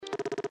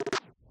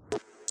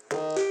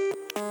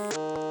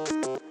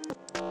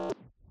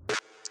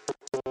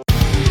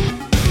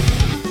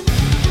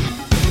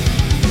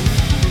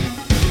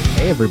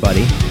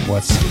everybody.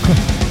 What's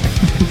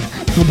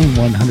we'll do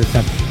 100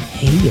 times.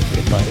 Hey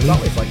everybody. It's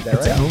always like that,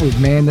 right? Always,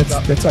 man.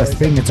 That's our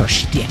thing. It's our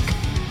shtick.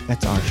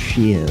 That's our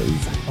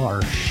shiz.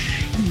 Our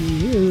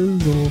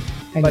shiz.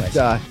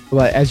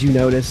 But as you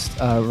noticed,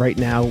 right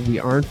now we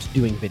aren't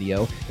doing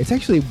video. It's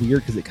actually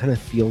weird because it kind of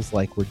feels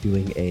like we're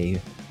doing a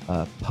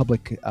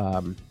public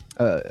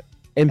NPR.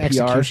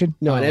 Execution?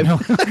 No,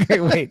 Okay,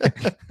 wait.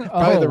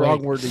 Probably the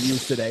wrong word to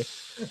use today.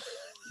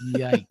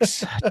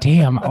 Yikes.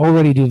 Damn,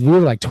 already, dude. We were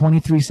like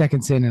 23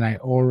 seconds in and I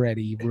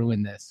already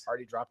ruined this.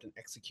 Already dropped an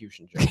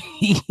execution joke.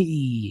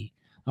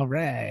 All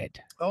right.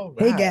 Oh,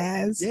 Hey,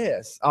 guys.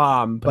 Yes.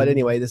 But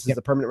anyway, this is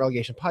the Permanent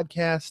Relegation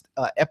Podcast,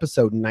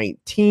 episode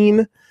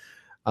 19.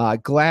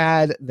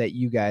 Glad that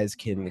you guys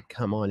can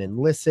come on and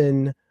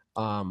listen.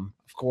 Of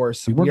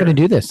course, We weren't going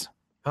to do this.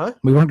 Huh?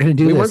 We weren't going to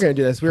do We this. weren't going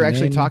to do this. We were And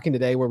actually then- talking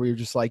today where we were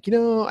just like,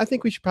 I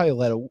think we should probably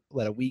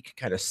let a week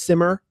kind of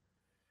simmer,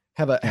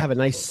 have a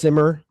nice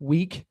simmer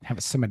week, Have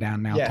a simmer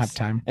down now Yes. type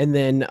time. and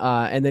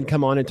then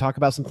come on and talk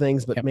about some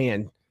things. But Yep.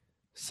 man,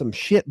 some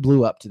shit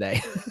blew up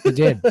today. It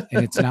did.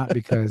 And it's not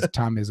because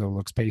Tom Izzo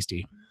looks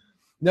pasty.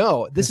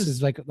 No, this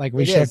is like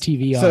we it should have is.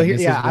 TV on. So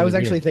This is I really was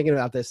actually weird. thinking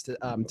about this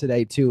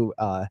today too.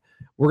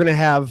 We're gonna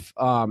have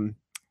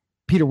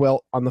Peter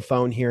Wilt on the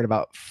phone here in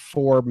about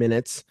 4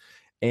 minutes,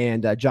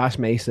 and Josh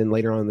Mason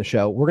later on in the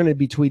show. We're gonna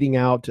be tweeting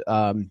out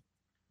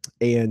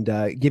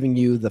and giving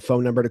you the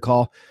phone number to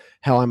call.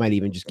 Hell, I might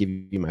even just give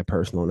you my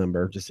personal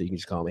number just so you can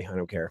just call me. I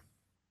don't care.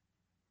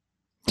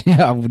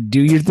 Yeah,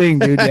 do your thing,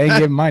 dude. I ain't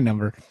giving my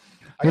number.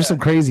 I There's got- some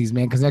crazies,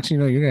 man, because next thing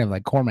you know, you're gonna have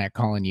like Cormac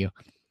calling you.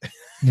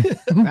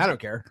 I don't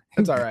care.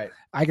 That's all right.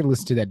 I can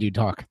listen to that dude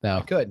talk though.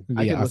 I could Be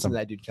listen awesome. to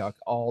that dude talk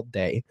all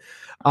day.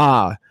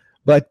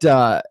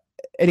 But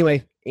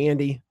anyway,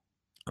 Andy,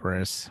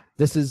 Chris,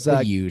 this is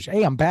huge.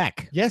 Hey, I'm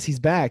back. yes, he's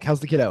back. How's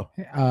the kiddo?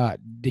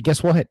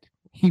 Guess what?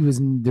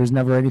 There's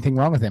never anything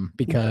wrong with him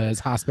because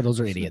hospitals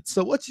are idiots.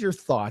 So what's your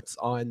thoughts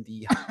on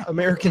the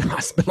American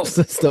hospital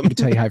system? Let me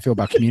tell you how I feel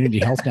about community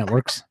health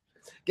networks.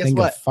 They Guess can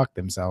go what? fuck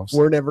themselves.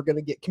 We're never going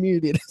to get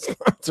community to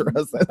sponsor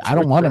us. That's I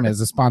don't for want them sure.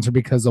 as a sponsor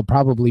because they'll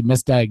probably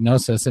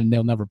misdiagnose us and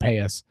they'll never pay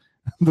us.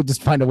 They'll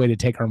just find a way to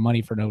take our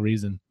money for no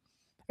reason.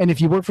 And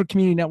if you work for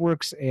community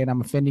networks and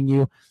I'm offending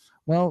you,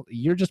 well,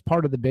 you're just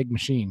part of the big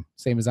machine,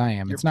 same as I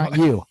am. You're It's not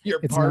part- you. You're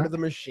It's part not- of the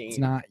machine. It's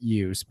not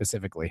you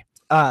specifically.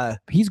 Uh,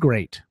 He's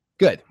great.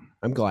 good.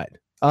 I'm glad.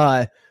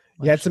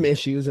 You had some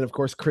issues, and of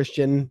course,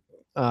 Christian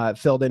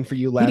filled in for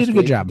you last He did a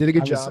week. good job. Did a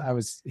good I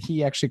job.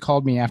 He actually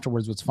called me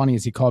afterwards. What's funny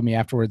is he called me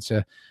afterwards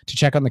to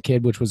check on the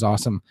kid, which was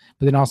awesome,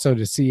 but then also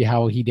to see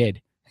how he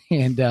did.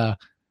 And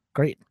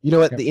great. You know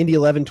what? Yep. The Indy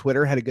 11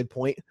 Twitter had a good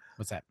point.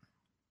 What's that?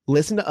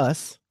 Listen to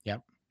us.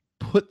 Yep.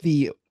 Put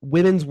the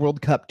Women's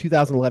World Cup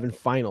 2011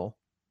 final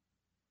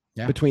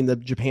Yeah. between the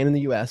Japan and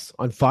the U.S.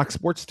 on Fox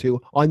Sports 2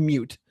 on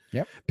mute.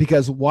 Yep.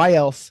 Because why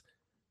else?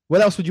 What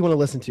else would you want to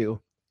listen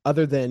to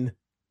other than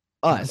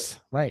us?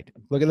 Right.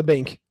 Look at the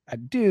bank.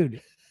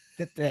 Dude,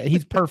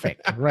 he's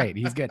perfect. Right.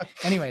 He's good.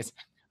 Anyways.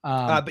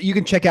 But you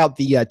can check out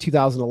the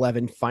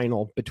 2011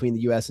 final between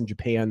the U.S. and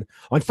Japan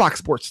on Fox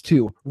Sports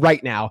 2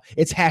 right now.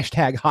 It's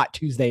hashtag Hot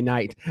Tuesday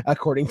Night,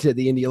 according to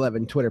the Indy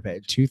 11 Twitter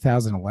page.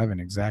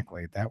 2011.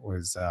 Exactly. That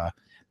was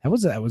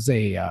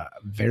a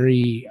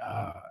very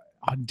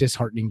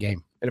disheartening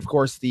game. And of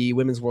course, the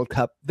Women's World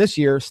Cup this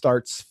year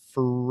starts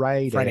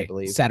Friday, I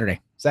believe. Saturday.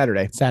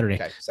 Saturday.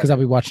 Because Okay. I'll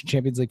be watching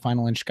Champions League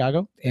final in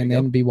Chicago There and you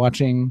then be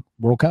watching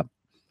World Cup.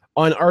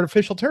 On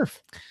artificial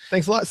turf.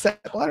 Thanks a lot, Seth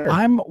Blatter.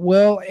 I'm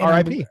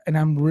R.I.P.. and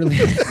I'm really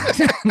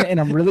and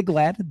I'm really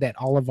glad that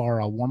all of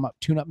our warm-up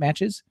tune-up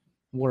matches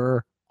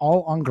were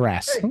all on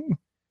grass. Hey.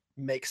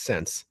 Makes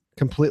sense.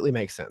 Completely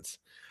makes sense.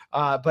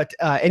 But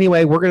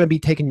anyway, we're going to be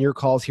taking your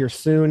calls here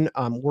soon.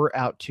 We're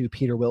out to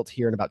Peter Wilt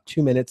here in about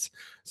 2 minutes,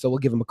 so we'll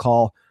give him a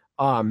call.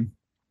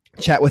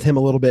 Chat with him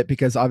a little bit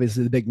because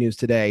obviously the big news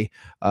today,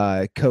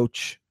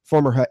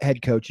 former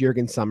head coach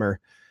Jurgen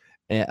Sommer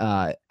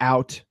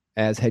out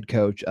as head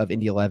coach of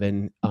Indy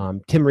 11.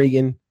 Tim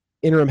Regan,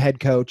 interim head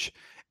coach,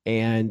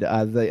 and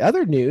the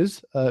other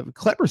news,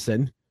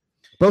 Kleberson,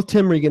 both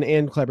Tim Regan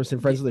and Kleberson,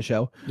 friends of the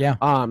show. Yeah.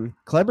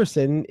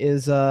 Kleberson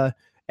is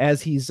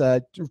as he's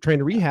trying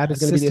to rehab, is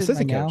going to be the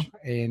assistant right coach,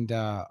 now, and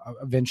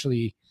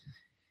eventually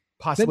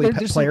possibly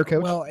there's player some,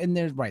 coach. Well, and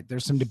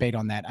there's some debate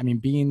on that. I mean,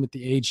 being with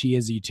the age he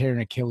is, you tear an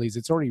Achilles,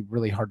 it's already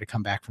really hard to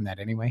come back from that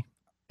anyway.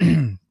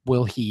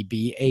 Will he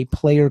be a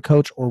player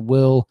coach or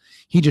will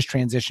he just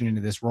transition into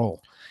this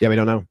role? Yeah, we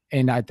don't know.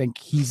 And I think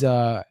his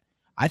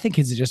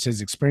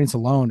experience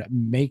alone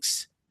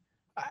makes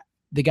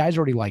the guys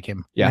already like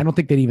him. Yeah. And I don't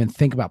think they'd even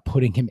think about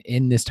putting him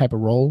in this type of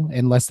role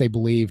unless they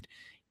believed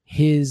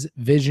his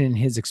vision,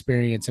 his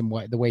experience, and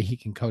the way he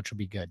can coach will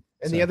be good.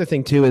 And the other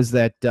thing too is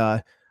that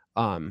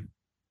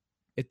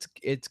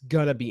it's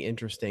gonna be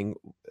interesting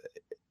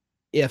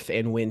if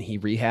and when he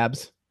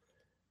rehabs,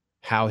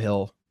 how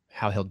he'll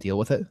deal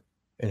with it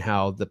and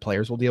how the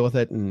players will deal with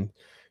it, and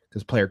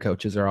because player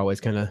coaches are always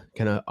kind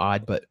of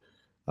odd, but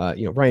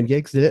Ryan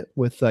Giggs did it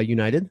with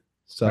United,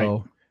 so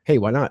Right. Hey,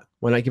 why not?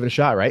 Why not give it a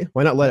shot, right?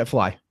 Why not let it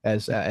fly,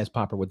 as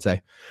Popper would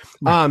say.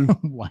 Why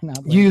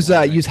not? Use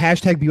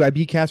hashtag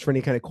BYBcast for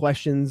any kind of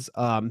questions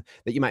that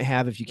you might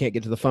have if you can't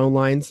get to the phone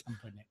lines. I'm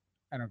putting it.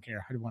 I don't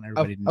care. I want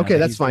everybody to know. Okay, that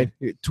that's he's fine.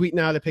 You're tweeting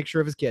out a picture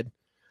of his kid.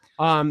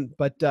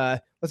 But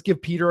let's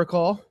give Peter a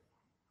call.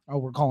 Oh,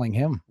 we're calling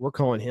him. We're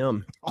calling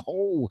him.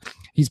 Oh,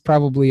 he's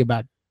probably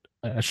about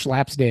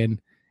Schlapsden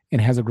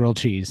and has a grilled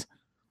cheese.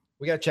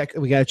 We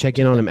gotta check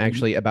in on him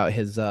actually about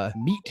his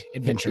Meat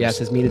adventures. Yes,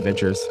 his meat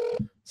adventures.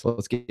 So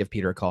let's give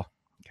Peter a call.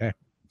 Okay.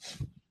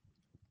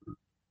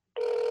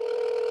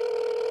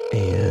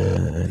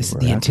 And This is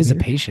the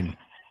anticipation.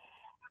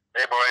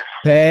 Hey, boys.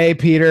 Hey,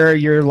 Peter,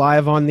 you're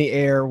live on the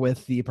air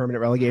with the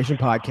Permanent Relegation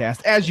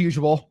Podcast, as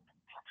usual.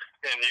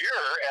 And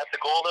you're at the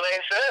Golden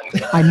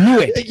Ace Inn. I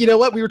knew it. You know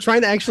what? We were trying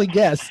to actually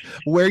guess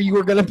where you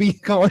were going to be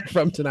calling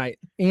from tonight.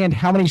 And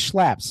how many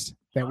schlaps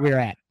that we're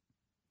at.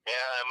 Yeah,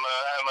 I'm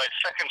my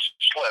second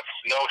slip.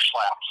 No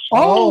slaps.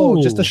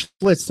 Oh, just a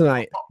Schlitz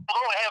tonight.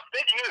 Although I have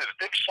big news,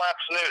 big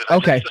slaps news.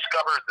 Okay. I just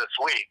discovered this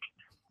week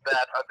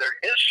that there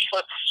is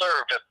Schlitz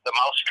served at the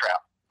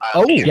Mousetrap.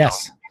 Oh,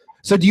 yes.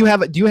 So do you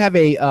have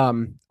a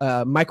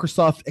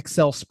Microsoft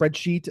Excel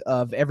spreadsheet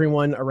of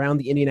everyone around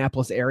the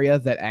Indianapolis area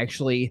that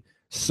actually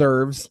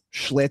serves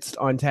Schlitz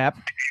on tap?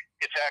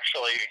 It's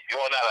actually,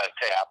 well, not on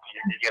tap.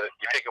 You get it.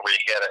 You take it where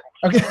you get it.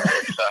 Okay.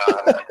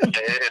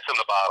 It's in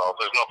the bottle.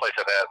 There's no place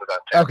that has it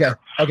on tap. Okay.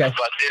 Okay.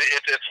 But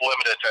it's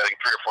limited to, I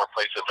think, 3 or 4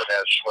 places that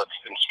has Schlitz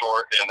in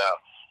store in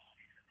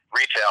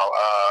retail,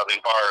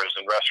 in bars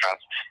and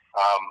restaurants.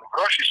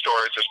 Grocery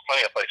stores, there's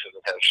plenty of places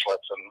that have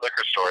Schlitz, and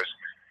liquor stores.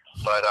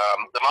 But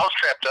the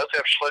Mousetrap does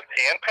have Schlitz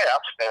and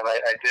Pabst, and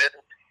I did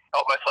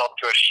help myself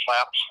to a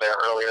Schlaps there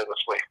earlier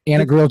this week. And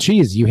a grilled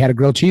cheese. You had a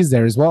grilled cheese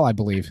there as well, I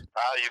believe.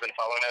 You've been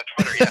following on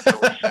Twitter. Yes, it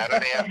was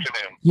Saturday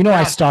afternoon. You know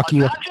I stalk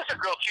you. Not just a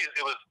grilled cheese,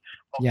 it was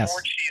a Yes.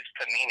 4-cheese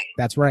panini.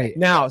 That's right.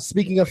 Now,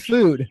 speaking of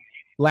food,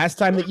 last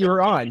time that you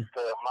were on.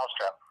 The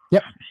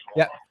Mousetrap.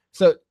 Yep.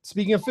 So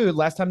speaking of food,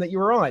 last time that you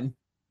were on,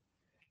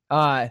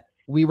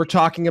 we were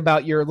talking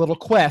about your little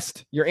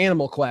quest, your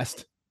animal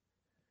quest.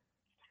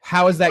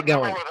 How is that What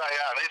number going? was I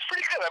on? It's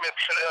pretty good. I mean,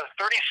 it's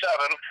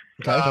 37.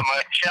 Okay.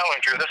 My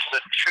Challenger, this is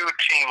a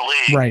 2-team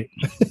league. Right.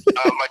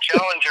 My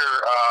Challenger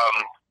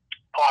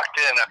clocked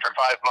in after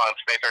 5 months,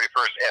 May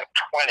 31st, at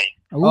 20.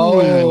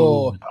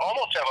 Oh,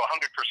 Almost have a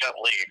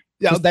 100% lead.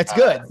 yeah, that's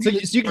good. So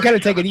you can kind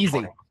of take it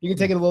easy. You can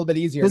take it a little bit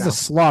easier. This is now. a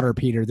slaughter,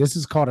 Peter. This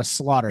is called a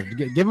slaughter.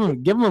 Give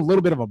him a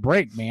little bit of a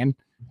break, man.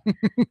 I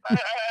blew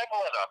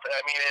it up.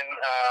 I mean, in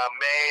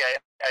May,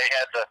 I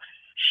had the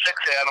 6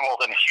 animals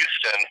in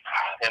Houston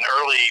in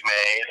early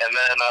May, and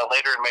then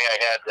later in May, I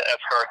had the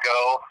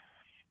Escargot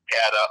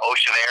at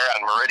Ocean Air on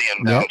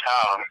Meridian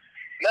downtown.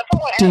 And that's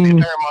all I had the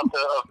entire month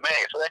of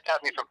May, so that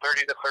got me from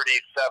 30 to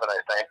 37,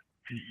 I think.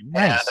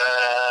 Nice.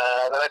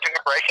 And then I took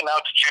a break, and now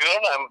it's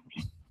June.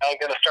 I'm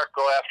going to start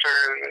go after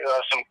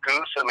some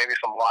goose and maybe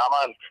some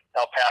llama and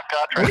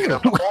alpaca, try to get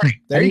up to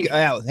 40. There you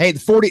go. Hey,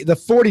 the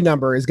 40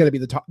 number is going to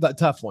be the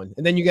tough one,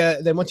 and then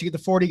once you get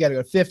to 40, you got to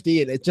go to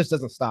 50, and it just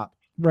doesn't stop.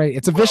 Right.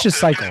 It's a vicious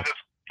cycle. I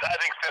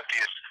think 50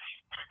 is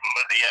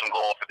the end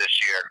goal for this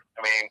year.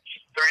 I mean,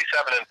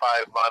 37 in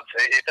 5 months,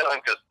 it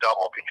doesn't just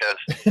double because,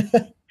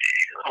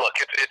 look,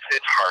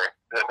 it's hard.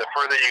 The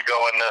further you go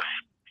in this,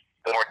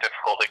 the more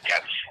difficult it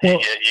gets. Well,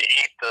 you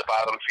eat the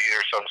bottom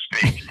feeder, so to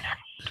speak,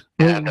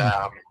 and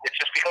it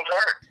just becomes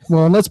hard.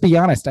 Well, and let's be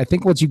honest. I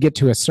think once you get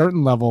to a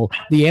certain level,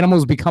 the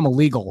animals become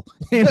illegal,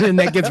 and then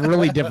that gets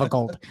really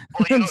difficult.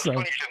 Well, you know, it's So-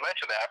 funny you should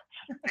mention that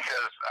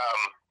because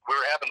we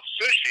were having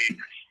sushi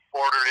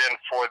ordered in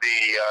for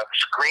the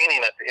screening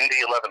at the Indy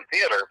 11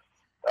 Theater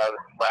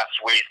last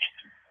week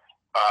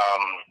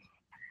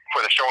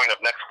for the showing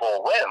of Next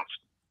Bowl Wins.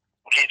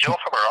 Hey, Joe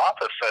from our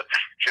office said,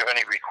 do you have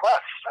any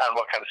requests on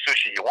what kind of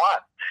sushi you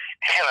want?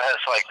 And I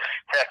was like,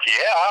 heck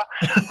yeah.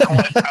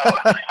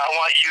 I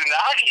want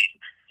unagi.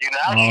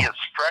 Unagi is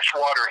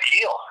freshwater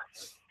eel.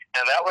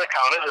 And that would have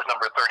counted as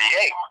number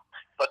 38.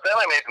 But then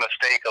I made the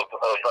mistake of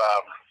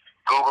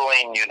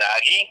Googling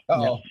unagi.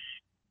 Uh-oh.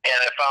 And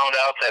I found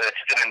out that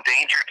it's an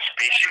endangered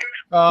species.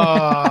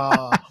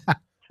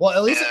 Well,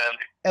 at least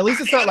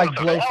it's not like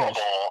blowfish.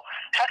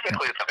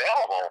 Technically, it's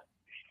available.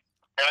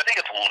 And I think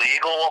it's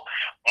legal.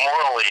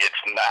 Morally,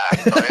 it's not.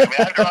 So, I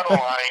mean, I draw the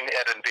line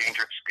at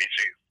endangered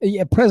species.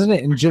 Yeah,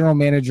 president and general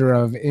manager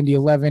of Indy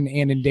 11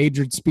 and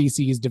endangered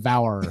species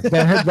devourer.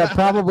 That's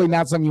probably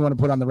not something you want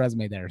to put on the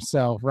resume there.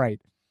 So, right.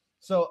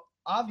 So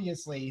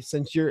obviously,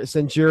 since you're 2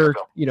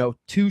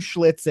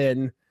 Schlitz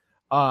in,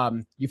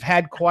 you've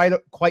had quite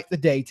the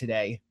day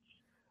today.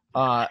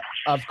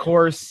 Of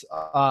course,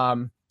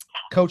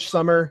 Coach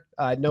Summer,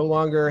 no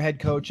longer head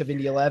coach of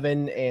Indy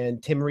 11,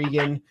 and Tim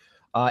Regan,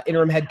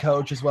 interim head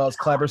coach, as well as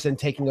Cleberson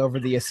taking over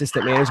the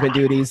assistant management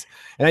duties.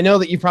 And I know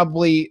that you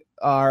probably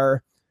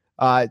are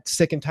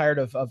sick and tired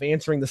of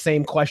answering the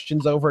same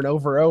questions over and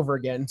over and over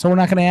again. So we're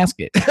not going to ask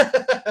it.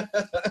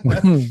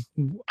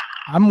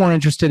 I'm more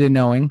interested in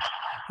knowing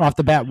off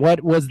the bat,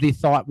 what was the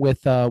thought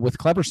with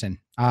Cleberson?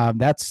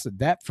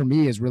 That for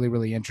me is really,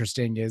 really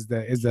interesting. Is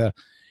the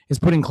is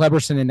putting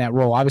Cleberson in that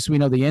role? Obviously,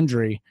 we know the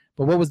injury,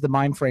 but what was the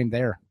mind frame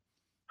there?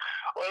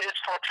 Well,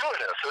 it's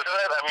fortuitous, isn't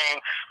it? I mean,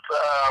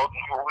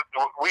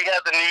 we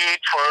had the need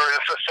for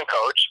an assistant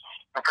coach.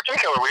 In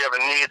particular, we have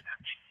a need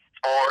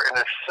for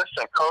an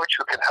assistant coach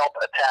who can help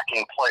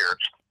attacking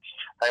players.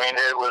 I mean,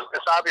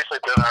 it's obviously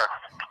been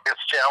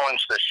its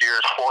challenge this year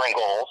is scoring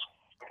goals,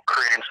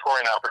 creating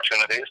scoring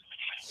opportunities.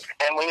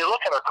 And when you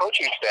look at our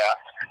coaching staff,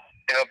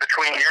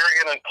 between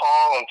Jurgen and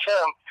Paul and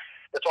Tim,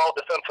 it's all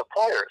defensive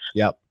players.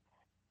 Yep.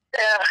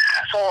 And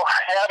so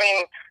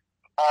having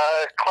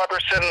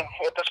Cleberson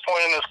at this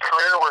point in his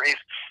career where he's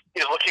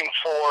looking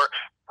for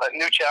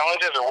new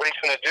challenges or what he's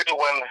going to do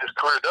when his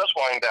career does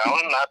wind down,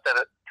 not that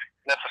it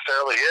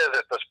necessarily is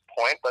at this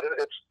point, but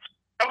it's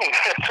coming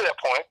to that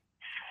point.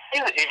 He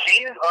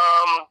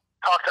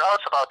talked to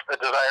us about the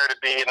desire to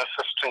be an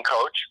assistant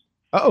coach.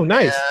 Oh,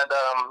 nice. And,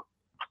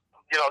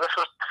 this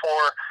was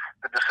before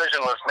the decision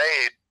was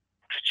made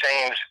to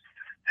change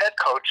head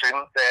coaching,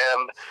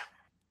 and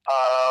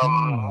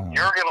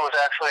Jurgen was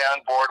actually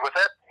on board with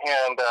it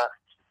and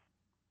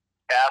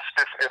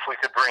asked if we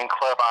could bring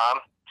Cleb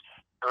on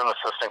as an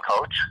assistant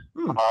coach.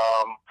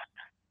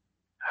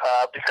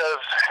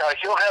 Because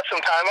he'll have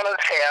some time on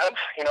his hands.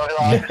 He'll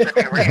obviously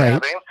be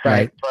rehabbing.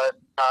 Right. But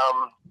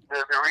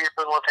the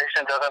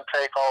rehabilitation doesn't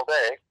take all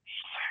day.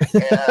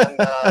 And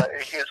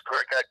he's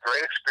got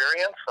great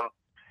experience and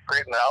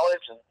great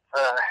knowledge and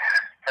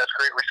has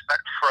great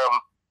respect from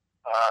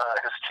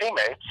his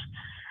teammates.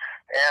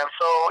 And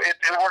so it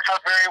worked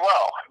out very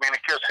well. I mean,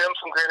 it gives him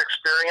some great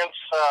experience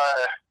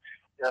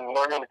in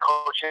learning the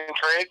coaching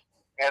trade,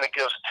 and it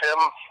gives Tim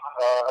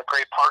a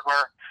great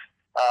partner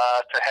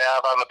to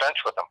have on the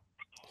bench with him.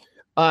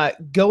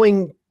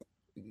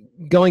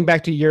 Going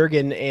back to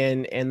Jurgen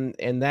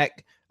and that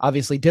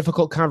obviously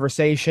difficult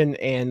conversation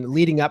and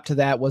leading up to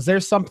that, was there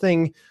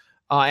something?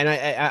 And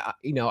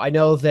I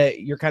know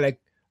that you're kind of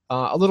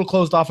a little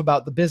closed off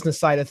about the business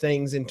side of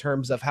things in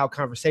terms of how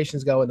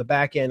conversations go in the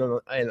back end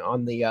and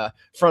on the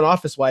front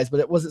office wise,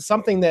 but was it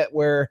something that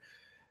where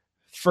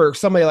for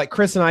somebody like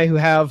Chris and I who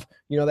have,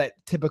 that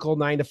typical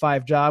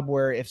 9-to-5 job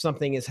where if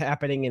something is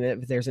happening and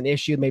if there's an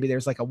issue, maybe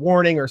there's like a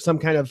warning or some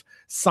kind of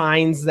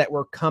signs that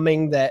were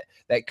coming that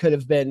could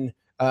have been,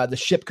 the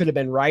ship could have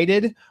been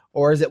righted?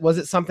 Or was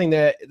it something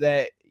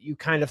that you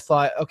kind of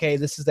thought, okay,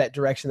 this is that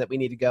direction that we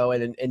need to go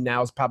and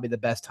now is probably the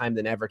best time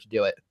than ever to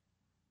do it?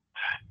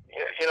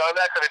 I'm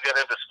not going to get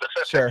into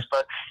specifics, sure.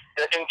 But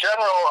in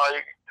general,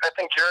 I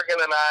think Jurgen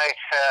and I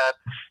had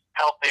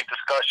healthy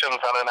discussions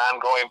on an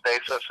ongoing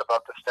basis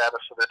about the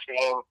status of the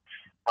team,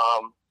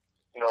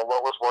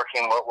 what was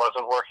working, what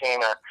wasn't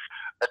working,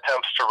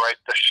 attempts to right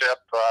the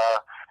ship,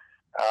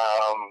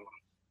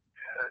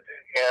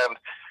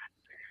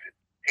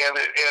 and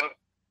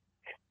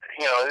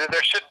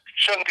there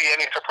shouldn't be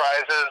any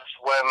surprises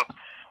when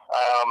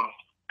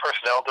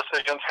personnel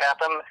decisions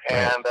happen,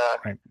 and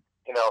right.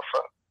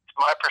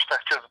 From my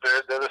perspective,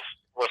 this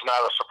was not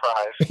a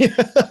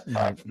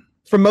surprise.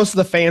 From most of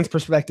the fans'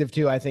 perspective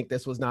too, I think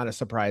this was not a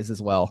surprise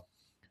as well.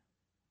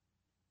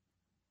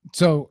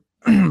 So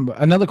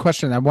another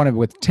question I wanted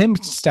with Tim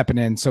stepping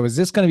in. So is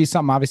this going to be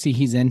something, obviously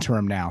he's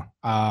interim now.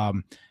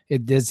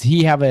 Does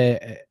he have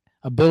a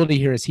ability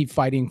here? Is he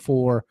fighting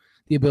for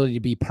the ability to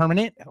be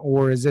permanent,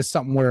 or is this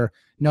something where,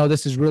 no,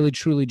 this is really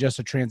truly just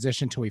a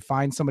transition till we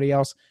find somebody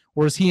else,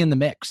 or is he in the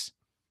mix?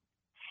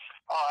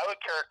 I would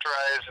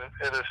characterize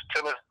it as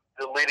Tim is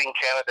the leading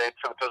candidate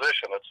for the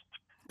position. It's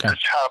his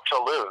job to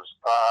lose.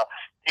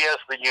 He has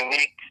the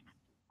unique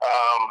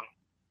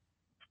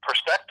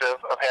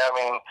perspective of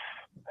having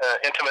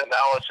intimate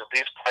knowledge of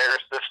these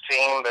players, this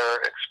team,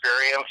 their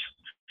experience,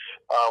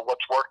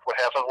 what's worked, what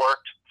hasn't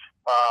worked,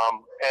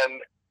 and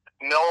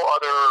no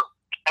other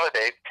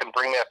candidate can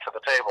bring that to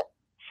the table.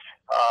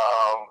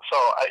 So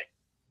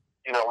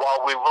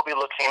while we will be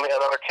looking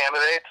at other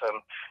candidates, and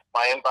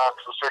my inbox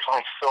was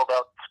certainly filled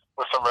up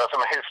with some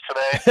resumes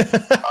today,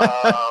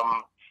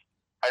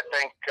 I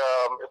think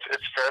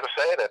it's fair to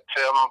say that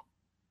Tim,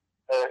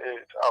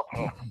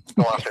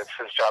 it's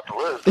his job to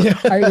lose.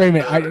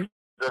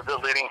 The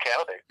leading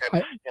candidate.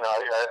 And,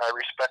 I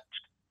respect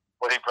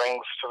what he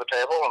brings to the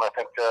table, and I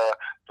think the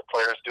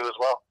players do as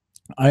well.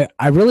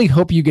 I really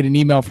hope you get an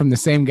email from the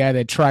same guy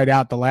that tried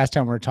out the last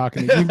time we were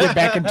talking. You can get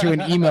back into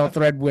an email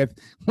thread with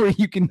where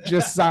you can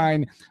just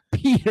sign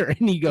Peter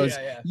and he goes,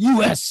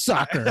 U.S.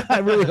 Soccer. I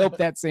really hope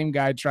that same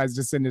guy tries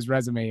to send his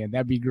resume in.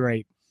 That'd be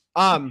great.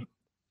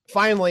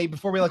 Finally,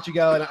 before we let you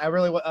go, and I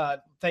really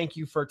thank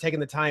you for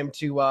taking the time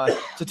to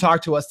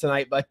talk to us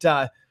tonight.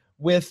 But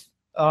with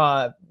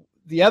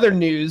the other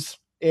news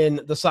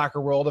in the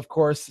soccer world, of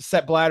course,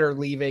 Sepp Blatter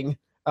leaving,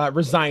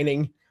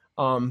 resigning.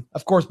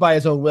 Of course, by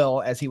his own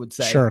will, as he would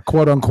say. Sure,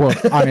 quote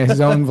unquote, on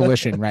his own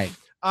volition, right?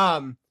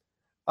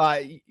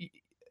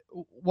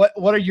 What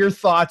are your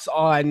thoughts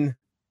on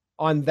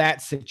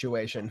that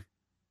situation?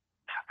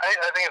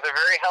 I think it's a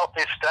very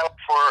healthy step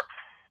for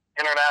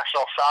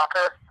international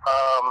soccer.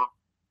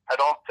 I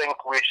don't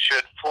think we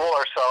should fool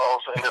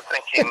ourselves into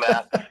thinking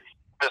that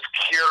this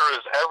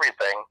cures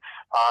everything.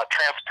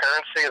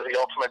 Transparency is the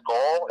ultimate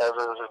goal, as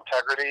is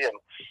integrity and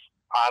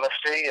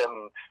honesty,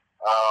 and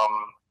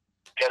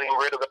getting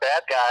rid of the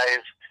bad guys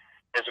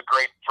is a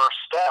great first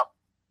step.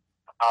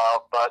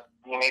 But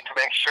you need to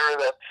make sure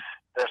that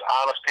there's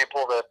honest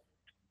people that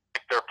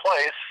take their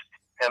place,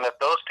 and that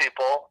those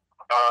people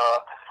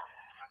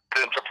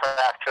put into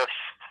practice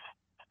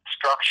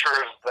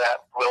structures that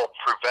will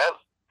prevent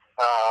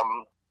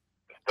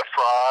the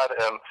fraud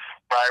and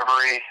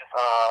bribery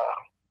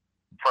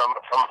from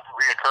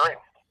reoccurring.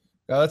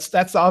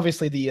 That's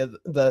obviously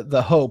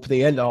the hope,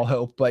 the end all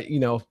hope, but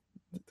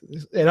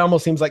it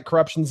almost seems like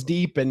corruption's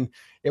deep, and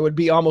it would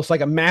be almost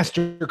like a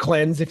master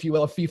cleanse, if you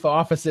will, of FIFA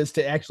offices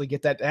to actually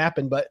get that to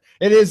happen. But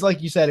it is,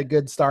 like you said, a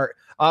good start.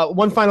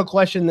 One final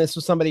question. This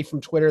was somebody from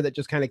Twitter that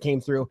just kind of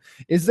came through.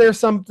 Is there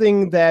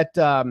something that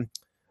are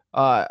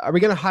we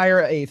going to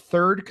hire a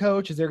third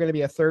coach? Is there going to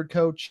be a third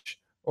coach,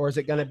 or is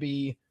it going to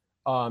be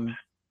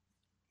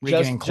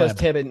just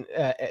Tim and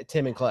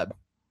Kleb?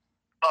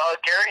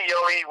 Gary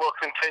Yohe will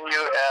continue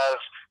as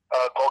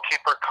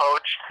goalkeeper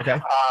coach.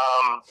 Okay.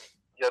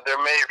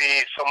 There may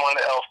be someone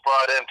else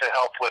brought in to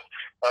help with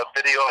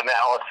video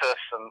analysis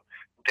and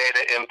data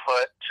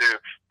input to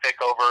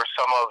take over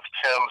some of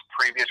Tim's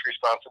previous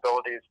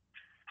responsibilities,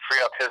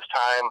 free up his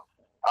time.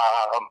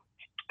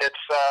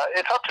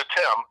 It's up to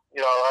Tim.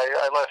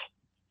 I let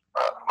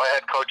my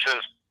head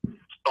coaches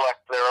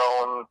select their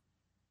own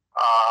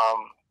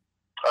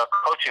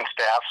coaching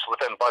staffs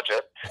within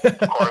budget, of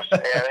course,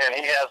 and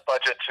he has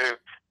budget to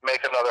make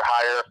another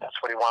hire if that's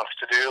what he wants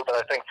to do. But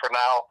I think for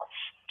now,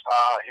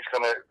 he's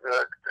going to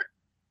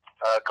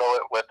go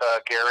with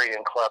Gary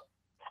and Kleb.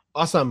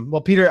 Awesome.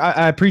 Well, Peter,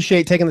 I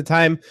appreciate taking the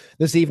time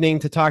this evening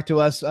to talk to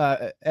us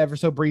ever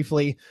so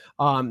briefly.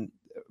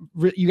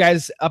 You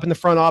guys up in the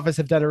front office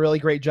have done a really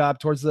great job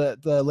towards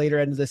the later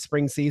end of the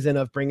spring season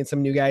of bringing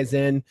some new guys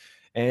in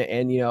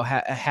and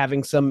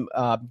having some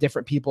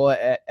different people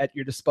at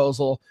your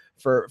disposal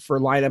for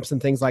lineups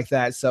and things like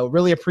that. So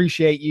really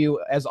appreciate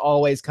you, as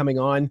always, coming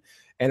on.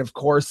 And of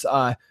course,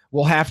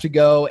 we'll have to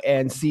go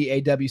and see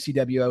a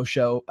WCWO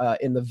show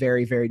in the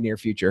very, very near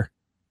future.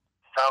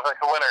 Sounds like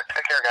a winner.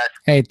 Take care, guys.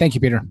 Hey, thank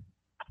you, Peter.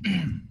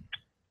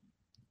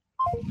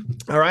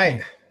 All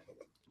right.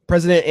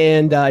 President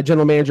and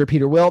General Manager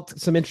Peter Wilt.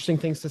 Some interesting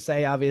things to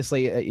say,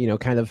 obviously,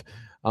 kind of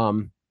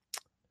I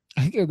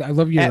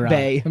love your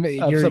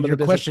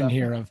question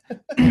here of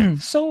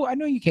so I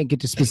know you can't get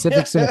to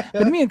specifics,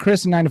 but me and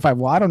Chris in 9 to 5.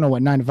 Well, I don't know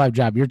what 9 to 5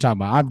 job you're talking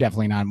about. I'm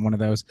definitely not one of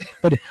those.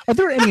 But are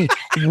there any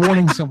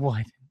warnings of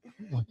what?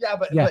 Yeah,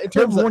 but in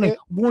terms of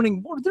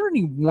warning. Were there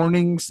any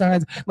warning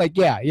signs? Like,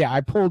 yeah, I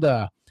pulled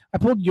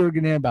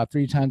Jurgen in about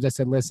 3 times. I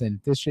said, "Listen,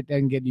 if this shit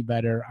doesn't get any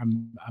better,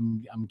 I'm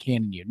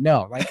canning you."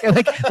 No, like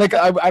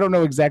I don't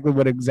know exactly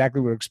what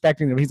we're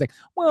expecting. He's like,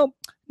 "Well,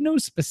 no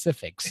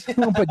specifics,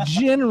 but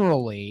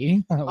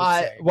generally."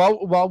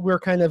 While we're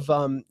kind of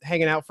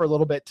hanging out for a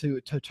little bit to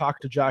talk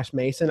to Josh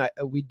Mason,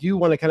 we do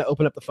want to kind of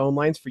open up the phone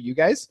lines for you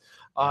guys.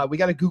 We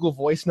got a Google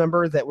Voice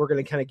number that we're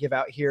going to kind of give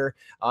out here.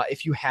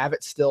 If you have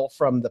it still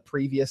from the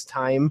previous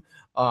time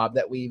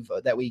that we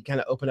kind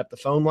of open up the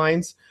phone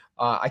lines,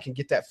 I can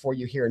get that for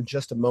you here in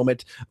just a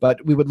moment.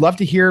 But we would love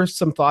to hear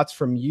some thoughts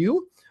from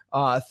you.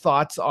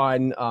 Thoughts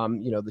on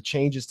the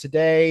changes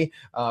today,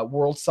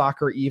 world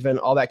soccer, even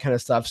all that kind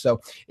of stuff. So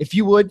if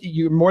you would,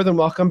 you're more than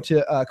welcome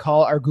to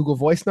call our Google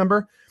Voice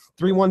number,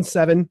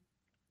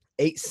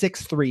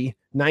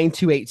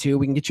 317-863-9282.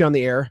 We can get you on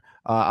the air.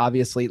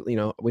 Obviously, we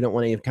don't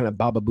want any kind of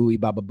Baba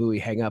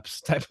Booey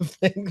hangups type of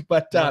thing,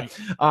 but right.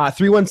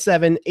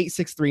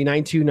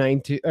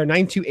 317-863-9292 or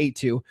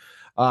 9282.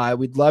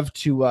 We'd love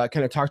to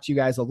kind of talk to you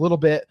guys a little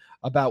bit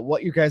about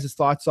what your guys'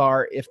 thoughts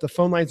are. If the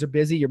phone lines are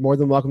busy, you're more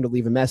than welcome to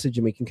leave a message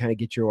and we can kind of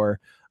get your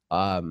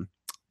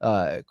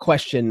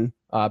question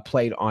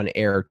played on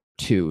air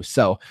too.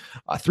 So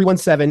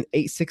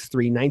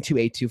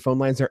 317-863-9282. Phone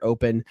lines are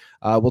open.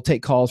 We'll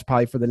take calls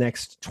probably for the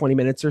next 20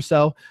 minutes or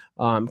so.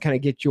 Kind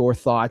of get your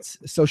thoughts.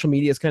 Social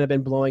media has kind of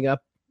been blowing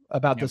up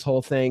about this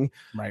whole thing.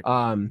 Right.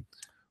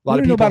 A lot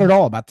of people know about it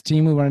all, about the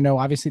team. We want to know,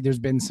 obviously there's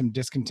been some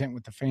discontent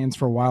with the fans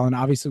for a while. And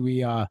obviously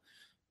we, I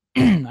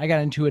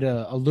got into it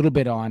a little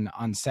bit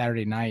on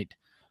Saturday night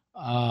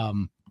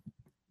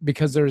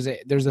because there's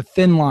a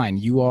thin line.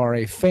 You are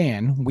a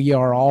fan. We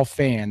are all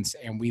fans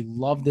and we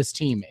love this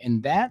team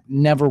and that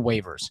never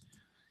wavers.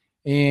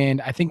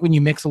 And I think when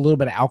you mix a little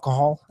bit of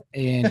alcohol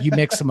and you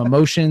mix some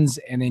emotions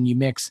and then you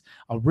mix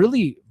a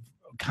really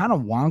kind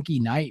of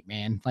wonky night,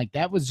 man. Like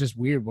that was just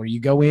weird where you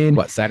go in.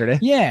 What, Saturday?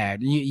 Yeah.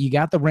 You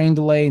got the rain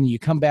delay and you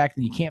come back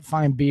and you can't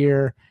find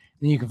beer.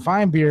 Then you can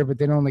find beer, but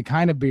then only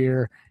kind of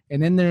beer.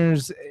 And then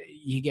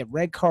you get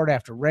red card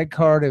after red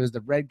card. It was the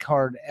red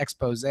card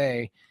expose.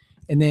 And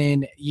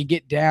then you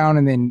get down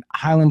and then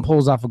Highland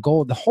pulls off a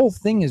goal. The whole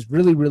thing is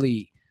really,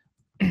 really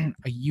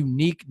a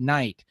unique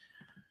night.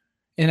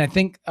 And I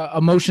think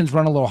emotions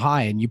run a little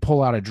high and you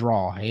pull out a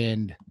draw.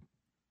 And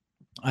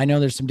I know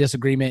there's some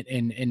disagreement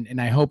and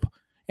I hope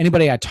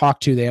anybody I talk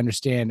to, they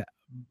understand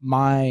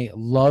my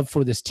love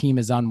for this team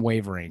is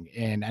unwavering,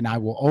 and I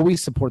will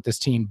always support this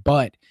team,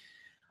 but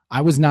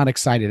I was not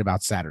excited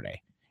about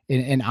Saturday.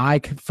 And I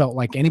felt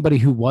like anybody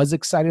who was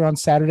excited on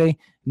Saturday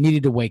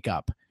needed to wake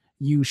up.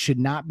 You should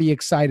not be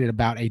excited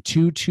about a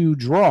 2-2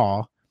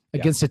 draw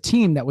against a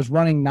team that was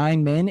running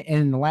 9 men,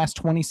 and in the last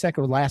 20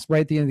 seconds,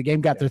 right at the end of the game,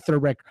 got their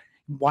third record.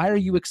 Why are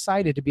you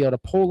excited to be able to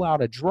pull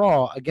out a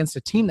draw against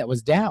a team that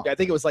was down? Yeah, I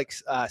think it was like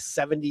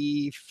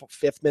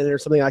 75th minute or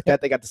something like that.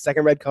 They got the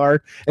second red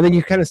card, and then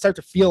you kind of start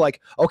to feel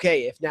like,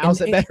 okay, if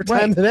now's a better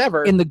time than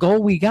ever. And the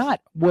goal we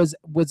got was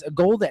a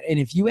goal that, and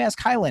if you ask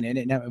Hyland,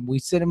 and we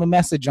sent him a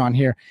message on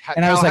here,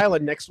 and I was like,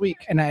 Hyland next week,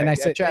 and I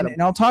said,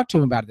 and I'll talk to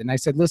him about it. And I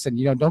said, listen,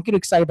 don't get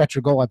excited about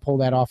your goal. I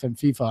pulled that off in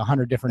FIFA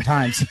 100 different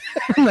times.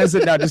 I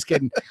said, no, just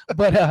kidding.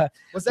 But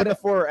was that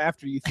before or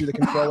after you threw the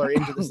controller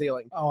into the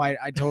ceiling? Oh, I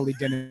totally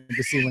didn't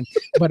the ceiling.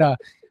 But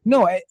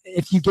no,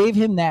 if you gave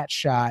him that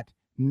shot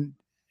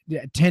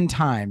 10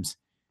 times,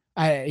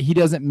 he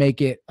doesn't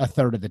make it a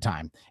third of the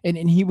time.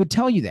 And he would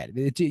tell you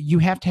that you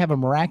have to have a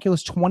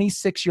miraculous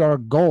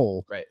 26-yard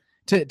goal, right,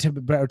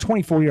 or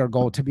 24-yard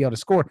goal to be able to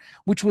score,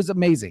 which was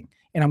amazing.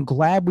 And I'm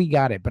glad we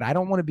got it, but I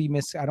don't want to be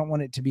I don't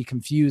want it to be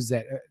confused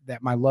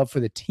that my love for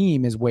the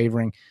team is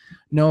wavering.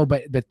 No,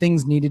 but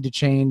things needed to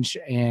change,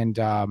 and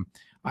I'm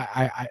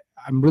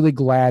really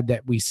glad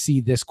that we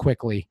see this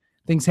quickly.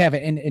 Things have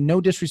it, and no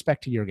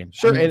disrespect to Jurgen.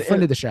 Sure, and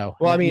friend of the show.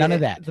 Well, I mean, none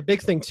of that. The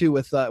big thing too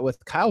with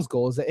Kyle's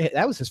goal is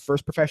that was his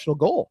first professional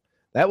goal.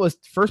 That was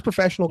first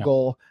professional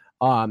goal.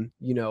 And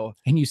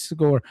you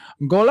score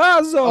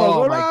golazo,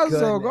 oh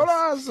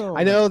golazo.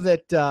 I know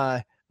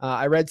that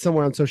I read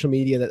somewhere on social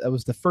media that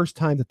was the first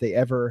time that they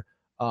ever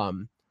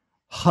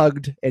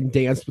hugged and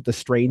danced with a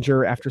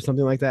stranger after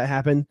something like that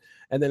happened.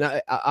 And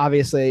then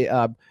obviously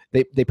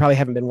they probably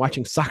haven't been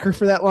watching soccer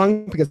for that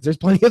long, because there's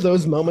plenty of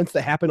those moments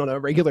that happen on a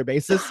regular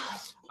basis.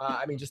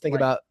 I mean, just think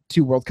about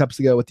 2 World Cups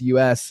ago with the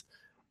U.S.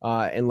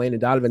 And Landon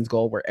Donovan's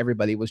goal, where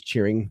everybody was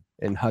cheering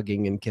and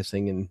hugging and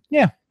kissing and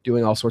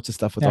doing all sorts of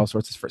stuff with all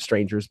sorts of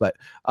strangers. But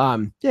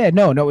it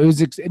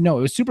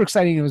was super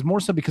exciting. It was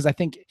more so because I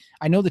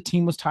know the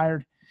team was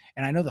tired,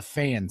 and I know the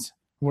fans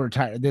were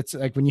tired. That's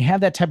like when you have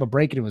that type of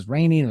break and it was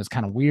raining, it was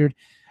kind of weird.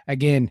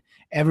 Again,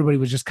 everybody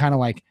was just kind of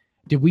like,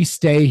 did we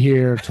stay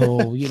here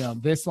till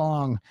this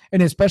long?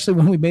 And especially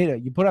when we made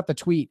it, you put out the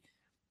tweet,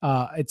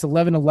 it's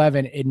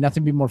 11-11, and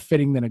nothing be more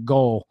fitting than a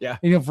goal. Yeah.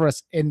 For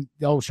us. And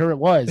sure it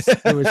was.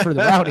 It was for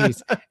the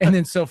Rowdies. And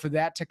then so for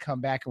that to come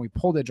back and we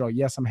pulled that draw,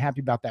 yes, I'm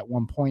happy about that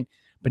 1 point.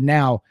 But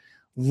now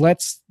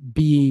let's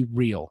be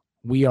real.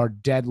 We are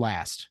dead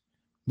last.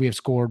 We have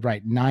scored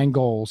 9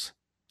 goals,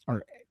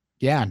 or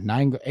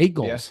 8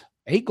 goals. Yeah.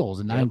 8 goals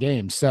in 9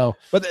 games. So,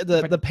 but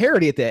the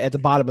parity at the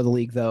bottom of the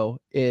league though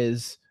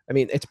is, I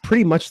mean, it's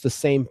pretty much the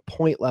same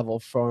point level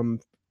from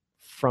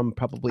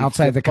probably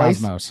outside the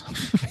Cosmos,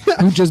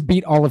 who just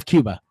beat all of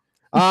Cuba.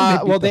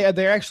 Well,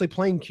 they're actually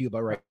playing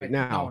Cuba right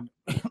now,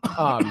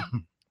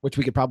 which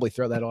we could probably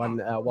throw that on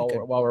while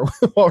we're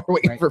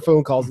waiting for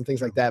phone calls and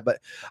things like that. But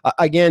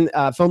again,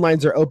 phone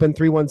lines are open: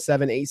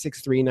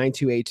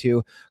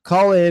 317-863-9282.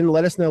 Call in,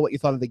 let us know what you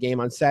thought of the game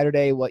on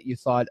Saturday, what you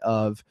thought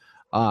of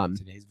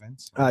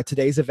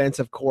today's events,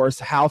 of course,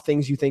 how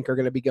things you think are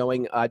going to be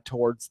going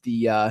towards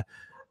the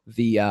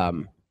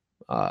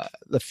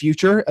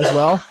future as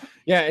well.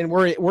 Yeah, and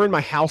we're in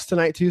my house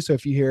tonight too, so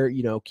if you hear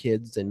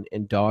kids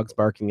and dogs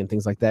barking and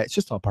things like that, it's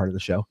just all part of the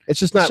show. It's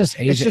just not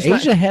Asia.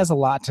 Asia has a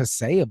lot to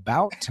say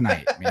about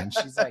tonight, man.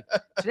 She's like,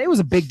 today was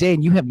a big day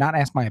and you have not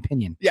asked my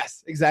opinion.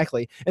 Yes,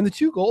 exactly. And the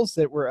 2 goals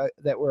that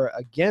were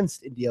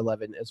against Indy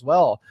 11 as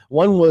well,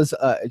 one was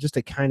just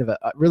a kind of a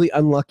really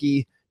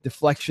unlucky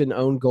deflection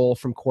own goal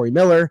from Corey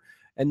Miller,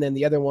 and then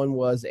the other one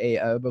was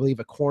I believe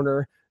a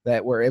corner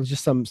where it was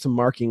just some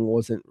marking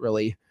wasn't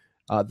really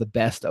the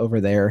best over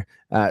there.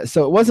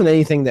 So it wasn't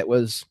anything that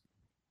was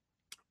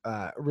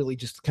really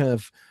just kind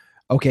of,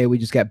 okay, we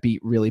just got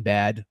beat really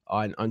bad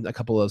on a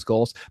couple of those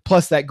goals.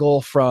 Plus that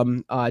goal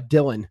from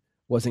Dylan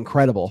was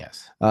incredible.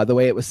 Yes. The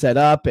way it was set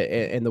up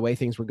and the way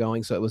things were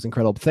going. So it was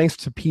incredible. Thanks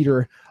to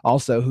Peter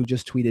also, who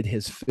just tweeted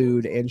his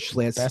food and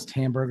Schlitz. Best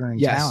hamburger in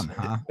town,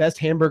 huh? Best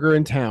hamburger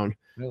in town.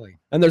 Really?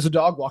 And there's a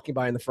dog walking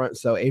by in the front.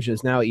 So Asia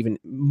is now even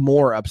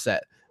more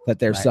upset that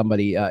there's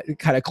somebody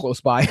kind of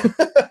close by.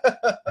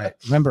 Right.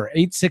 Remember,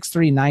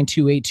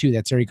 863-9282.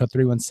 That's area code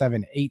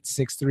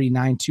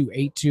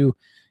 317-863-9282.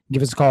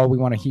 Give us a call. We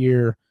want to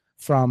hear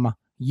from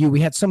you. We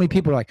had so many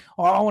people like,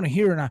 oh, I want to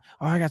hear, and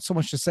I got so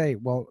much to say.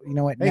 Well, you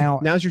know what? Hey,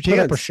 now's your chance.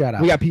 Put up or shut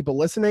up. We got people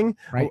listening.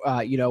 Right.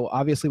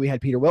 Obviously we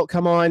had Peter Wilt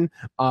come on.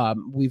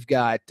 We've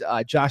got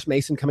Josh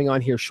Mason coming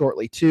on here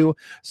shortly too.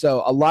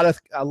 So a lot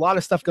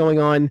of stuff going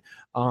on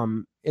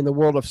in the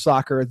world of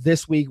soccer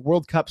this week.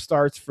 World Cup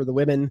starts for the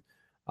women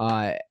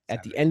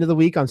at the end of the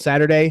week on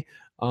Saturday.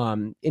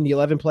 Indy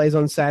 11 plays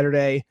on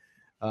Saturday.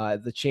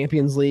 The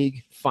Champions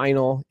League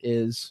final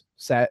is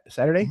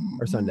Saturday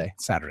or Sunday?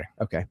 Saturday.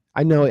 Okay.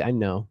 I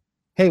know.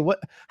 Hey,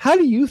 how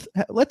do you,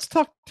 let's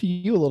talk to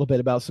you a little bit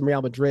about some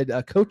Real Madrid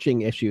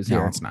coaching issues here.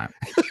 No, it's not.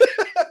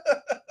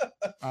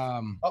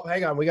 Oh,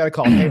 hang on. We got a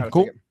call. Hang on.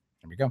 Cool. Here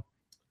we go.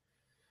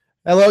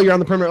 Hello, you're on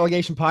the Permanent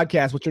Relegation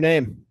Podcast. What's your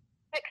name? To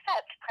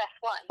accept, press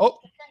 1. Oh.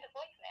 To send a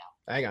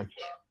voicemail. Hang on.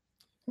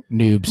 2.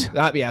 Noobs.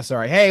 Yeah,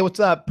 sorry. Hey, what's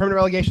up? Permanent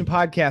Relegation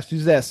Podcast.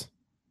 Who's this?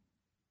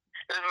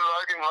 This is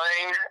Logan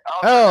Lane.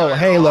 Oh,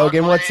 hey,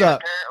 Logan. What's Lane,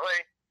 up?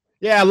 Apparently.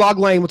 Yeah, Log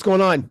Lane. What's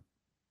going on?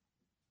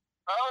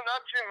 Oh,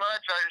 not too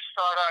much. I just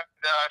thought I'd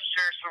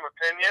share some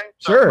opinions.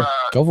 Sure.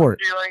 Some, Go for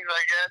it. feelings,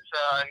 I guess,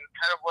 and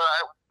kind of what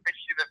I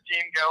see the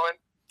team going.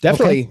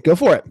 Definitely. Go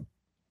for it.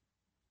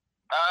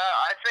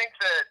 I think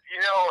that,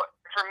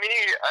 for me,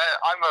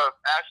 I'm a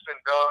Aston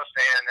Villa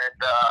fan, and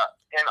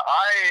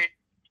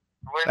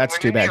when That's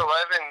too bad. Indy 11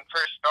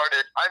 first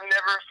started, I've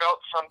never felt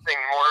something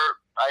more,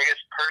 I guess,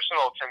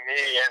 personal to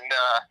me. And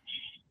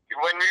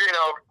when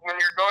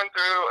you're going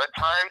through a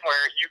time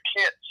where you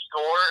can't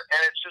score,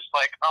 and it's just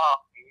like,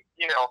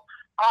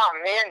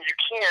 man,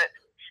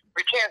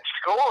 we can't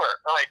score.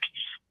 Like,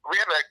 we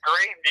have a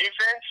great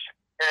defense,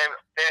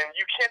 and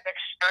you can't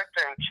expect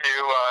them to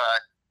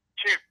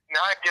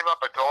not give up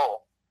a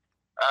goal.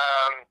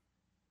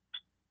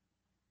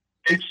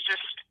 It's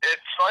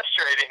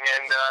frustrating,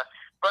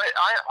 but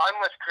I'm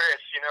with Chris.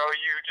 You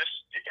just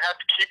have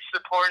to keep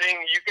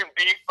supporting. You can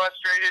be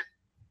frustrated,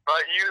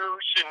 but you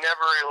should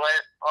never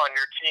relent on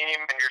your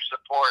team and your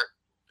support.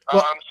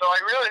 Well, so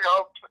I really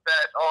hope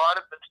that a lot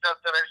of the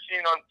stuff that I've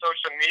seen on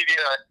social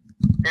media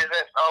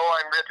isn't,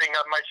 I'm ripping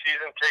up my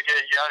season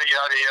ticket, yada,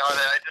 yada, yada.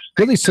 I just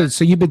think Really?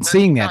 So you've been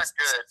seeing that? not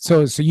good.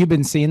 So you've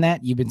been seeing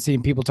that? You've been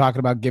seeing people talking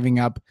about giving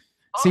up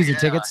season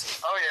tickets?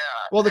 Oh,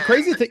 yeah. Well, the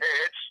crazy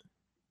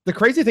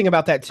thing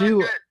about that,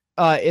 too,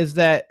 good. is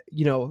that,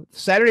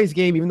 Saturday's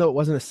game, even though it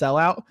wasn't a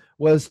sellout,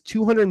 was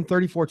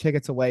 234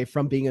 tickets away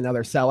from being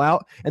another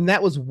sellout. And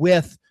that was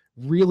with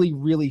really,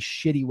 really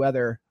shitty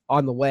weather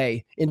on the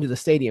way into the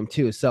stadium,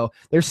 too. So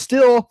there's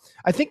still,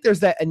 I think there's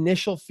that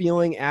initial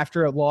feeling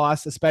after a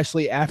loss,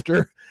 especially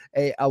after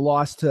a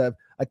loss to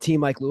a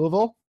team like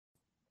Louisville,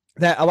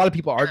 that a lot of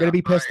people are going to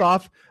be pissed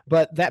off,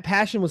 but that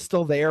passion was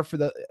still there for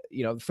the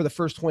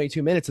first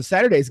 22 minutes of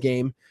Saturday's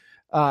game.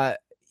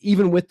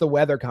 Even with the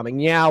weather coming.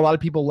 Yeah, a lot of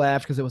people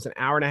left because it was an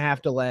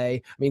hour-and-a-half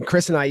delay. I mean,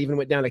 Chris and I even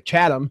went down to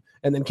Chatham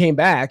and then came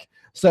back.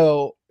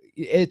 So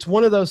it's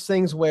one of those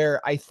things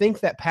where I think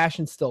that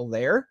passion's still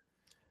there.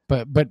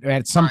 But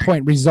at some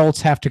point,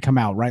 results have to come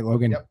out, right,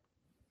 Logan? Yep.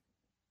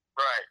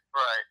 Right.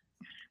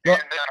 Well, And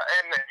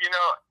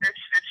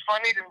it's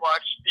funny to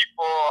watch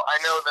people. I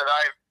know that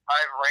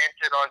I've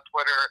ranted on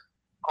Twitter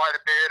quite a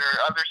bit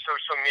or other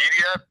social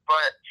media,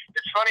 but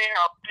it's funny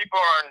how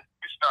people are on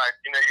two sides.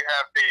 You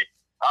have the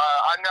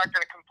I'm not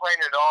going to complain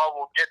at all.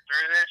 We'll get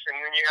through this,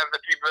 and then you have the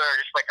people that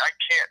are just like, I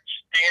can't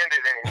stand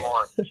it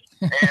anymore.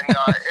 And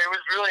it was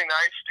really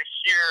nice to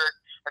hear.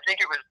 I think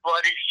it was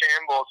Bloody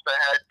Shambles that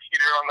had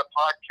Peter on the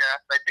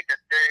podcast, I think a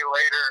day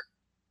later.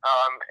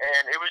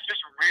 And it was just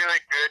really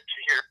good to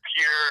hear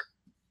Peter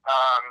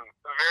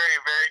very,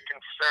 very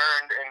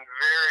concerned and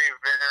very,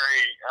 very,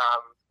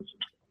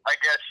 I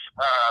guess,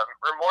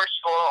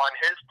 remorseful on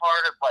his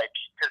part of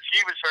because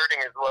he was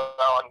hurting as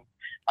well. And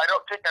I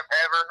don't think I've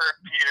ever heard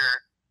Peter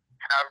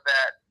have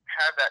that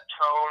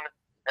tone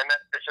and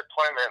that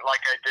disappointment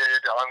like I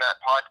did on that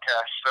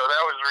podcast. So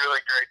that was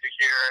really great to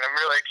hear, and I'm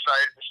really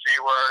excited to see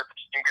where the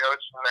team goes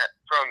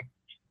from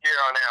here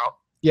on out.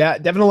 Yeah,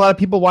 definitely a lot of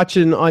people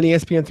watching on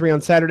ESPN3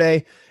 on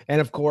Saturday, and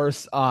of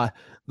course,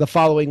 the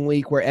following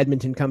week where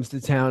Edmonton comes to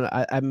town.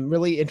 I'm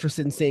really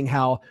interested in seeing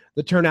how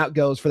the turnout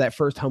goes for that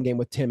first home game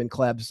with Tim and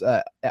Klebs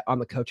on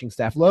the coaching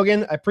staff.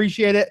 Logan, I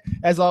appreciate it.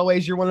 As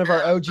always, you're one of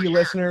our OG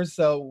listeners,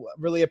 so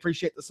really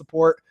appreciate the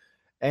support,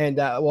 and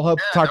we'll hope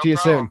to talk to you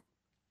soon.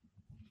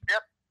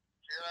 Yep.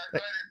 See you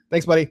later.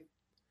 Thanks, buddy.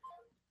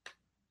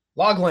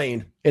 Log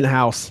Lane in the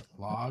house.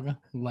 Log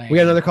Lane. We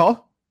got another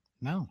call?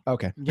 No.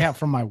 Okay. Yeah,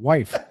 from my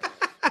wife.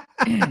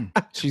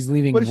 She's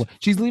leaving.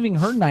 She's leaving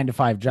her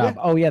 9-to-5 job.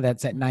 Yeah. Oh yeah,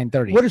 that's at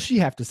 9:30. What does she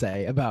have to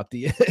say about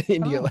the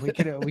India? We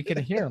could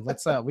hear. We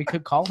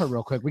could call her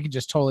real quick. We could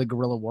just totally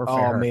guerrilla warfare.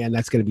 Oh her. man,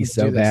 that's gonna be Let's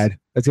so do this. bad.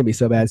 That's gonna be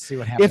so bad. Let's see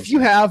what happens. If you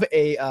have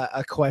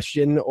a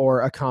question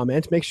or a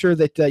comment, make sure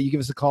that you give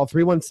us a call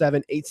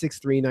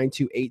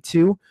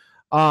 317-863-9282.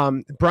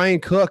 Brian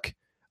Cook,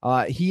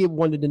 he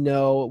wanted to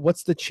know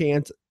what's the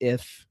chance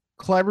if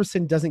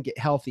Cleverson doesn't get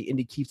healthy,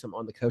 Indy keeps him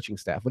on the coaching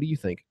staff. What do you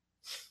think?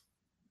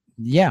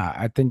 Yeah,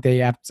 I think they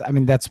have to, I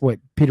mean, that's what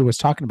Peter was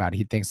talking about.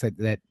 He thinks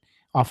that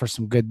offers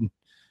some good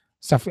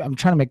stuff. I'm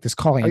trying to make this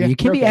call. yeah, You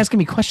can't be okay. asking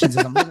me questions.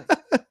 And I'm really,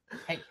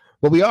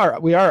 Well, we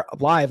are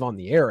live on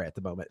the air at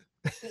the moment.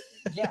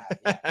 yeah.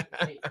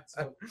 Hey,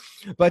 so,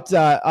 But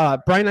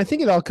Brian, I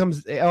think it all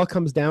comes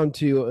down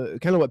to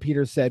kind of what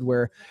Peter said,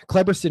 where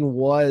Cleberson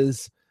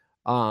was,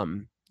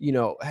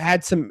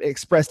 had some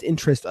expressed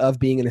interest of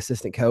being an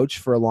assistant coach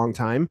for a long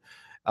time.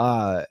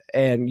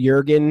 And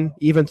Jurgen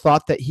even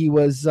thought that he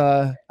was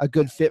a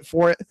good fit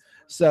for it.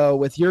 So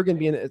with Jurgen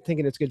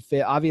thinking it's a good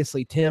fit,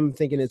 obviously Tim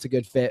thinking it's a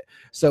good fit.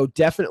 So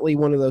definitely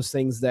one of those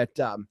things that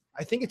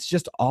I think it's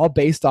just all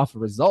based off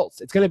of results.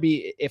 It's going to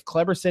be if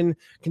Cleberson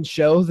can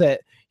show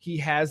that he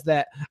has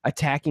that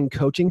attacking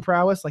coaching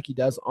prowess like he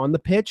does on the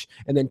pitch,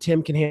 and then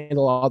Tim can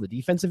handle all the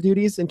defensive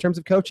duties in terms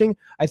of coaching.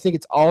 I think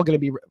it's all going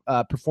to be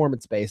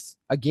performance based.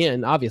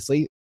 Again,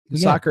 obviously,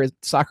 soccer is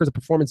a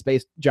performance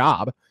based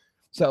job,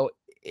 so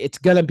it's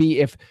going to be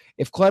if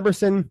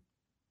Cleberson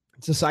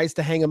decides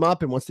to hang him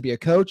up and wants to be a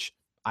coach,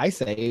 I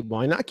say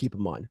why not keep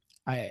him on?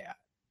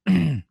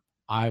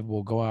 I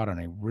will go out on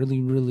a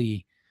really,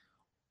 really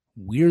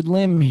weird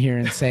limb here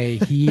and say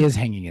he is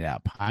hanging it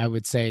up. I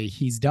would say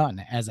he's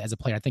done as a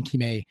player. I think he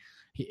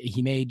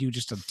may do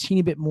just a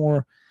teeny bit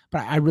more,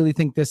 but I really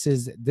think this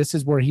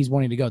is where he's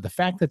wanting to go. The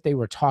fact that they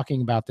were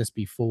talking about this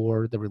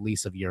before the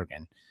release of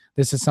Jurgen,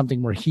 this is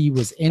something where he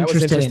was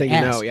interested in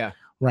ask, yeah.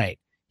 Right.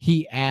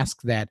 He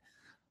asked that,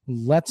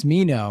 lets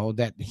me know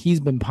that he's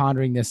been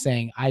pondering this,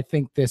 saying, I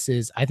think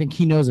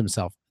he knows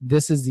himself.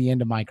 This is the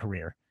end of my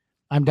career.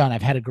 I'm done.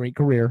 I've had a great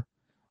career.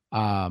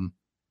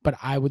 But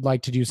I would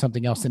like to do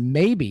something else. And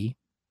maybe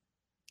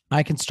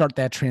I can start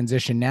that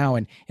transition now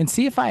and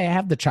see if I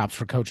have the chops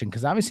for coaching.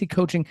 Because obviously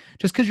coaching,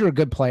 just because you're a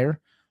good player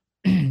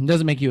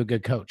doesn't make you a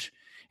good coach.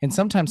 And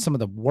sometimes some of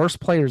the worst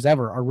players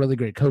ever are really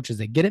great coaches.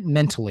 They get it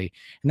mentally.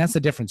 And that's the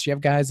difference. You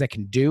have guys that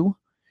can do.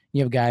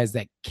 You have guys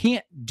that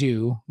can't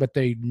do, but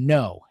they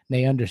know,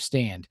 they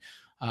understand.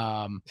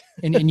 And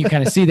you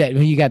kind of see that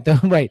when you got the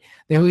right.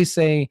 They always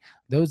say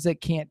those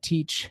that can't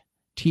teach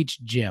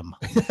Jim.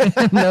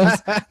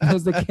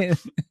 those that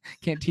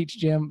can't teach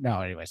Jim. No,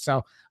 anyway.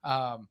 So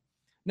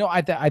no,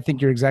 I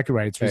think you're exactly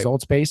right. It's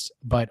results based,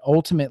 but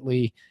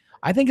ultimately,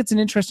 I think it's an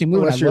interesting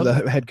move. Unless you're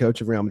the head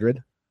coach of Real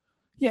Madrid.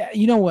 Yeah,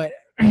 you know what?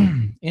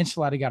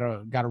 Ancelotti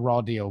got a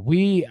raw deal.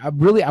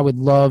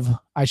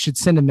 I should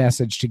send a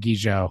message to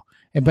Guijo.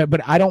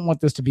 But I don't want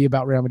this to be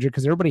about Real Madrid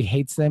because everybody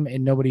hates them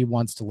and nobody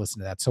wants to listen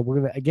to that. So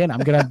I'm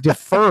gonna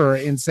defer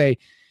and say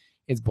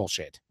it's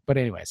bullshit. But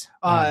anyways,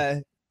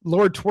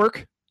 Lord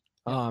Twerk,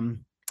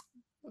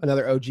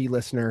 another OG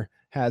listener,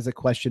 has a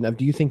question of: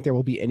 do you think there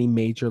will be any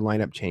major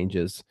lineup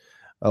changes?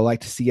 I like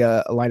to see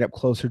a lineup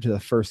closer to the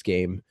first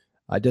game.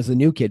 Does the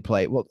new kid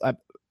play? Well,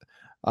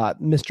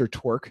 Mr.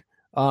 Twerk,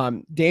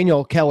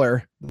 Daniel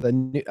Keller.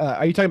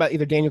 Are you talking about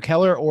either Daniel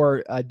Keller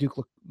or Duke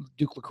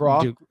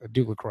Lacroix?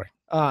 Duke Lacroix.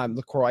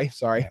 LaCroix,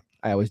 sorry. Yeah.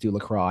 I always do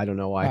LaCroix. I don't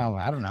know why. Well,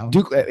 I don't know.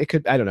 Duke, it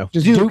could, I don't know.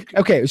 Just Duke.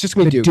 Okay, it's just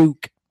going to be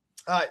Duke.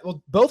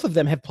 Well, both of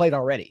them have played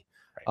already.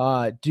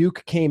 Right.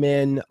 Duke came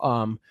in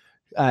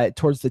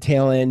towards the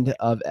tail end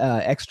of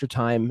extra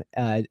time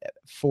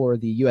for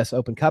the U.S.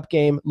 Open Cup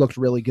game. Looked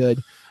really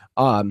good.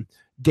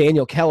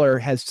 Daniel Keller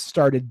has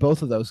started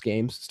both of those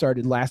games,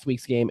 started last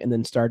week's game and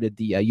then started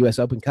the U.S.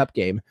 Open Cup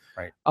game.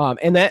 Right.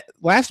 And that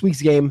last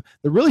week's game,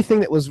 the really thing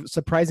that was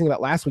surprising about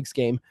last week's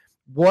game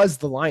was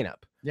the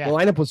lineup. Yeah. The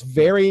lineup was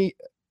very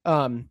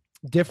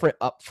different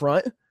up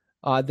front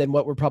than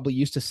what we're probably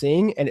used to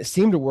seing, and it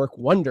seemed to work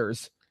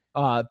wonders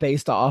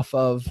based off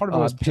of part of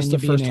it was just the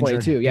first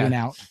 22. Yeah,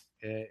 out,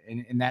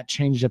 and that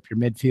changed up your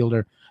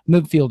midfield,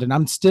 and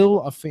I'm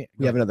still a fan.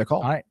 We have another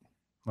call. All right,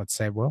 let's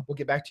say we'll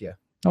get back to you.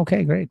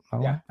 Okay, great.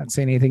 Well, yeah, not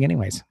saying anything,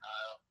 anyways.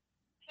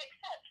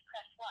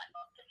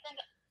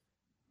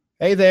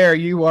 Hey there,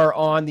 you are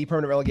on the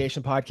Permanent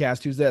Relegation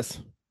Podcast. Who's this?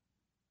 It's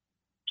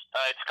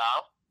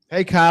Kyle.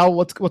 Hey, Kyle,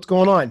 what's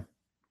going on?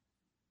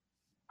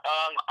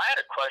 I had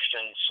a question.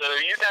 So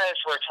you guys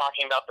were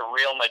talking about the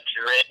Real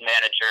Madrid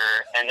manager,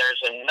 and there's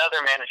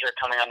another manager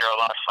coming under a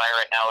lot of fire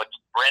right now. It's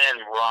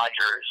Brendan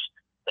Rodgers,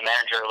 the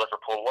manager of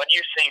Liverpool. What do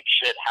you think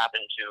should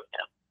happen to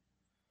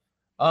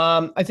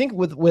him? I think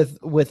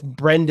with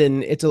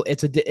Brendan, it's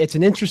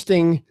an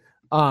interesting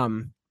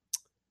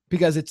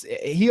because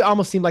he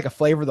almost seemed like a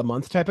flavor of the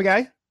month type of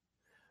guy.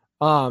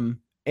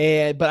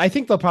 But I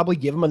think they'll probably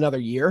give him another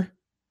year.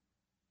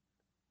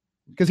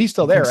 Because he's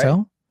still there, right?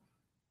 So?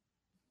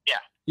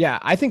 Yeah.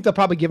 I think they'll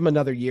probably give him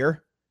another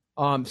year.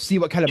 See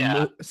what kind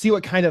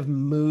of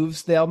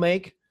moves they'll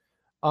make.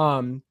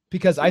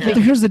 Because I think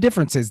here's the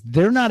difference: is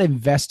they're not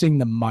investing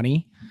the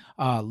money.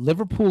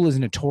 Liverpool is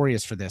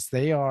notorious for this.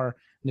 They are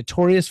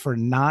notorious for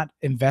not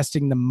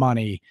investing the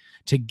money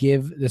to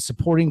give the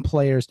supporting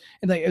players.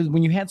 And like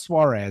when you had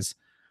Suarez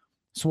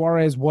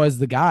was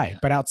the guy.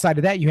 But outside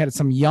of that, you had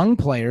some young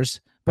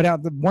players.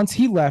 But once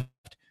he left.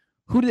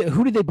 Who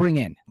did they bring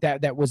in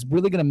that was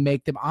really going to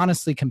make them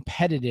honestly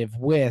competitive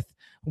with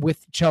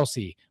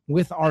Chelsea,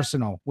 with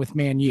Arsenal, with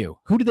Man U?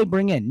 Who did they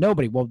bring in?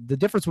 Nobody. Well, the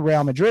difference with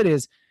Real Madrid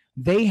is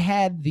they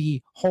had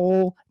the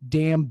whole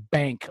damn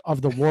bank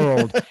of the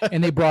world,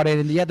 and they brought in,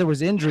 and yet there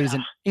was injuries,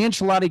 and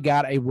Ancelotti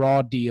got a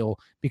raw deal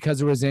because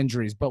there was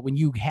injuries. But when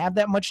you have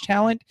that much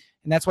talent,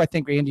 and that's why I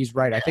think Andy's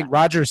right. I think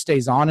Rodgers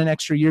stays on an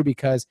extra year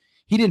because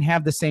he didn't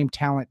have the same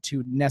talent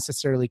to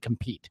necessarily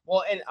compete.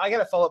 Well, and I got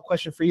a follow-up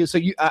question for you. So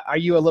are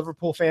you a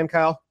Liverpool fan,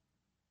 Kyle?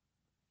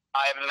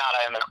 I am not.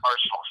 I am an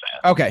Arsenal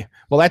fan. Okay.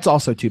 Well, that's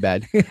also too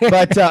bad.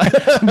 But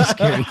I'm just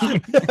kidding.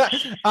 Hey, we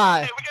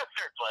got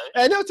third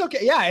place. No, it's okay.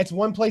 Yeah, it's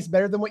one place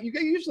better than what you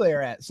usually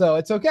are at. So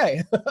it's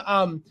okay. But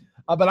I'm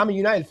a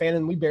United fan,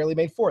 and we barely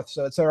made fourth.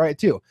 So it's all right,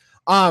 too.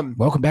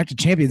 Welcome back to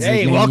Champions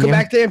League. Hey, welcome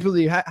back to Champions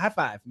League. High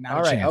five. Not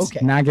all right.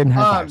 Okay. Not getting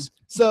high fives.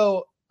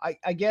 So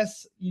I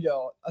guess,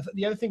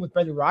 the other thing with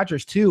Brendan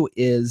Rodgers too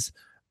is,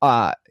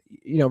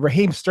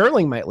 Raheem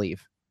Sterling might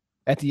leave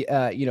at the,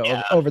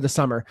 over the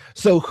summer.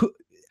 So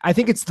I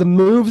think it's the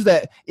moves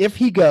that if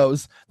he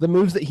goes, the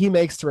moves that he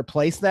makes to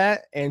replace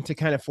that and to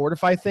kind of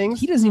fortify things.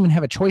 He doesn't even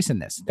have a choice in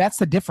this. That's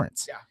the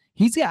difference. Yeah.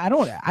 I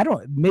don't,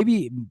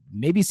 maybe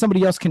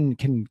somebody else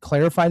can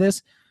clarify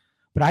this,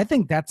 but I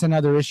think that's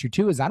another issue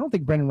too, is I don't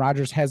think Brendan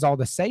Rodgers has all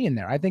the say in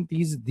there. I think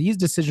these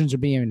decisions are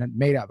being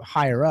made up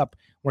higher up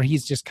where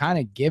he's just kind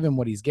of given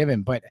what he's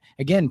given. But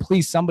again,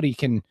 please, somebody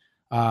can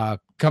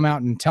come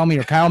out and tell me,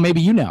 or Kyle,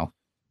 maybe you know.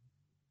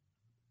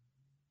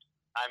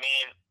 I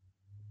mean,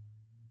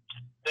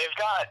 they've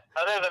got,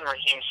 other than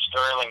Raheem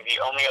Sterling, the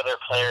only other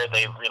player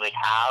they really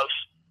have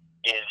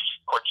is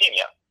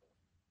Coutinho.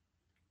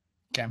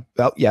 Okay.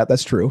 Well, yeah,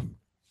 that's true.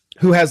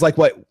 Who has like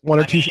what, one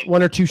or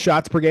two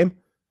shots per game?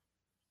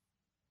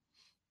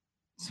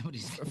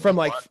 From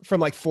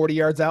like 40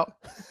 yards out.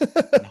 Wait,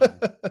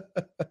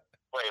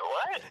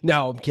 what?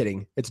 No, I'm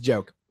kidding. It's a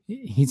joke.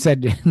 He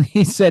said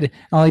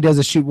all he does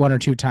is shoot 1 or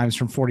 2 times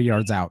from 40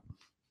 yards out.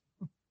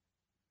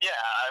 Yeah,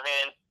 I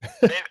mean,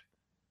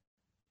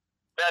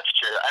 that's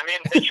true. I mean,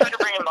 they tried to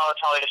bring in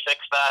Balotelli to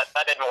fix that.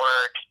 That didn't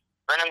work.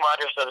 Brendan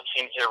Rodgers doesn't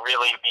seem to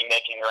really be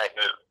making the right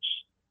moves.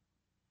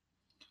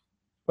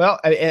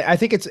 Well, I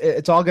think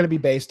it's all going to be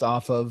based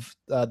off of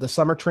the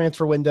summer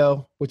transfer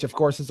window, which of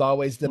course is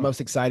always the most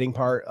exciting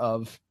part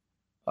of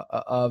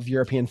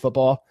European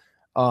football.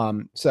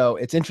 So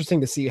it's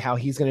interesting to see how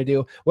he's going to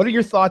do. What are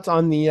your thoughts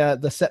on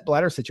the Sepp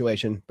Blatter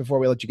situation before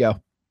we let you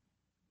go?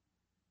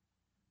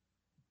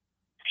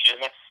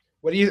 Excuse me?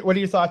 What are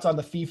your thoughts on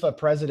the FIFA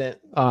president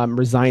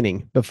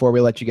resigning before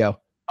we let you go?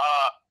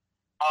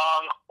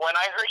 When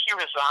I heard he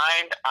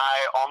resigned,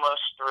 I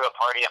almost threw a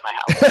party at my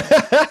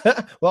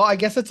house. Well, I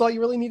guess that's all you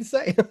really need to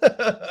say.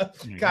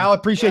 Kyle,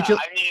 appreciate you.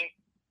 I mean,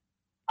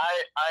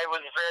 I was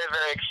very,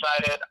 very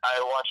excited.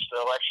 I watched the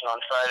election on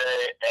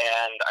Friday,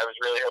 and I was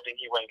really hoping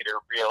he wouldn't get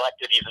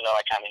reelected, even though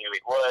I kind of knew he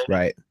would.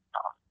 Right.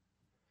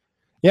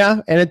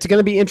 Yeah, and it's going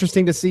to be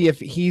interesting to see if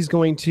he's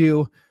going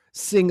to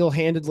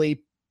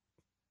single-handedly.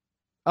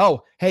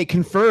 Oh, hey,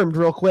 confirmed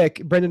real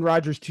quick. Brendan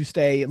Rodgers to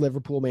stay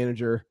Liverpool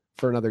manager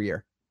for another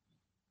year.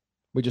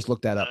 We just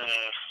looked that up.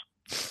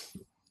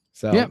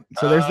 So, yeah.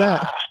 So there's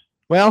that.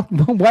 Well,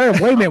 wait a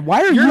minute.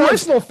 Why are you're you an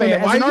Arsenal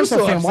fan? As Why an are you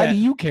Arsenal so fan? Why upset? do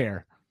you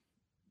care?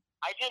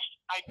 I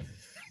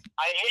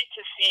hate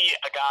to see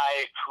a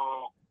guy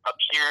who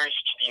appears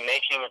to be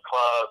making a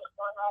club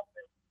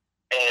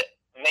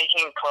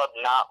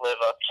not live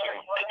up to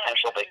the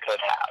potential they could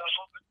have.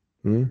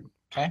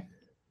 Okay.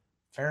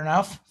 Fair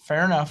enough.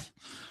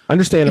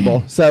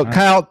 Understandable. So, right.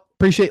 Kyle,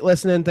 appreciate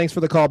listening. Thanks for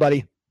the call,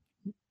 buddy.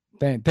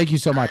 Thank you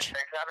so much.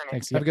 Thanks for having me.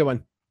 Thanks. Have a good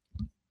one.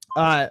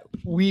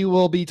 We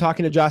will be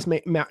talking to Josh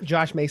Mason here.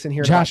 Josh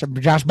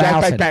Mason. Josh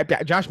Mason. Hi, Here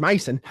in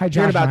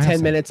Josh about 10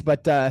 Mason. minutes.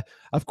 But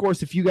of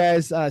course, if you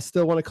guys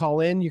still want to call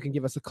in, you can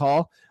give us a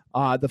call.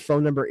 The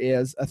phone number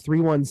is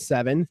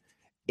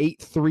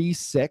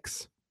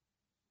 317-836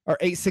 or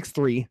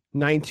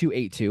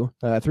 863-9282.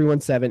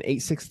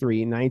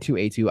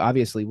 317-863-9282.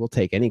 Obviously, we'll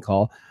take any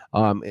call.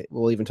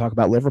 We'll even talk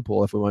about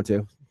Liverpool if we want to.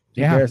 Who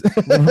Yeah, cares?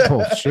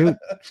 Liverpool. Shoot.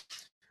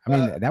 I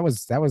mean, that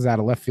was out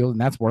of left field, and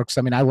that works.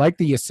 I mean, I like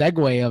the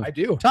segue of I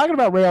do. talking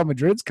about Real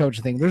Madrid's coach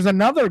thing. There's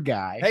another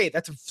guy. Hey,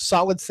 that's a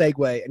solid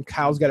segue, and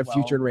Kyle's got a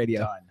future in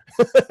radio.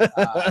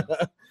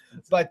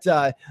 But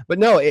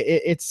no,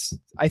 it's.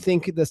 I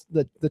think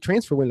the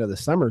transfer window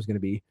this summer is going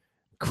to be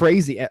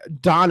crazy.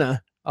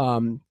 Donna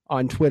on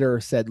Twitter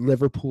said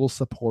Liverpool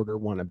supporter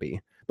wannabe,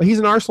 but he's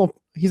an Arsenal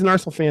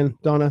fan.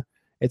 Donna,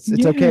 it's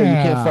okay. You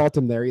can't fault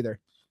him there either.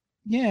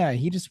 Yeah,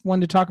 he just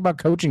wanted to talk about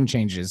coaching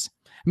changes.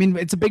 I mean,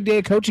 it's a big day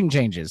of coaching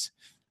changes.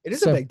 It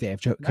is a big day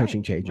of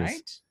coaching changes.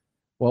 Right?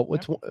 Well,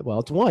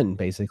 it's one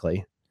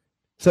basically.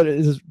 So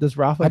does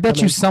Rafa? I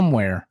bet you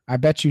somewhere,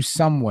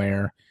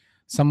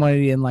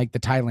 somebody in like the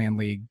Thailand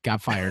league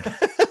got fired,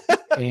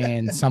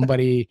 and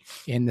somebody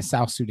in the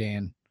South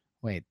Sudan.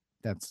 Wait,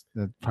 that's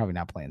probably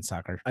not playing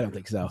soccer. I don't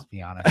think so. Let's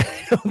be honest.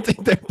 I don't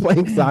think they're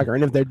playing soccer,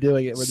 and if they're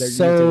doing it, they're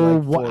so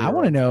using, like, I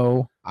want to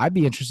know. I'd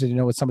be interested to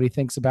know what somebody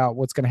thinks about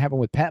what's going to happen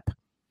with Pep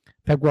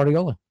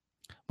Guardiola.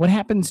 What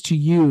happens to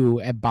you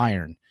at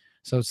Bayern?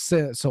 So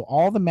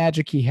all the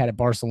magic he had at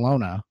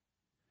Barcelona,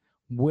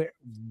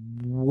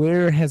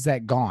 where has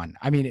that gone?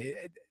 I mean,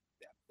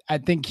 I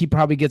think he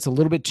probably gets a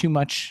little bit too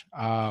much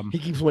he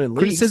keeps winning leagues.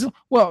 criticism.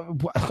 Well,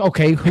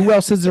 okay, who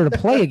else is there to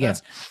play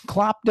against?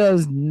 Klopp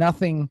does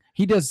nothing.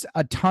 He does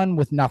a ton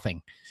with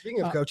nothing.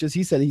 Speaking of coaches,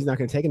 he said he's not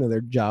going to take another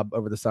job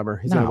over the summer.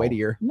 He's going to wait a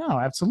year. No,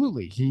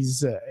 absolutely.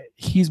 He's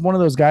one of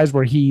those guys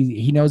where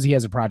he knows he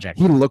has a project.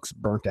 He looks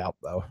burnt out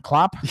though.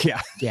 Klopp? Yeah,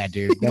 yeah,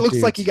 dude. He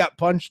looks like he got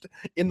punched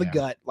in the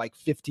gut like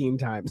 15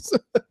 times.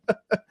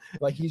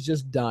 Like he's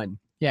just done.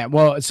 Yeah.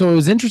 Well, so it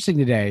was interesting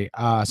today.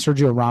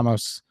 Sergio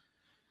Ramos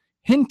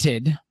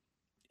hinted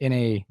in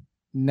a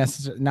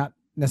not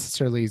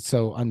necessarily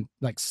so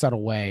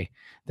subtle way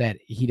that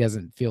he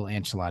doesn't feel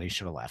Ancelotti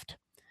should have left.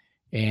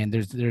 And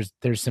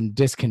there's some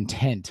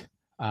discontent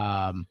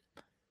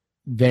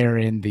there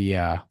in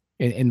the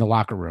in the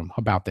locker room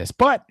about this,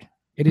 but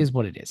it is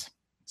what it is.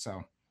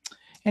 So,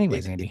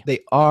 anyways, Andy,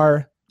 They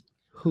are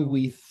who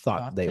we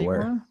thought they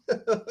were. I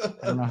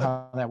don't know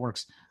how that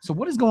works. So,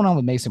 what is going on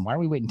with Mason? Why are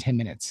we waiting 10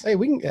 minutes? Hey,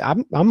 we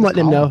can. I'm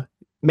letting him call know.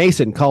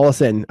 Mason, call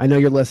us in. I know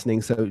you're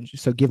listening, so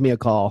give me a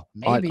call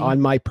on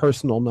my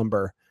personal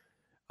number,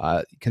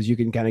 because you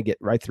can kind of get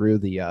right through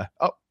the.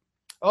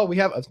 We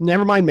have.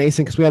 Never mind,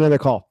 Mason, because we had another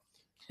call.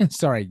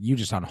 Sorry, you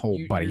just on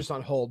hold, buddy. You're just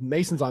on hold.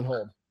 Mason's on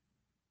hold.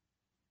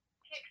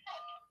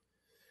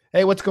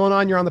 Hey, what's going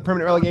on? You're on the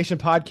Permanent Relegation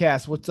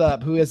Podcast. What's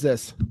up? Who is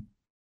this?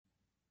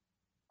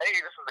 Hey, this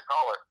is the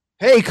caller.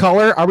 Hey,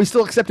 caller. Are we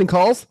still accepting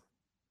calls?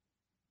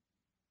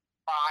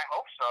 I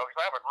hope so, because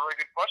I have a really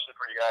good question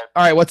for you guys.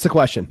 All right. What's the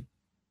question?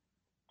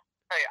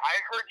 Hey, I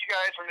heard you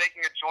guys are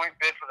making a joint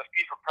bid for the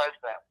FIFA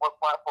president. What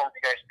platform do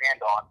you guys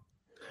stand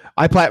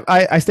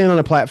on? I stand on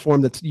a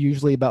platform that's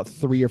usually about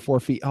 3 or 4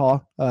 feet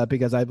tall,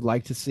 because I'd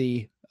like to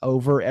see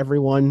over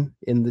everyone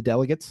in the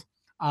delegates.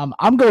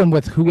 I'm going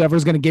with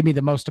whoever's going to give me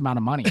the most amount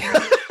of money.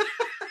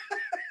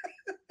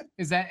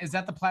 Is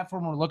that the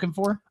platform we're looking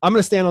for? I'm going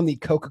to stand on the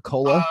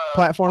Coca-Cola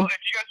platform. Well, if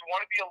you guys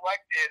want to be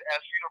elected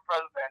as FIFA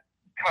president,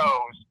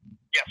 COES,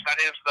 yes, that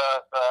is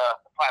the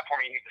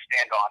platform you need to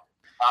stand on.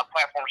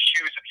 Platform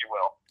shoes, if you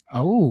will.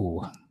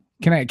 Oh,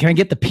 can I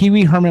get the Pee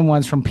Wee Herman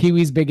ones from Pee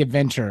Wee's Big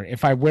Adventure?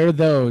 If I wear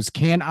those,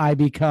 can I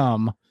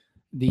become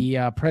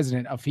the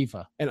president of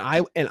FIFA? And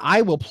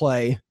I will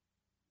play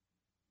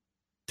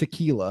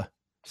tequila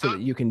so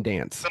that you can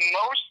dance. The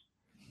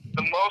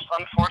most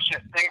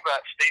unfortunate thing about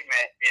that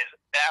statement is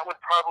that would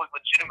probably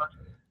legitimate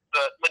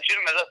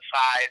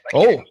side.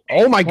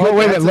 Oh my God!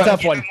 Wait, that's a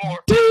tough one.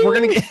 We're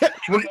gonna get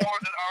more than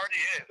it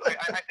already is.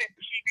 I think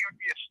the TV would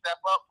be a step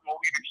up from what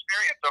we've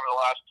experienced over the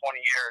last 20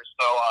 years.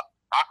 So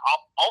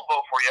I'll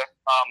vote for you.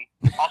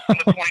 I'll send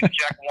the 20 to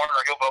Jack Warner.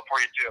 He'll vote for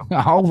you too.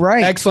 All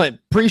right, excellent.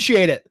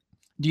 Appreciate it.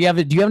 Do you have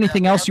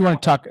anything else you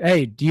want to talk?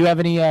 Hey, do you have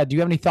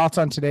any thoughts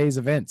on today's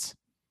events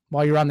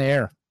while you're on the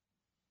air?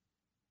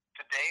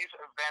 Today's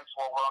events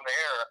while we're on the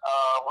air.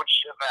 Which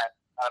event?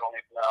 I don't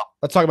even know.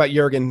 Let's talk about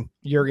Jurgen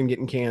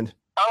getting canned.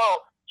 Oh,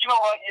 you know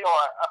what?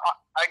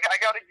 I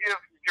got to give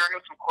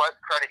Jurgen some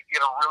credit. He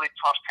had a really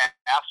tough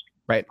task.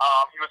 Right.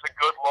 He was a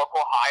good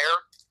local hire.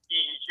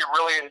 He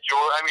really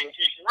enjoyed. I mean,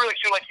 he really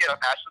seemed like he had a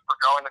passion for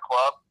growing the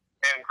club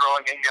and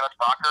growing Indiana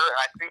soccer. And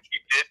I think he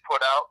did put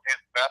out his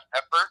best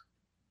effort.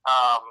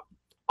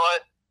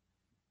 But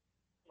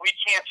we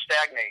can't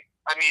stagnate.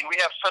 I mean, we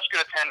have such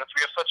good attendance.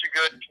 We have such a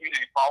good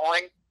community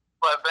following.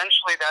 But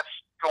eventually, that's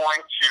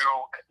going to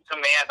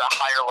demand a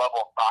higher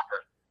level of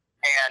soccer.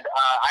 And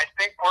I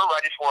think we're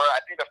ready for it. I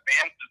think the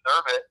fans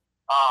deserve it.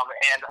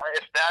 And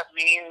if that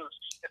means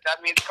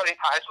cutting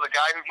ties with a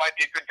guy who might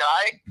be a good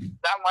guy,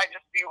 that might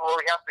just be where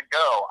we have to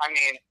go. I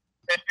mean,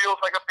 it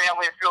feels like a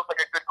family. It feels like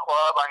a good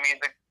club. I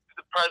mean,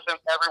 the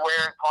president's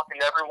everywhere and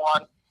talking to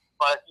everyone.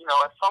 But,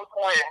 at some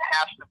point it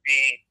has to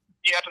be,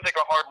 you have to take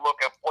a hard look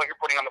at what you're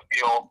putting on the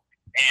field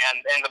and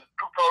the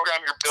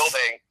program you're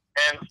building.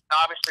 And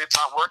obviously it's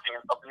not working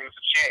and something needs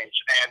to change.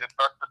 And it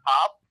starts at the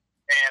top.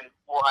 And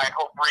I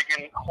hope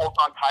Regan holds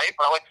on tight,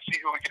 but I like to see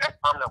who we can have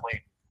permanently.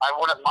 I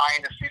wouldn't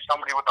mind to see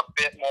somebody with a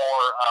bit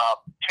more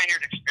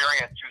tenured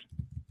experience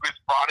who's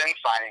brought in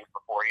signings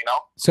before,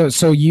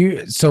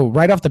 So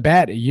right off the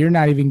bat, you're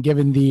not even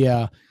given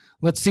the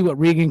let's see what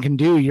Regan can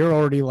do. You're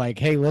already like,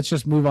 hey, let's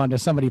just move on to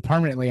somebody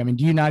permanently. I mean,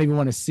 do you not even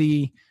want to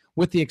see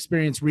with the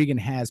experience Regan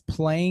has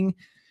playing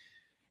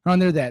on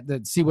there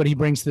that see what he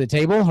brings to the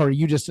table, or are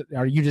you just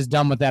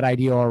done with that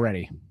idea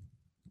already?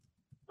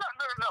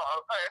 No.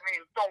 I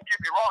mean, don't get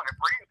me wrong. If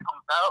Regan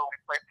comes out, we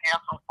play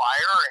pants on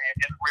fire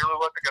and really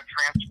look like a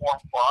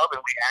transformed club,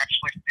 and we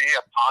actually see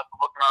a positive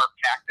look in our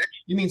tactics.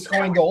 You mean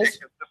scoring goals?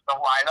 Consistent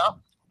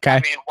lineup. Okay.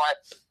 I mean,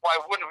 why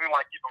wouldn't we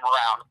want to keep him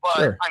around? But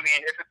sure. I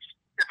mean, if it's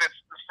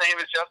the same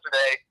as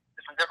yesterday,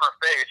 it's a different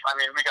face. I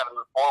mean, we got to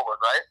move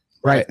forward, right?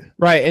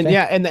 Right. And okay.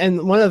 yeah, and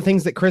one of the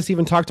things that Chris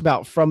even talked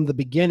about from the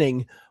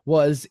beginning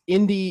was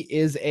Indy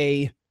is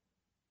a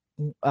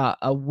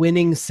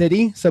winning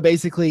city. So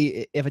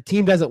basically, if a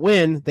team doesn't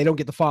win, they don't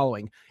get the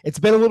following. It's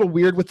been a little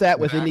weird with that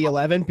with Indy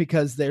 11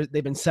 because they've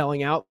been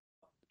selling out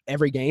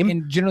every game.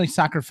 And generally,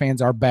 soccer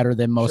fans are better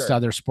than most Sure.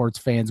 other sports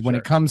fans when Sure.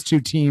 it comes to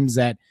teams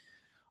that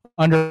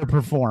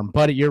underperform.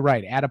 But you're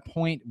right. At a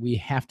point, we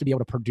have to be able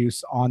to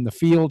produce on the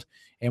field,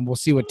 and we'll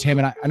see what Tim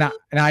and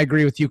I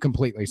agree with you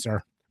completely,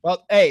 sir.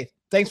 Well, hey,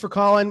 thanks for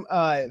calling.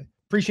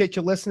 Appreciate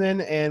you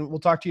listening, and we'll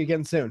talk to you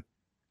again soon.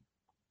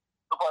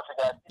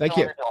 Thank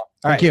you. All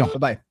right. Thank you.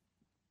 Bye-bye.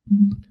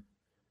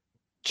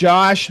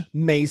 Josh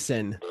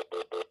Mason.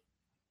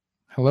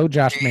 Hello,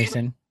 Josh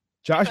Mason.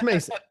 Josh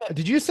Mason.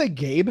 Did you say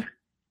Gabe?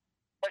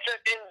 I said,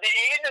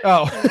 indeed.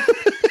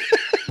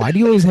 Oh. Why do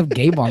you always have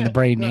Gabe on the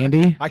brain,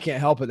 Andy? I can't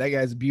help it. That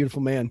guy's a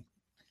beautiful man.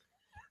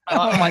 Oh,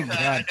 my I God. know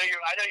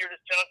you're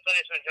just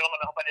finishing, gentlemen.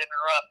 I hope I didn't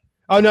interrupt.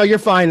 Oh, no, you're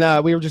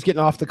fine. We were just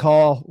getting off the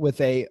call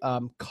with a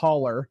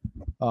caller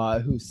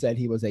who said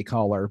he was a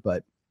caller,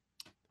 but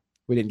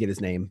we didn't get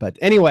his name. But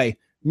anyway,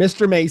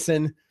 Mr.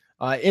 Mason,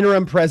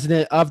 interim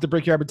president of the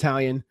Brickyard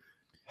Battalion.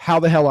 How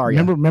the hell are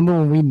you? Remember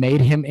when we made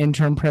him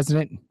interim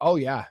president? Oh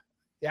yeah,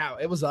 yeah,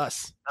 it was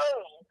us.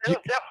 It was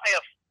definitely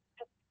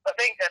I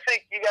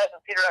think you guys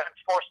and Peter have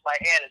forced my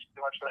hand is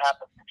pretty much what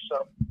happened.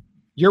 So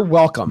You're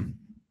welcome.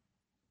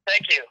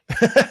 thank you.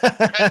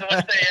 Depends on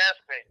which day you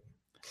ask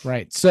me.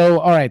 Right.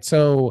 So, all right.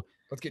 So,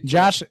 Let's get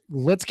Josh,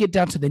 let's get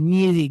down to the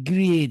nitty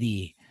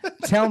gritty.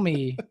 Tell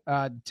me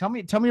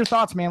your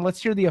thoughts, man.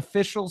 Let's hear the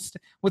official.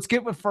 Let's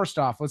get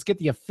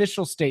the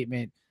official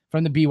statement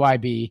from the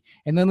BYB,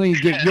 and then let me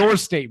get your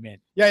statement.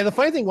 Yeah, the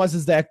funny thing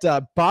is that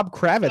Bob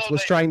Kravitz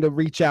was they- trying to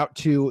reach out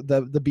to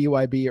the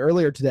BYB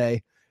earlier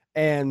today,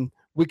 and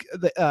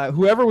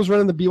whoever was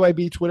running the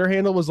BYB Twitter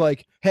handle was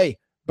like, "Hey,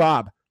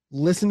 Bob,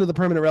 listen to the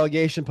Permanent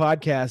Relegation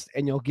podcast,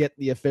 and you'll get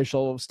the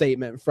official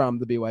statement from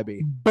the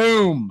BYB."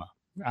 Boom.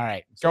 All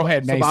right, go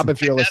ahead, So Mason. Bob,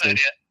 if you're That listening,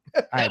 idea.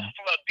 All right.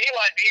 From a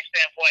BYB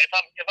standpoint,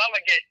 if I'm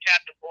gonna get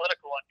Captain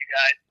Political on you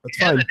guys, that's at the end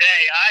fine. of the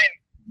day,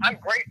 I'm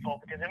grateful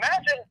because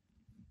imagine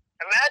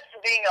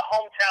being a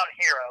hometown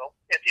hero,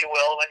 if you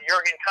will, when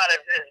Jurgen kind of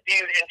is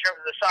viewed in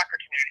terms of the soccer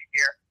community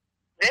here.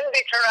 Then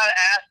be turned around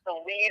and asked to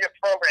lead a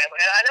program,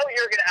 and I know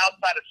Jurgen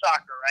outside of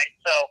soccer, right?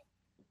 So,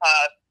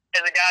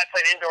 as a guy I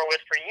played indoor with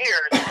for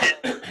years,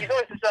 and he's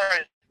always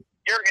described as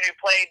Jurgen who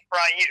played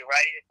for IU,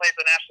 right? He played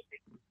for the national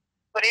team.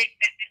 But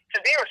to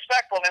be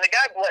respectful, I mean, the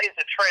guy blazed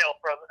a trail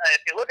from,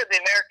 if you look at the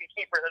American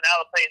keepers that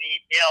now play in the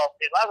EPL,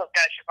 a lot of those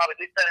guys should probably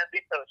at least send a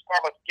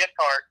Starbucks gift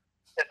card,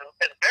 at the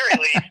very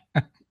least,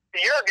 to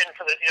Jurgen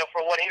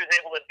for what he was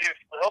able to do,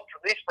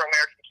 at least for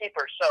American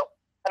keepers. So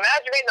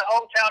imagine being the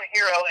hometown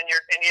hero and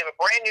you have a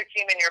brand new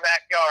team in your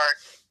backyard,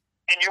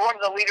 and you're one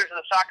of the leaders of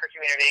the soccer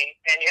community,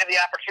 and you have the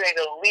opportunity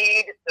to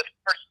lead the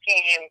first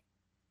team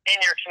in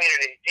your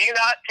community. Do you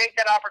not take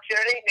that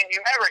opportunity? I mean, you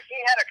remember he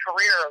had a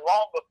career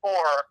long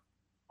before,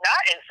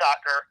 not in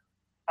soccer.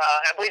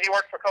 I believe he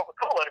worked for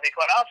Coca-Cola, to be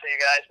quite honest with you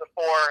guys,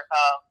 before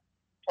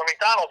or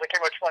McDonald's. I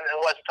can't remember which one it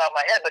was off the top of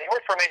my head, but he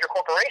worked for a major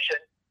corporation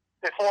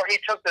before he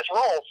took this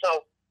role.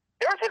 So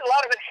there was a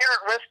lot of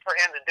inherent risk for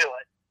him to do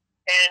it.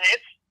 And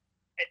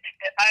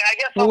I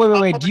guess. Well,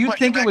 wait. Do you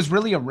think it was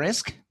really a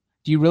risk?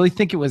 Do you really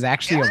think it was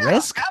actually a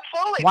risk?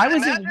 Absolutely. Why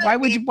was it? Why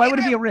would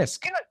it be a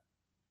risk?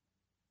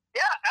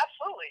 Yeah,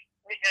 absolutely.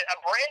 A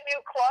brand new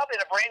club in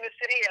a brand new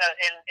city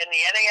in the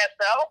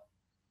NASL.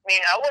 I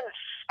mean, I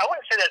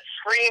wouldn't say that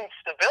screams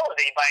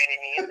stability by any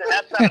means, and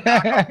that's not a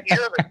knock on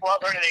either the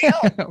club or anything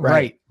else.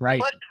 Right.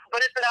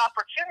 But it's an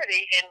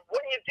opportunity, and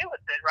what do you do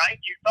with it, right?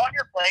 You thought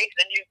your plate,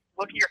 then you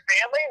look at your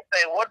family and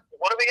say, what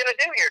are we going to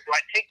do here? Do I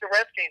take the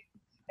risk and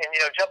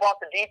jump off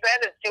the deep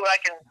end and see what I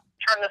can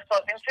turn this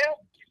club into?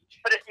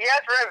 But you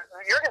have to remember,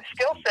 Jurgen's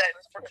skill set,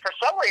 for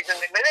some reason,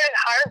 they didn't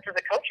hire him for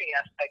the coaching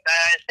aspect.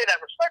 I say that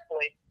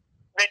respectfully.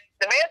 But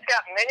the man's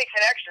got many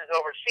connections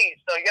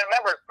overseas. So you got to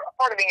remember,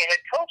 part of being a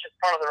head coach is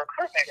part of the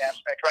recruitment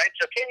aspect, right?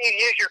 So can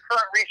you use your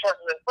current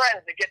resources and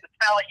friends to get the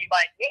talent you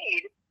might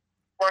need,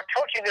 where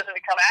coaching doesn't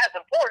become as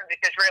important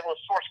because you're able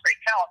to source great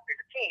talent for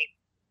your team?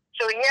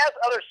 So he has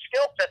other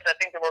skill sets, I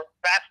think, that were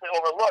vastly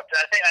overlooked.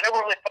 And I know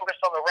we're really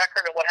focused on the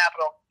record and what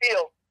happened on the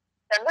field.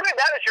 And really,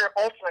 that is your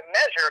ultimate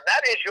measure.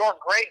 That is your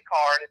grade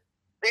card,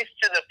 at least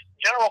to the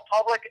general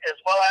public, as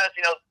well as,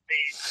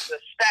 the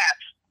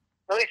stats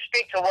really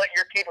speak to what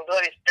your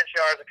capabilities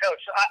potentially are as a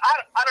coach. So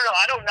I don't know.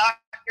 I don't knock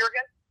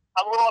Jurgen.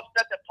 I'm a little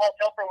upset that Paul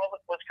Telfer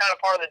was kind of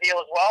part of the deal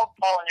as well.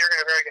 Paul and Jurgen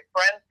are very good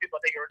friends. People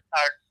I think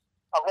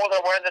are more than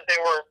aware that they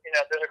were,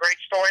 there's a great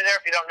story there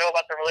if you don't know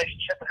about their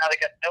relationship and how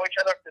they got to know each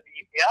other through the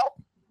EPL.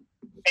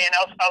 And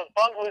I was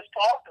bummed to lose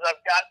Paul because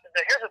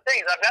here's the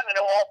thing, is I've gotten to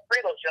know all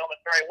three of those gentlemen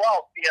very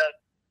well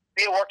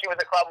via working with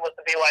the club and with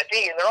the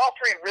BYD. And they're all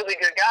three really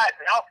good guys,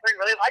 and all three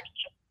really like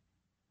each other.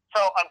 So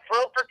I'm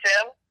thrilled for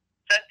Tim.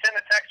 Sent Tim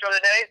a text the other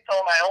day,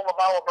 told him I owe him a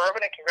bottle of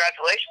bourbon and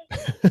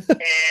congratulations.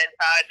 And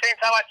at the same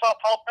time I saw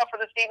Paul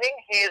Telfer this evening.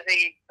 He is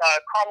the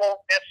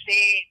Carmel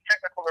FC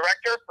technical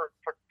director for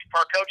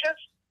our coaches.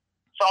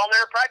 Saw him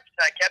there at practice.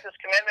 I kept his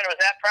commitment. I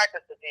was at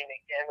practice this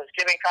evening and was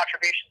giving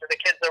contributions to the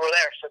kids that were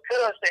there. So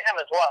kudos to him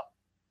as well.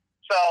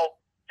 So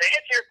to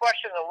answer your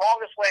question the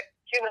longest way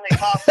humanly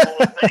possible,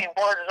 as many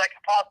words as I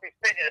could possibly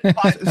fit in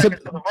 5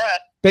 seconds of the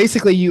breath.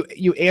 Basically,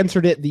 you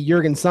answered it the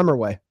Jurgen Summer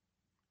way.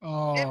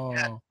 Oh.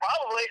 Yeah,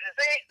 probably.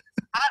 See,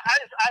 I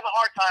have a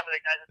hard time with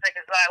it, guys.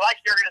 Because I like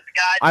Jurgen as a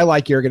guy. I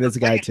like Jurgen as a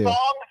guy too. The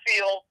on the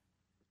field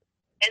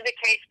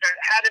indicates there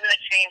had been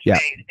a change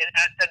made, and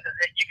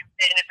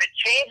if it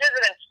changes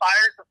and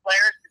inspires the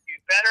players to do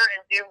better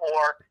and do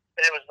more,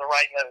 then it was the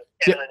right move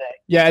at the end of the day.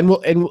 Yeah,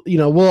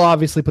 and we'll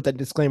obviously put that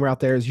disclaimer out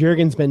there. Is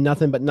Jurgen's been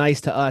nothing but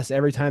nice to us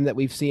every time that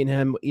we've seen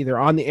him, either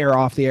on the air,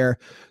 off the air.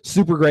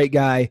 Super great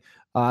guy.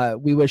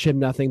 We wish him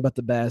nothing but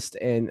the best.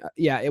 And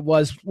it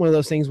was one of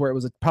those things where it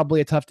was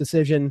probably a tough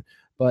decision,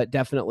 but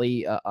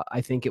definitely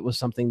I think it was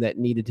something that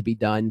needed to be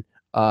done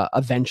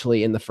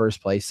eventually in the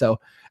first place. So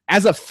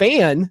as a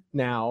fan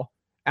now,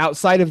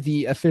 outside of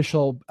the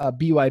official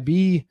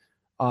BYB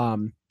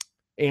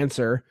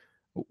answer,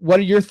 what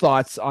are your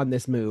thoughts on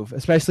this move,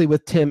 especially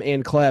with Tim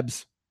and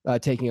Klebs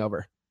taking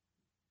over?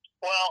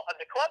 Well,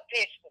 the club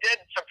piece did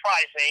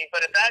surprise me,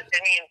 but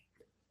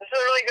this is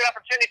a really good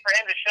opportunity for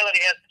him to show that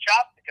he has the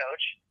chops to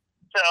coach.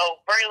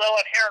 So very low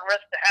inherent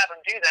risk to have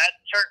him do that.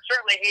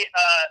 Certainly,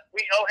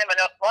 we owe him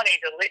enough money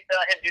to at least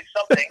let him do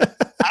something.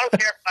 I don't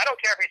care. I don't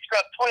care if he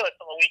scrubs toilets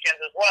on the weekends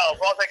as well. As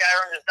long as that guy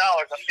earns his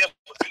dollars, I'm good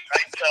with it,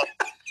 right? So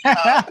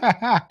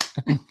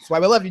That's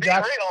why we love you,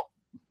 being Josh. real,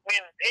 I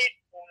mean,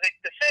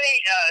 the city,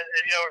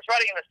 is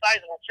writing him a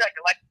sizable check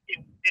and like to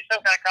do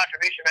some kind of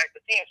contribution back to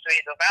the team, so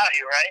he's a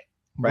value, right?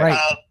 Right.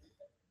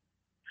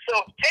 So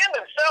Tam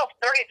himself,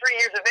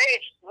 33 years of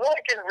age,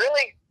 can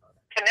really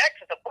connect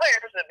with the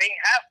players, and being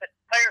half the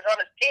players on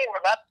his team are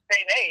about the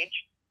same age.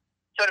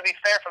 So to be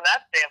fair from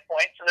that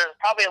standpoint, so there's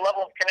probably a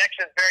level of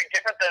connection very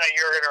different than a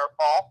Jurgen or a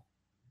Paul.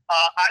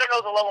 I don't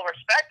know the level of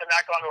respect. I'm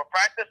not going to a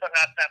practice. I'm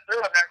not sat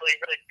through. I've not really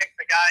picked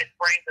the guys'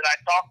 brains that I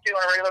talk to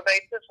on a regular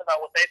basis about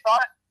what they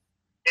thought.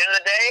 At the end of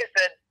the day,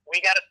 said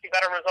we got to see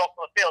better results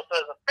on the field. So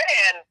as a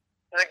fan,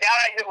 as a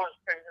guy who was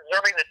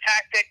observing the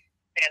tactics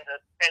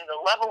and the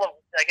level of,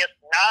 I guess,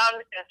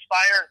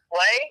 non-inspired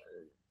play,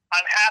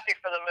 I'm happy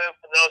for the move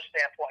from those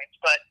standpoints.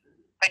 But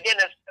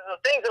again, there's the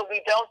things that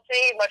we don't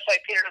see, much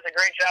like Peter does a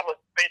great job with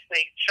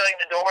basically shutting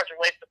the doors as it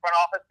relates to front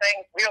office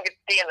things. We don't get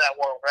to see into that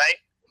world, right?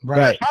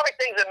 Right. There's probably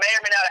things that may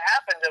or may not have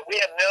happened that we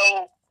have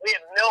no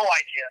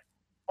idea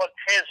what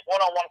his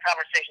one-on-one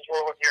conversations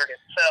were with Jurgen.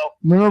 So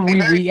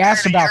Remember, we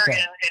asked about that.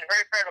 And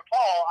very fair to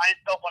Paul, I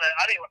just don't want to.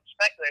 I don't even want to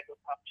speculate with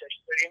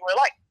conversations. But even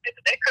like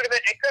it could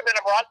have been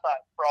a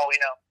broadside for all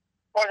we know,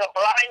 or the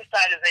blind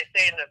side, as they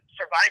say in the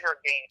Survivor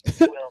game, if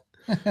you will.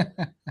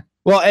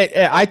 Well,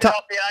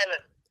 Off the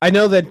island. I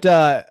know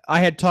that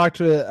I had talked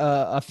to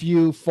a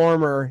few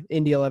former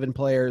Indy 11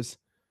 players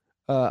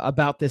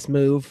about this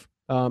move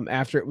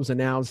after it was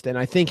announced, and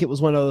I think it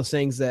was one of those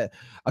things that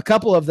a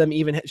couple of them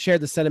even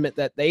shared the sentiment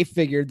that they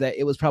figured that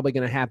it was probably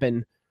going to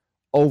happen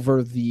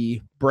over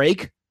the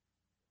break,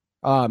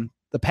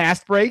 the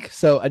past break,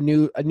 so a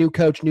new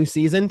coach, new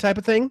season type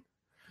of thing.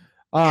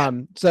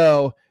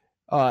 So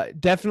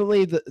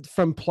definitely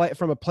from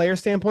a player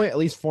standpoint, at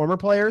least former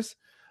players,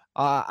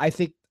 I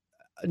think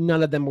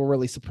none of them were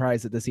really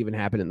surprised that this even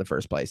happened in the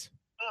first place.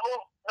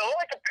 The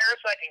only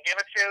comparison I can give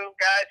it to,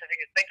 guys, if you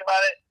can think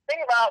about it,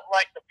 think about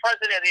like the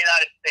president of the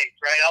United States,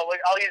 right?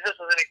 I'll use this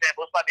as an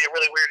example. This might be a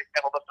really weird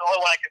example, but it's the only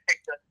one I can think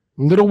to.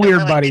 Little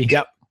weird, really buddy.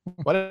 Yep.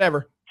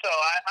 Whatever. So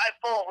I'm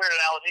full of weird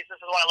analogies.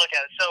 This is why I look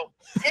at it. So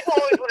people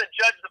always want to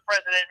judge the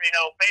president,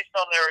 based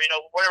on their,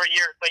 whatever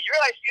years. But you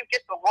realize you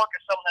get the work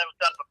of someone that was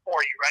done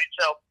before you, right?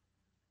 So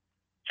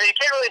you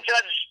can't really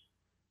judge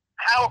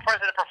how a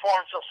president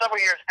performs until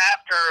several years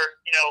after,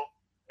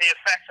 the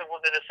effects of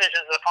the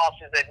decisions and the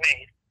policies they've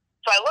made.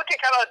 So I look at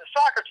kind of like the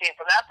soccer team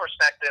from that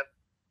perspective.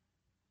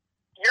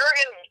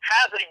 Jurgen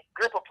has a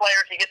group of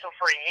players. He gets them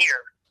for a year,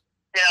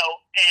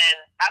 and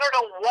I don't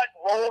know what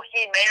role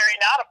he may or may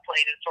not have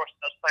played in sourcing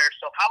those players.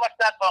 So how much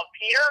that's on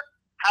Peter,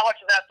 how much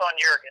of that's on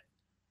Jurgen,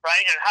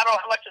 right? And how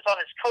much is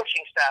on his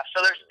coaching staff.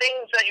 So there's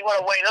things that you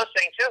want to weigh those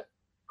things too.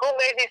 Who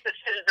made these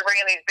decisions to bring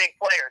in these big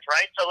players,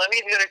 right? So let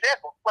me give you an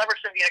example.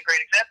 Cleverson being a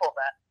great example of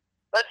that.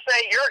 Let's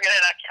say Jurgen,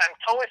 and I'm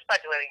totally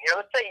speculating here.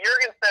 Let's say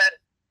Jurgen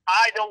said,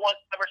 I don't want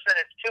Cleverson.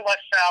 It's too much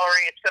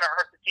salary. It's going to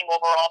hurt the team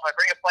overall. If I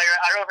bring a player,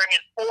 I'd rather bring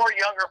in 4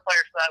 younger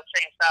players for that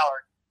same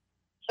salary.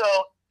 So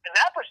in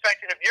that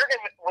perspective, if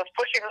Jurgen was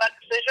pushing for that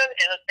decision,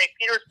 and let's say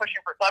Peter is pushing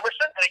for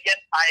Cleverson, and again,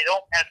 I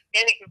don't have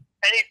any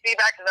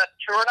feedback if that's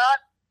true or not,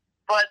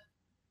 but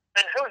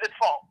then who's at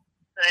fault?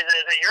 Is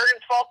it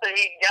Jurgen's fault that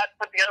he got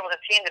put together with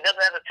a team that doesn't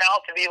have the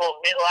talent to be able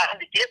to allow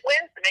him to get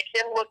wins, to make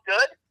him look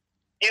good,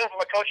 even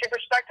from a coaching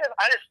perspective?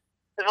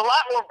 There's a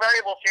lot more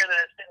variables here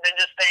than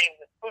just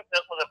saying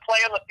the play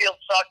on the field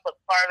sucks.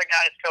 Let's fire the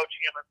guy that's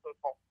coaching him in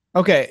football.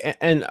 Okay,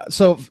 and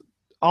so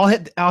I'll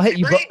hit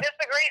you. Disagree?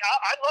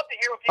 I'd love to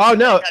hear what people Oh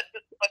no, think.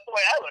 That's the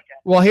way I look at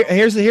it. well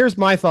here's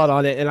my thought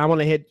on it, and I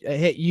want to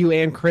hit you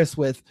and Chris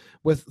with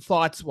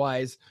thoughts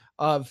wise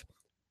of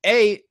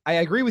I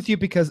agree with you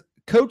because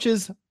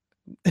coaches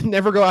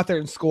never go out there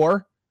and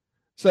score,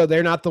 so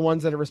they're not the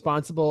ones that are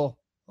responsible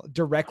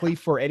directly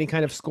for any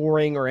kind of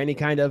scoring or any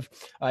kind of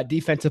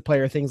defensive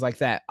player, things like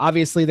that.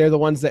 Obviously, they're the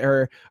ones that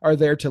are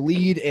there to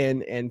lead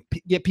and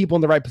get people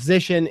in the right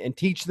position and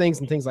teach things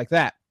and things like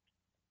that.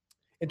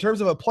 In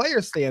terms of a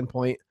player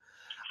standpoint,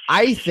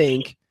 I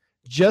think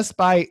just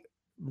by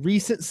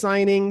recent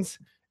signings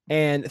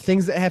and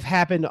things that have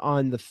happened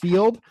on the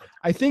field,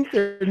 I think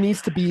there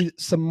needs to be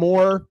some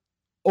more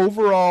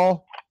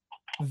overall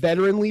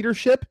veteran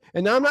leadership.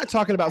 And now I'm not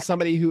talking about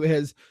somebody who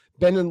has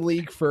been in the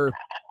league for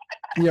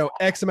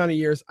X amount of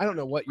years. I don't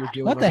know what you're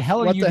doing. What the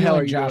hell are you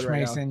doing, Josh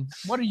right Mason?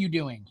 What are you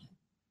doing?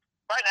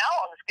 Right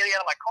now, I'm just getting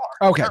out of my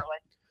car. Okay. Apparently.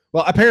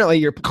 Well, apparently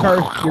your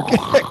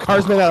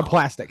car's made out of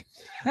plastic.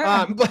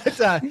 But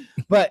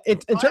in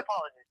My apologies.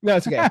 no,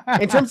 it's okay.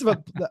 In terms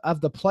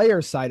of the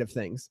player side of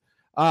things,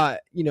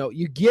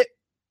 you get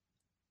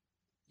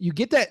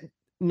that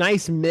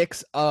nice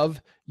mix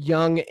of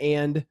young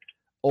and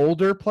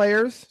older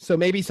players. So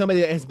maybe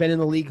somebody that has been in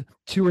the league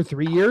 2 or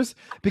 3 years,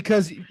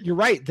 because you're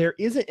right, there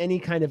isn't any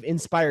kind of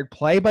inspired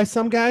play by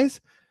some guys.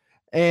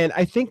 And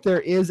I think there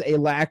is a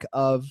lack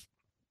of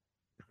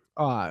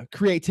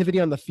creativity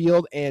on the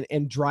field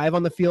and drive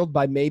on the field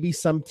by maybe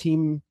some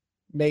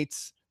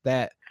teammates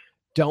that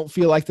don't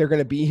feel like they're going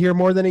to be here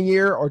more than a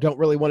year or don't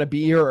really want to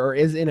be here or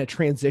is in a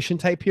transition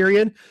type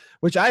period,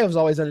 which I was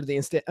always under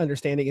the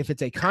understanding if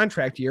it's a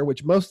contract year,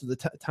 which most of the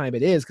time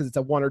it is because it's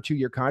a 1 or 2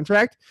 year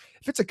contract.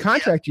 If it's a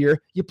contract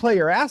year, you play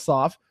your ass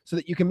off so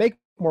that you can make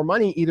more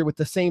money either with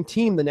the same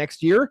team the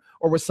next year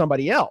or with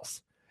somebody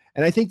else.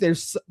 And I think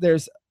there's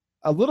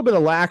a little bit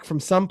of lack from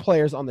some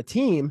players on the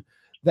team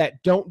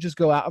that don't just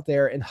go out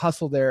there and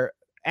hustle their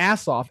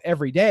ass off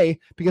every day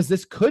because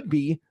this could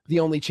be the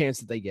only chance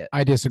that they get.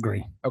 I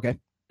disagree. Okay.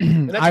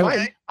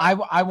 I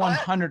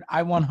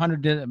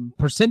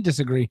 100%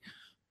 disagree.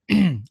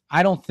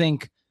 I don't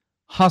think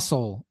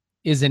hustle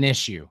is an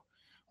issue.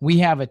 We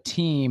have a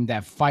team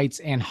that fights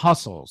and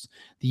hustles.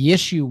 The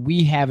issue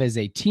we have as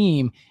a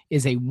team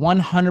is a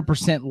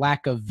 100%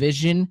 lack of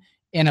vision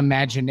and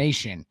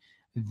imagination.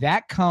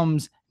 That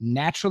comes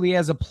naturally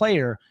as a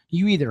player.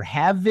 You either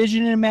have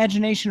vision and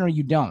imagination or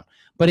you don't,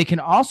 but it can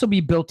also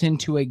be built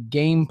into a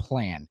game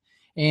plan.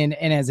 And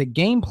as a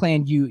game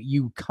plan,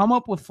 you come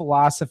up with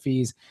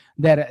philosophies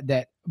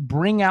that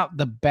bring out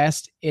the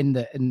best in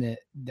the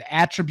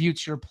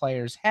attributes your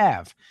players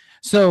have.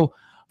 So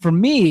for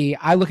me,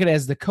 I look at it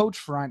as the coach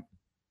front.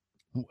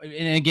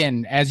 And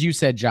again, as you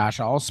said, Josh,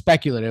 all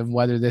speculative,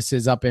 whether this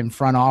is up in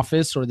front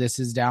office or this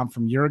is down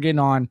from Jurgen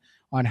on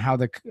how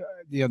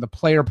the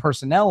player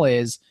personnel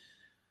is.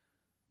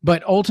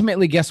 But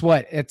ultimately, guess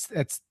what? It's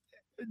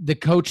the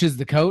coach is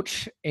the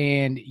coach,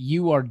 and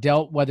you are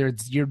dealt, whether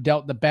you're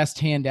dealt the best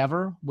hand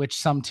ever, which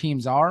some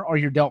teams are, or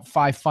you're dealt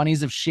 5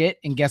 funnies of shit.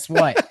 And guess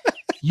what?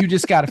 You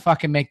just got to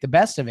fucking make the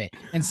best of it.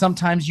 And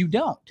sometimes you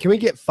don't. Can we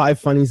get 5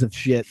 funnies of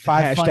shit?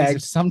 5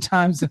 funnies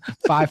sometimes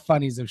 5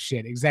 funnies of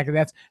shit.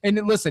 Exactly.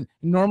 And listen,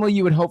 normally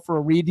you would hope for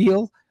a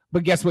redeal,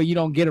 but guess what? You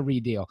don't get a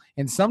redeal.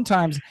 And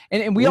sometimes,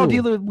 and we all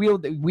deal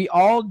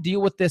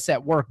with this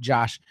at work,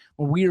 Josh,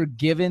 where we are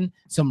given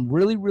some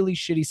really, really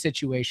shitty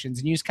situations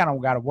and you just kind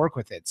of got to work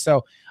with it.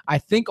 So I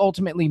think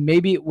ultimately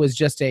maybe it was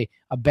just a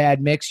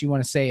bad mix. You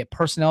want to say a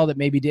personnel that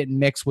maybe didn't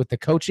mix with the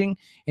coaching.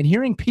 And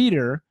hearing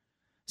Peter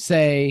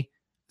say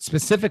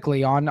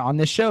specifically on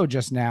this show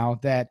just now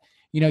that,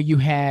 you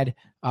had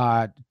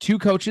 2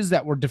 coaches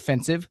that were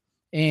defensive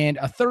and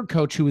a third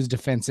coach who was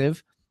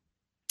defensive.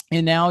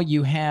 And now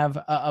you have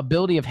a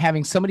ability of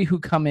having somebody who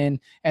come in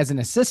as an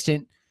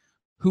assistant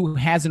who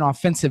has an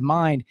offensive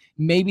mind.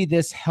 Maybe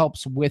this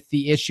helps with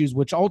the issues,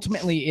 which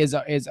ultimately is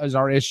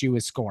our issue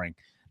is scoring.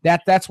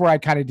 That's where I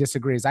kind of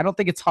disagree. I don't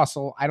think it's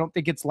hustle. I don't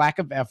think it's lack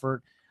of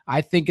effort.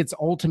 I think it's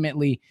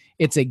ultimately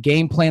a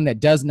game plan that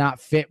does not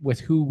fit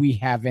with who we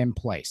have in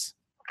place.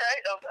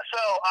 Okay,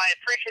 so I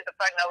appreciate the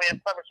fact that we have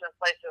Cleverson in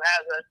place who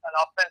has an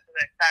offensive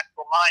and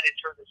tactical mind in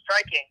terms of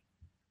striking.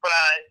 But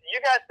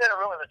you guys did a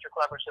room with Mr.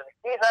 Cleverson.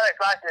 He's not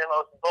exactly the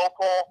most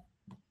vocal.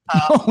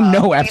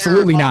 No,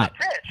 absolutely not.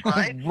 Pitch,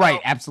 right?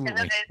 Right,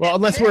 absolutely. Well,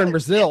 unless we're in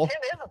Brazil.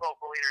 Tim is a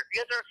vocal leader. If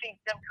you guys ever seen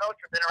Tim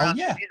coach or been around,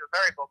 he's a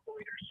very vocal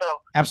leader.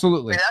 So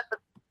absolutely.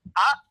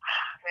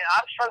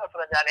 I'm struggling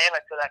for the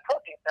dynamics of that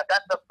coaching staff.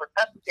 That's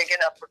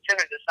again an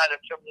opportunity to decide in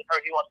terms of who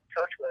he wants to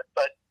coach with.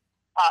 But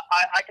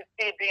I could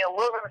see it being a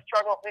little bit of a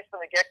struggle, at least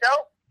from the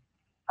get-go.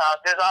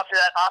 There's obviously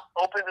that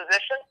open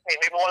position.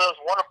 Maybe one of those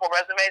wonderful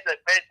resumes that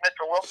made it to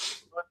Mr.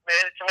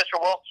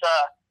 Wilkes'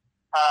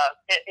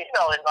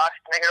 email inbox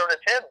to make it over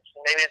to Tim's.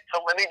 Maybe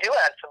do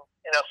add some,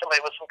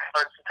 somebody with some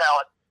cards and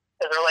talent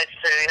as it relates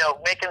to,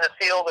 making the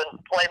field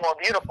and play more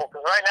beautiful.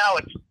 Because right now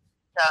it's,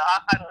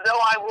 though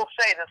I will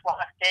say this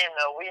last game,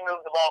 though, we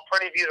moved the ball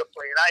pretty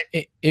beautifully.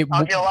 And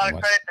I'll give a lot of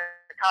credit to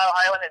Kyle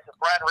Highland and to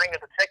Brad Ring in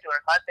particular.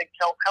 I think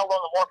held on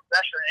to more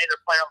possession than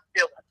either player on the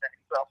field, I think.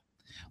 So.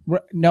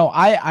 No,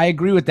 I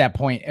agree with that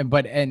point,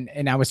 but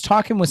I was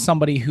talking with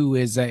somebody who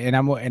is, and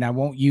I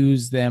won't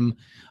use them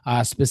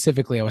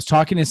specifically. I was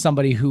talking to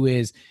somebody who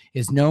is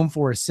known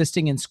for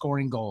assisting and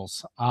scoring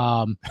goals,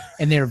 and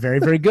they're very,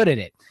 very good at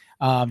it.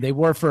 They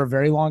were for a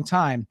very long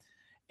time.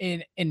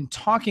 In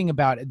talking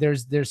about it,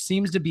 there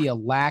seems to be a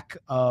lack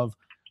of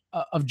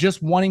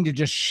just wanting to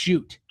just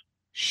shoot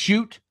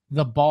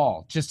the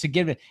ball just to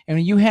give it.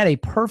 And you had a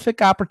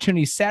perfect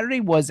opportunity.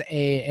 Saturday was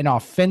an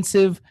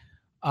offensive.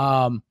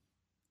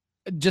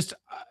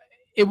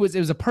 It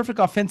was a perfect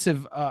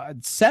offensive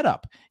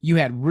setup. You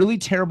had really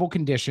terrible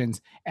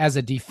conditions as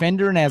a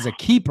defender and as a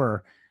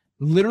keeper.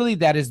 Literally,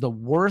 that is the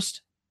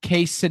worst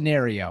case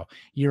scenario.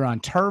 You're on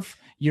turf,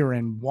 you're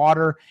in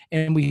water,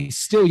 and we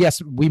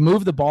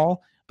moved the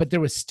ball, but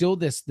there was still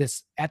this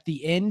at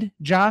the end,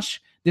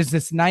 Josh, there's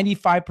this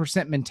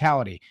 95%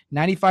 mentality.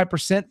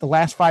 95%, the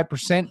last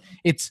 5%,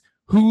 it's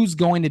who's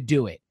going to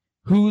do it.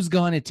 Who's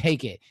going to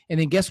take it? And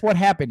then guess what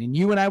happened? And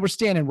you and I were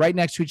standing right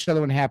next to each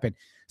other when it happened.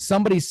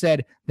 Somebody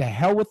said, the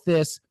hell with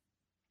this.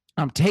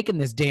 I'm taking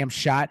this damn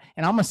shot,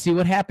 and I'm going to see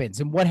what happens.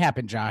 And what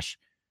happened, Josh?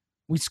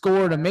 We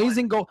scored an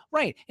amazing goal.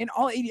 Right. And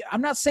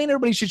I'm not saying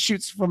everybody should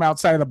shoot from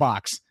outside of the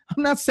box.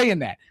 I'm not saying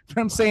that. But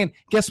I'm saying,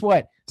 guess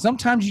what?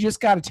 Sometimes you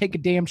just got to take a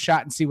damn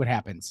shot and see what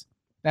happens.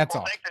 That's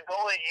Well, all. make the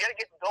goalie. You got to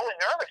get the goalie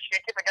nervous. You got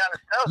to keep the guy on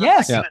his toes.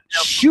 Yes, Yeah.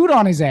 shoot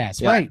on his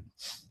ass. Yeah. Right.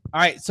 All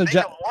right, so Make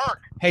him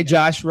work. hey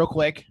Josh, real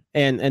quick,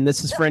 and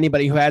this is for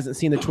anybody who hasn't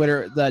seen the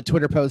Twitter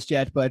post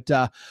yet, but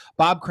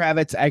Bob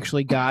Kravitz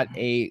actually got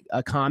a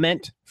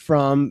comment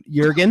from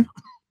Jurgen,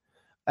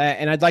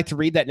 and I'd like to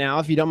read that now,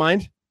 if you don't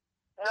mind.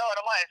 No, I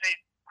don't mind. See,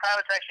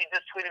 Kravitz actually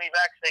just tweeted me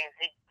back saying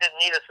he didn't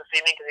need us this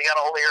evening because he got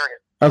a hold of Jurgen.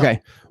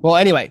 Okay. Well,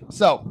 anyway,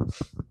 so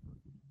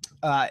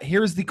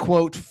here's the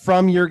quote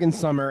from Jurgen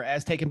Sommer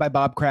as taken by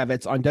Bob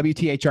Kravitz on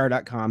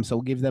WTHR.com. So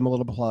we'll give them a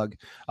little plug.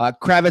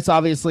 Kravitz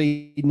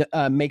obviously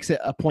makes it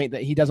a point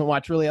that he doesn't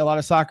watch really a lot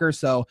of soccer.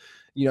 So,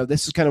 you know,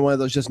 this is kind of one of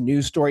those just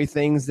news story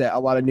things that a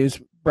lot of news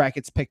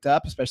brackets picked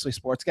up, especially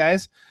sports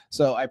guys.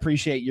 So I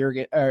appreciate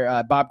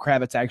Bob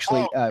Kravitz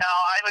actually. Now, I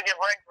would give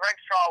Greg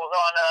Straw was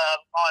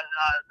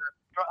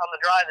on the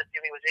drive this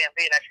evening with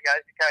JMB, and actually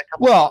got a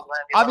couple. Well,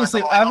 of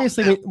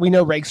obviously, we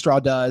know Rakestraw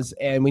does,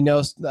 and we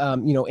know,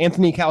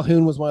 Anthony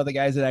Calhoun was one of the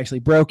guys that actually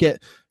broke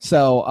it.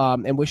 So,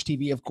 and Wish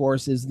TV, of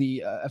course, is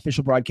the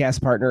official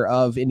broadcast partner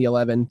of Indy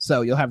 11.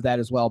 So you'll have that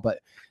as well. But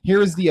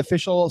here is the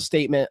official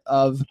statement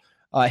of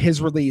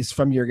his release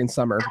from Jurgen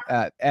Sommer,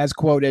 as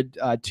quoted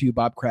to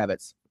Bob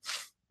Kravitz.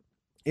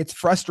 It's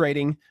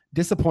frustrating,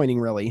 disappointing,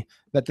 really,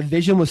 that the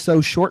vision was so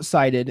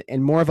short-sighted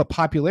and more of a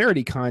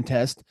popularity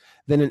contest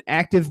than an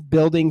active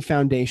building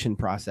foundation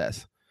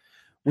process.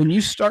 When you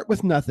start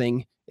with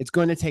nothing, it's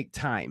going to take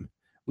time.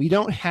 We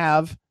don't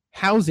have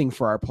housing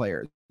for our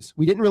players.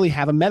 We didn't really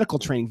have a medical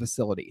training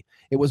facility.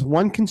 It was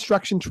one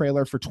construction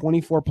trailer for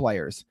 24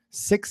 players,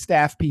 6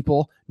 staff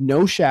people,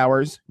 no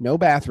showers, no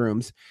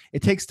bathrooms.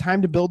 It takes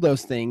time to build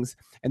those things,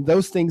 and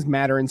those things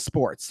matter in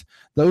sports.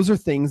 Those are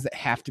things that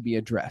have to be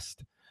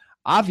addressed.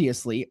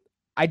 Obviously,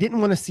 I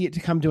didn't want to see it to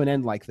come to an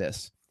end like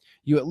this.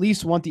 You at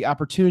least want the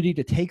opportunity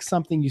to take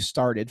something you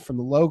started from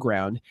the low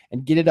ground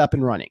and get it up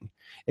and running.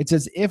 It's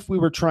as if we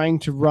were trying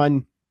to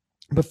run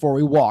before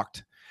we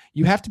walked.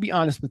 You have to be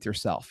honest with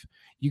yourself.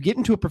 You get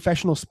into a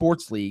professional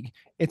sports league,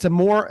 it's a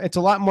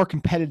lot more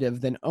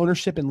competitive than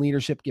ownership and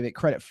leadership give it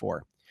credit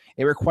for.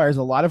 It requires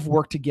a lot of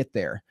work to get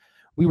there.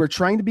 We were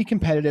trying to be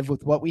competitive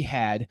with what we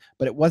had,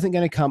 but it wasn't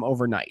going to come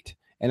overnight.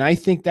 And I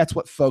think that's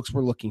what folks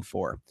were looking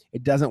for.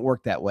 It doesn't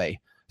work that way.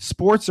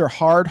 Sports are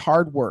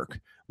hard work.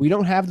 We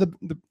don't have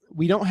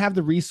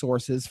the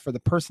resources for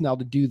the personnel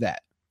to do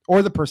that,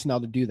 or the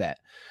personnel to do that.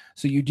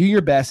 So you do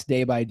your best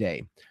day by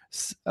day.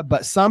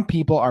 But some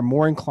people are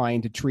more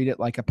inclined to treat it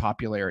like a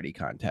popularity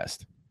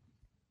contest.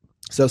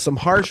 So some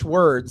harsh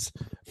words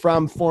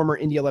from former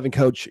Indy 11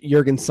 coach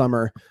Jurgen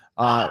Sommer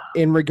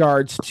in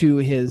regards to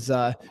his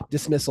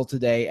dismissal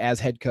today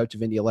as head coach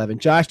of Indy 11.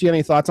 Josh, do you have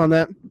any thoughts on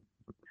that? Yeah,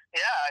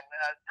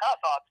 ton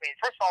of thoughts. I mean,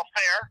 first of all,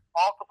 fair,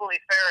 all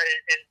completely fair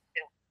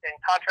in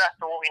contrast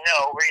to what we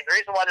know. The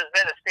reason why there's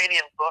been a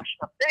stadium push,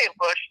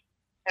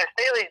 and a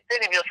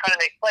stadium deal trying to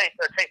take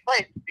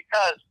place is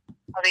because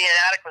of the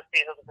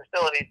inadequacies of the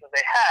facilities that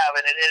they have,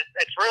 and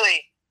it's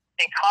really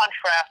in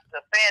contrast to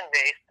the fan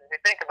base. If you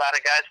think about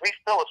it, guys, we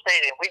fill a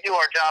stadium. We do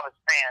our job as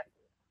fans.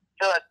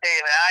 Fill that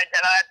stadium,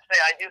 and I have to say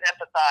I do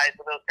empathize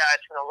with those guys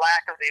for the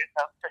lack of the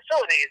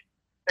facilities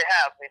they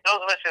have. I mean,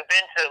 those of us who've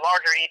been to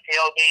larger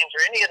EPL games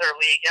or any other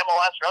league,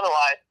 MLS or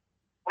otherwise,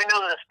 we know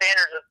that the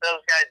standards that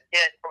those guys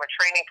get from a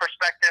training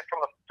perspective,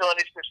 from a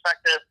facilities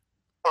perspective,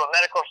 from a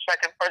medical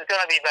perspective, is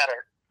going to be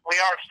better. We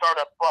are a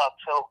startup club,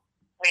 so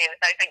I mean,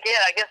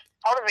 again, I guess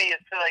part of me is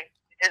to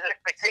his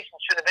expectations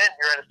should have been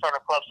you're at a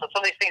startup club, so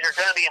some of these things are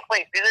going to be in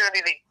place. These are going to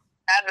be the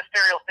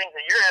adversarial things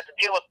that you're going to have to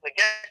deal with from the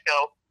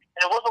get-go,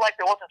 and it wasn't like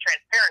there wasn't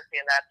transparency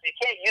in that, so you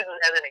can't use it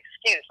as an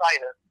excuse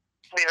either,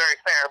 to be very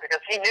fair,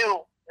 because he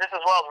knew just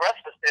as well as the rest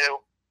of us do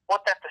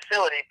what that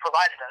facility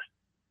provided us.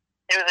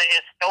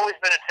 It's always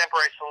been a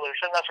temporary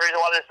solution. That's the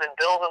reason why there's been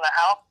bills in the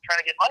house trying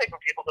to get money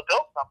from people to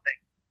build something.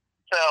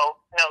 So,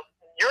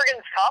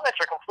 Jurgen's comments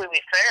are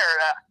completely fair,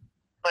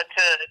 but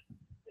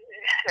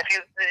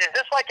it's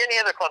just like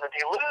any other club. If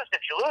you lose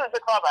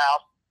the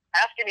clubhouse,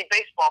 ask any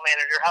baseball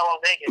manager how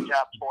long they get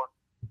jobs for.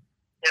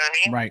 You know what I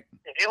mean? Right.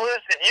 If you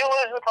lose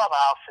the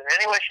clubhouse in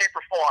any way, shape,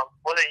 or form,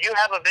 whether you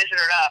have a vision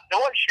or not, no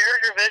one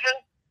shares your vision.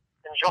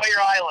 Enjoy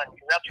your island,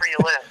 because that's where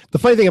you live. The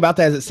funny thing about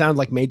that is it sounds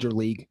like Major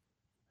League,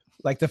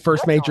 like the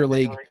first Major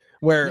League,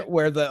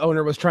 where the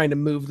owner was trying to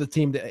move the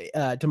team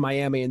to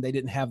Miami and they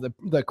didn't have the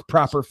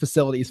proper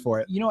facilities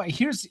for it. You know,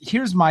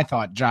 here's my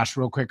thought, Josh,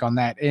 real quick on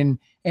that, and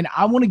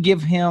I want to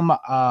give him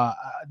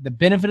the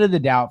benefit of the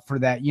doubt for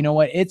that. You know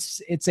what?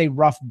 It's a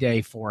rough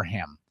day for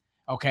him.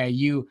 Okay,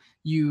 you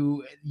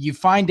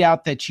find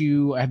out that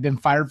you have been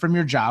fired from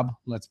your job.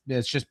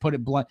 Let's just put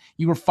it blunt.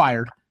 You were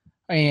fired,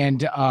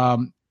 and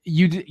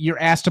you're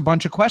asked a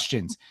bunch of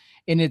questions.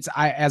 And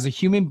as a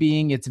human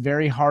being, it's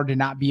very hard to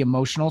not be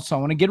emotional. So I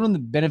want to give him the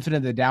benefit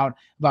of the doubt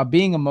about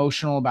being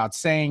emotional, about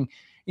saying,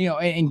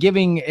 and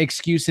giving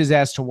excuses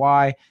as to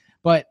why.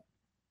 But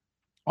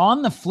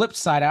on the flip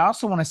side, I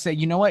also want to say,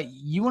 you know what?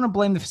 You want to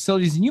blame the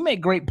facilities, and you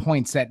make great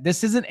points that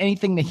this isn't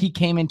anything that he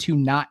came into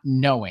not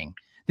knowing.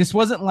 This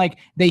wasn't like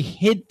they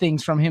hid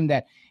things from him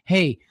that,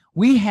 hey,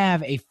 We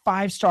have a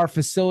 5-star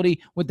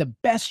facility with the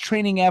best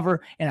training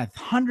ever and a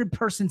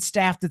 100-person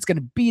staff that's going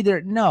to be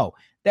there. No,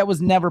 that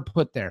was never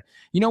put there.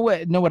 You know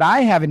what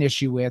I have an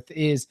issue with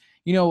is,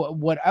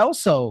 what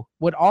also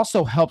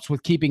helps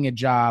with keeping a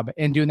job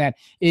and doing that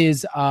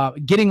is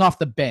getting off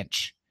the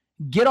bench.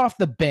 Get off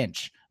the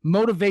bench.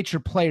 Motivate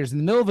your players in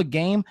the middle of a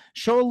game.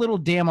 Show a little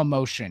damn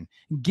emotion.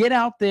 Get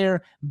out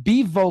there,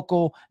 be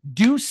vocal,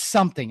 do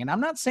something. And I'm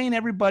not saying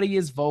everybody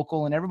is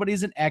vocal and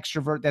everybody's an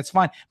extrovert. That's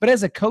fine. But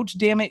as a coach,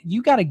 damn it,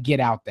 you got to get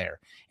out there.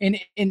 And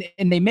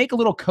they make a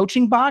little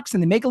coaching box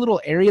and they make a little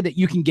area that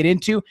you can get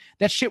into.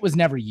 That shit was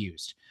never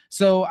used.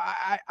 So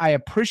I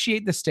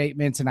appreciate the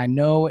statements. And I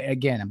know,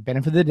 again, I'm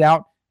benefit of the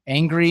doubt,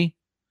 angry,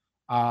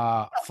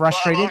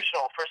 frustrated. Well,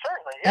 emotional, for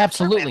certainly. Yeah,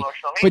 absolutely.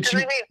 Emotional.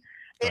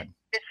 But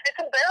it's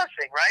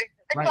embarrassing, right?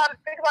 Think Right. about it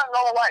in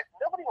normal life.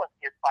 Nobody wants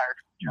to get fired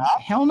from a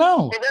job. Hell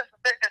no. I mean,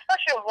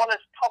 especially with one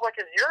as public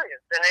as Jurgen.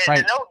 And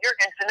Right. to know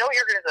Jurgen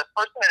as a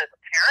person and as a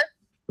parent,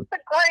 he's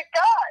a great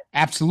guy.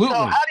 Absolutely.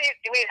 So how do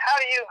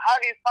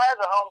you fire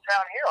the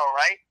hometown hero,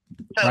 right?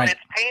 So Right.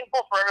 it's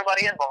painful for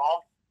everybody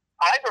involved.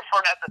 I prefer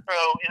not to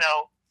throw,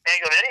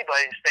 anger at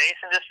anybody's face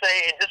and just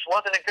say it just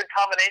wasn't a good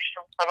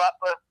combination for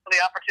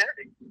the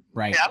opportunity.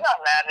 Right. Yeah, I'm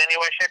not mad in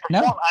any way, shape, or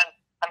No. form.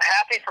 I'm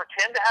happy for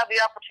Tim to have the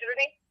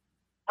opportunity.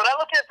 But I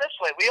look at it this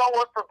way. We all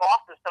work for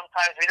bosses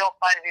sometimes we don't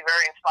find to be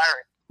very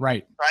inspiring,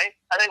 Right. right?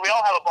 I think we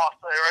all have a boss,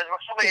 or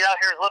somebody out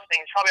here is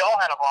listening, probably all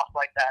had a boss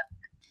like that.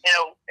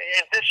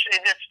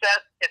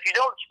 If you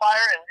don't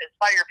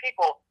inspire your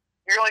people,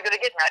 you're only going to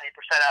get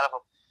 90% out of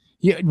them.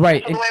 Yeah. Right.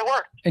 That's the way it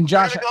works. And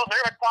Josh, They're going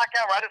to clock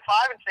out right at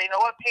 5 and say, you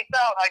know what, peace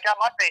out. I got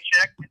my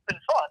paycheck. It's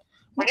been fun.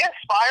 When you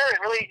inspire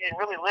and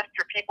really lift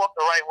your people up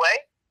the right way,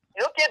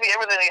 they'll give you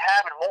everything they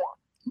have and more.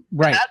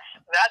 right.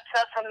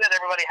 That's something that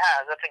everybody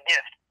has. That's a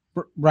gift.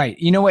 Right.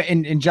 You know what?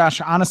 And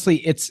Josh, honestly,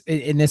 this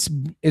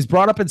is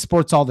brought up in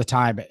sports all the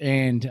time.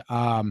 And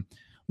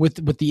with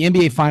the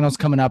NBA finals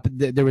coming up,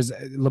 there was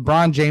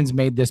LeBron James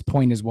made this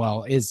point as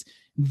well,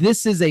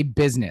 this is a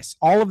business.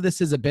 All of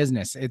this is a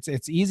business.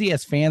 It's easy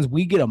as fans.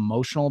 We get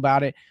emotional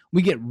about it.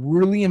 We get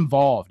really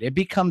involved. It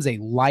becomes a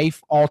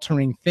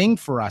life-altering thing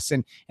for us.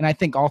 And I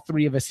think all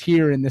three of us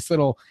here in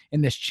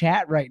this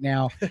chat right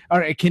now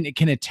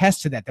can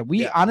attest to that. That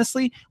we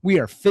honestly, we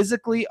are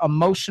physically,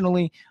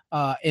 emotionally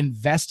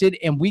invested,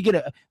 and we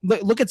get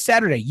look at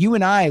Saturday. You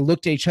and I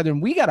looked at each other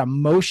and we got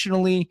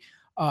emotionally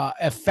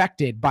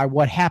affected by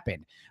what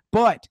happened.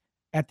 But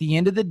at the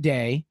end of the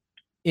day,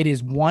 it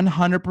is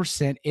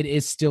 100%. It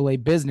is still a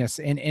business.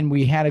 And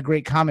we had a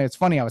great comment. It's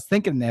funny. I was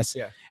thinking this.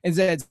 Yeah. Is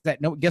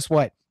that no? Guess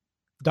what?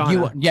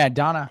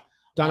 Donna.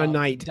 Donna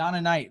Knight. Donna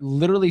Knight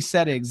literally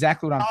said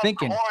exactly what I'm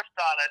thinking. Of course,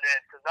 Donna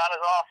did, because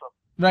Donna's awesome.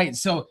 Right.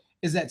 So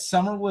is that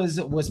Summer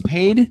was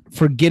paid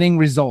for getting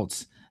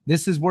results.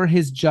 This is where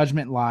his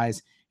judgment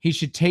lies. He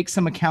should take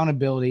some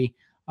accountability.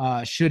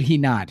 Should he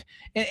not?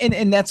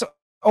 And that's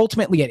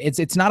ultimately it.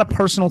 It's not a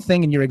personal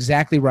thing, and you're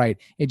exactly right.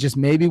 It just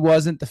maybe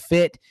wasn't the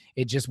fit.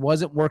 It just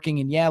wasn't working.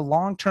 And yeah,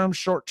 long-term,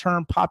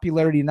 short-term,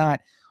 popularity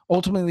not.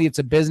 Ultimately, it's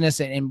a business,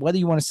 and whether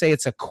you want to say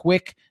it's a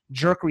quick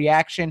jerk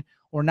reaction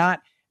or not,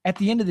 at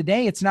the end of the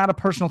day, it's not a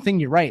personal thing.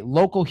 You're right.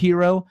 Local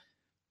hero.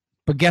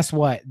 But guess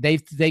what? They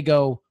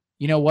go,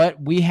 you know what?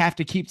 We have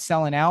to keep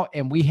selling out,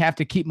 and we have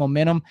to keep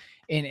momentum.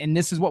 And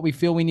this is what we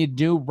feel we need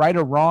to do. Right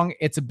or wrong,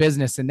 it's a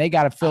business, and they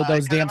got to fill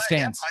those damn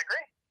stands. I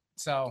agree.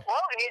 So,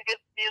 well,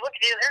 you look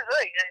at it. Here's the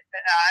thing.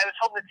 I was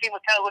hoping the team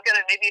would kind of look at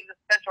it, maybe the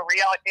potential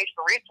reallocation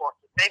of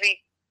resources. Maybe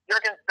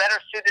Jurgen's better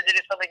suited to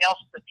do something else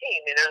with the team.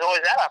 I mean, there's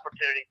always that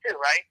opportunity too,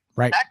 right?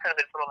 Right. That could have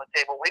been put on the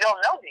table. We don't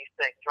know these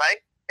things,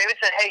 right? Maybe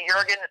said, hey,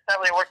 Jurgen, it's not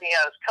really working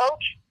out as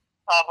coach,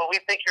 but we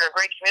think you're a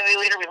great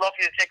community leader. We'd love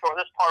for you to take over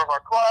this part of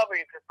our club,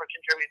 or you could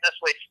contribute this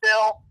way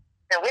still.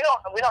 And we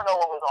don't know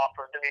what was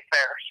offered, to be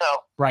fair.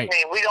 So, right. I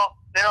mean, we don't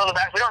know the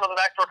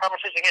backdoor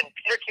conversation. Again,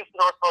 Peter keeps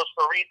the door closed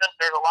for a reason.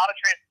 There's a lot of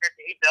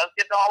transparency he does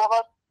give to all of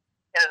us.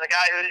 And as a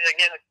guy who,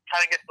 again,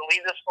 kind of gets to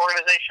lead this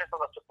organization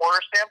from a supporter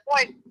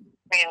standpoint,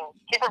 I mean,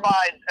 he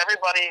provides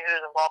everybody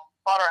who's involved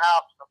in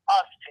Slaughterhouse, from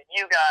us to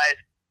you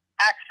guys,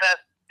 access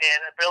and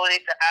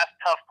ability to ask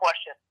tough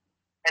questions.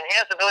 And he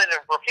has the ability to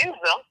refuse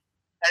them.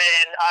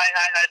 And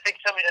I think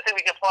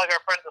we can plug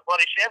our friends at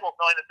Bloody Shambles,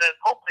 knowing that they're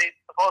hopefully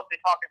supposedly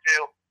talking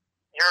to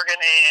Jurgen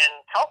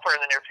and Telfer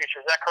in the near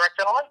future. Is that correct,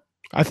 gentlemen?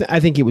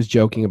 I think he was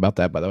joking about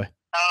that, by the way.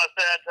 I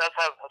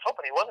was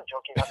hoping he wasn't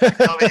joking about that.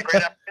 That would be a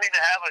great opportunity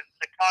to have the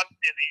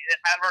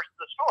adverse of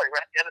the story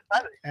right at the other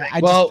side of these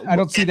things. I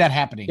don't see that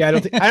happening. Yeah,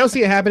 I don't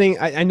see it happening.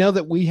 I know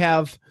that we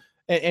have,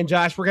 and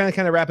Josh, we're going to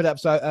kind of wrap it up.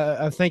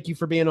 So thank you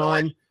for being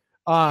on.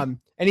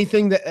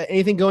 Anything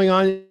going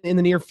on in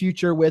the near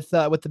future with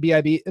the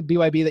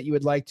BYB that you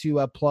would like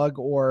to plug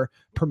or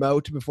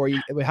promote before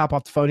we hop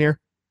off the phone here?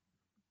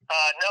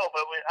 No,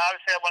 but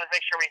obviously I want to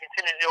make sure we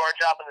continue to do our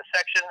job in the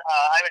section.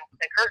 I would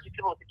encourage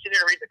people to continue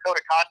to read the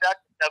Code of Conduct.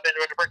 I've been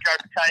to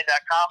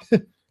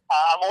brickyardbattalion.com.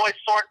 I'm always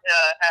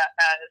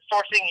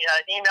sourcing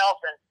emails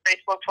and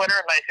Facebook, Twitter.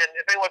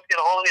 If anyone wants to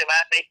get a hold of me, I'm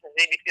at Mason's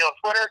ABC on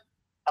Twitter.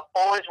 I'm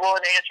always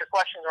willing to answer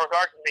questions in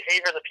regards to the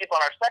behavior of the people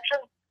in our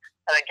section.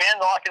 And again,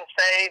 all I can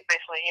say,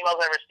 based on the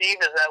emails I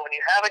received, is that when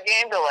you have a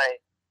game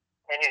delay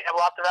and you have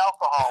lots of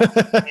alcohol,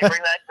 and you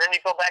bring that, then you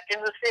go back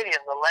into the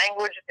stadium, the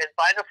language is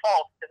by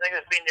default is going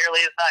to be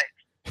nearly as nice.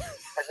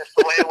 That's just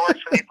the way it works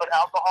when you put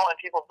alcohol in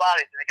people's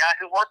bodies. And the guy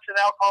who works in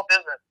the alcohol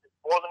business is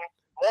more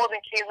than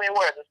keenly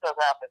aware this does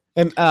happen.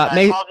 And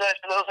I apologize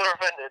for those that are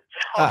offended.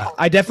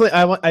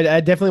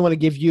 I definitely want to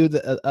give you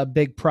a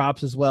big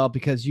props as well,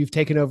 because you've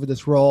taken over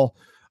this role.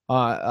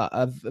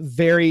 A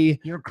very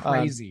You're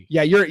crazy.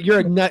 Yeah, you're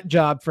a nut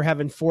job for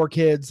having 4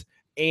 kids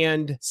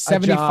and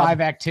 75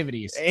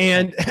 activities.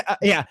 And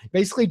yeah,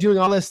 basically doing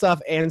all this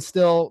stuff and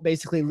still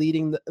basically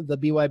leading the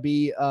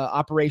BYB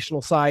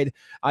operational side.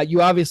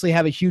 You obviously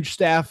have a huge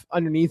staff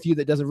underneath you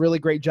that does a really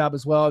great job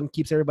as well and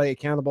keeps everybody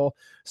accountable.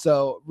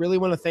 So really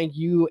want to thank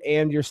you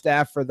and your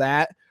staff for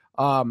that.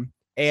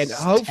 And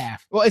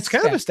well, it's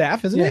kind of a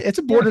staff, isn't it?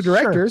 It's a board of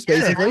directors, Sure.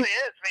 basically. It really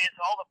is. I mean,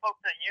 it's all the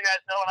folks that you guys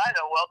know and I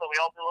know well, that we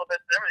all do a little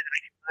bit of everything to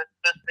make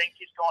this thing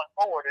keeps going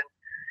forward. And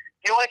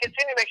you want to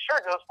continue to make sure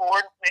it goes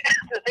forward.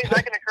 The things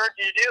I can encourage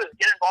you to do is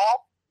get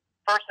involved.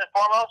 First and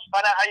foremost,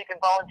 find out how you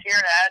can volunteer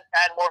and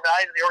add more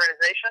value to the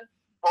organization.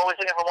 We're always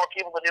looking for more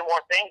people to do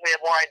more things. We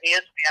have more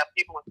ideas. We have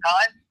people with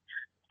time.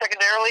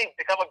 Secondarily,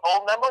 become a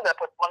gold member that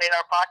puts money in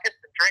our pockets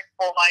and drink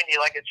full 90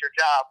 like it's your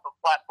job from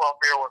Flat 12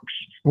 Beer Works.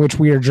 Which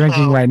we are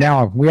drinking right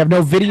now. We have no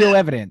video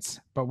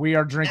evidence, but we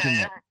are drinking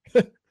it.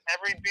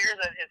 Every beer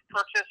that is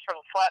purchased from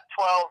Flat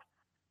 12,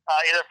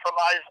 either from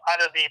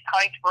either the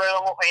pint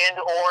room and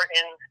or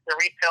in the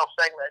retail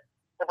segment,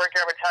 the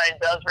Brickyard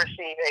Battalion does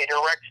receive a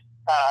direct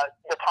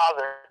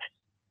deposit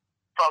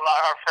from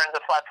our friends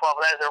at Flat 12.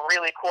 That is a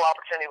really cool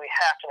opportunity we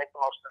have to make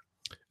the most of.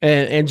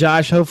 And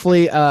Josh,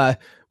 hopefully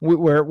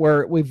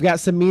we've got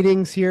some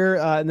meetings here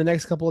in the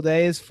next couple of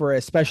days for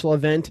a special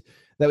event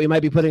that we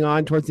might be putting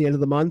on towards the end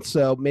of the month.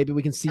 So maybe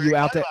we can see you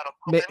out there.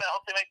 I'm looking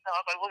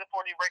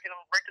forward to you breaking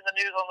the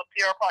news on the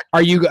PR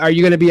podcast. Are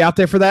you going to be out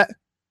there for that?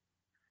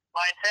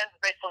 My intent,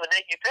 based on the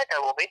date you pick, I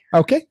will be.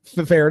 Okay,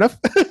 fair enough.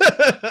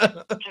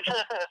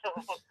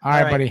 All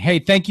right, buddy. Hey,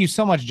 thank you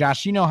so much,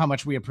 Josh. You know how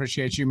much we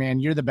appreciate you, man.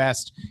 You're the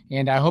best.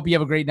 And I hope you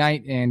have a great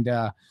night and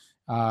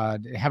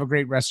have a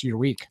great rest of your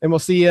week. And we'll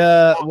see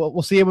you.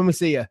 We'll see you when we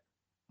see you.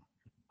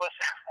 Which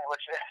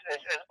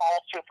is all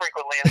too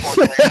frequently,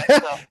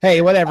 unfortunately. So.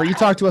 Hey, whatever. You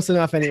talk to us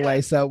enough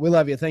anyway, so we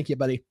love you. Thank you,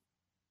 buddy.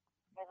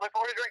 Look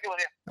forward to drinking with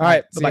you. All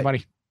right, see you, buddy.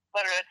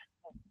 Later, guys.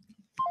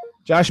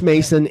 Josh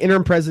Mason,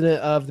 interim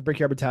president of the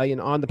Brickyard Battalion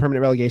on the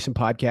Permanent Relegation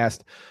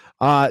podcast.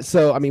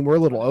 So I mean, we're a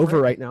little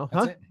over right now,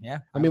 huh? Yeah.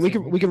 I mean, we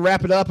can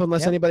wrap it up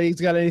unless anybody's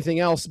got anything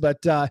else.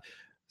 But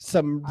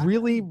some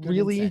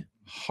really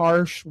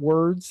harsh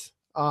words.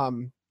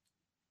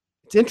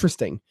 It's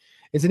interesting.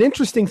 It's an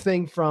interesting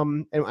thing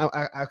from, and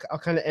I'll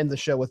kind of end the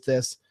show with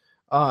this.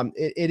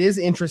 It is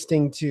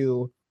interesting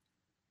to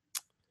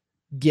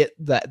get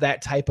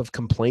that type of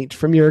complaint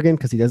from Jurgen,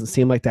 because he doesn't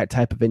seem like that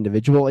type of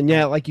individual. And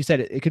yeah, like you said,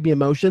 it could be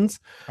emotions,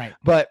 right?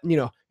 But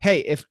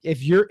hey, if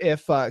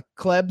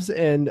Klebs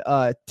and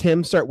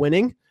Tim start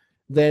winning,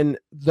 then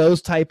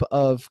those type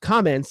of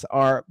comments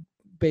are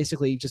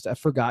basically just a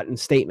forgotten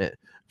statement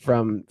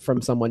from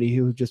somebody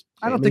who just,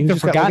 I don't think they're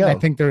forgotten. I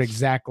think they're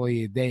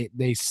exactly,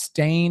 they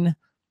stain.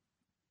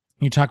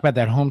 You talk about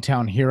that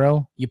hometown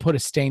hero, you put a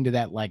stain to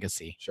that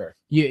legacy. Sure.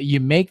 You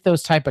make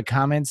those type of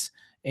comments,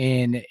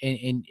 and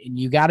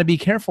you got to be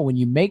careful when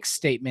you make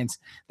statements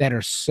that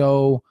are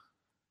so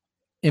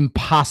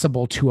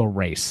impossible to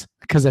erase,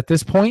 because at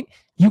this point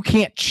you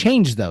can't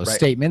change those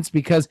statements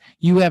because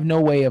you have no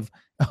way of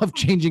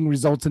changing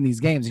results in these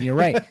games. And you're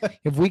right.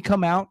 If we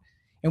come out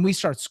and we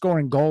start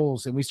scoring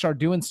goals and we start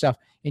doing stuff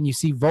and you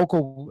see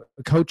vocal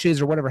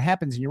coaches or whatever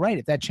happens, and you're right,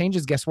 if that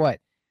changes, guess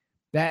what?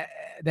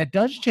 That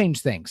does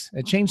change things.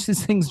 It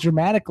changes things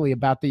dramatically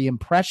about the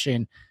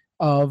impression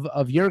of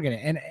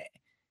Jurgen.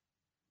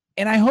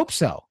 And I hope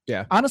so.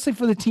 Yeah. Honestly,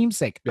 for the team's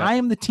sake. Yeah. I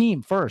am the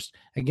team first.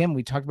 Again,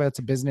 we talked about it's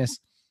a business.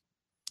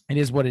 It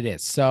is what it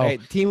is. So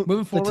hey,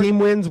 moving forward, the team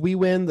wins, we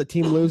win. The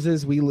team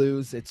loses, we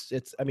lose.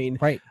 It's I mean,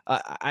 right.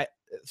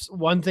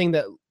 One thing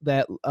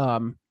that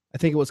I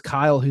think it was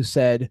Kyle who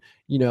said,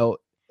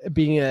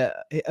 being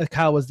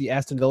Kyle was the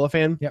Aston Villa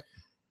fan. Yep.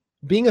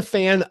 Being a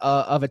fan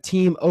of a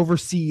team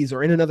overseas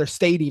or in another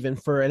state, even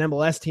for an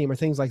MLS team or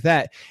things like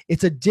that,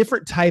 it's a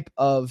different type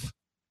of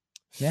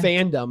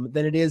fandom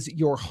than it is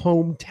your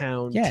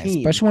hometown team.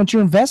 Especially once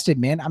you're invested,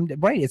 man. I'm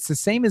right. It's the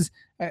same as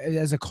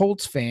a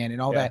Colts fan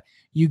and all that.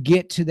 You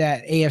get to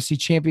that AFC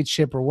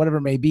championship or whatever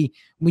it may be,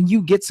 when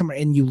you get somewhere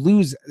and you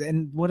lose.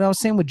 And what I was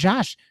saying with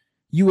Josh,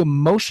 you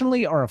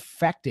emotionally are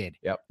affected.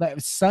 Yep.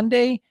 Like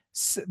Sunday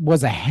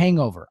was a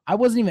hangover. I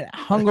wasn't even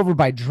hungover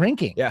by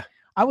drinking. Yeah.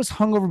 I was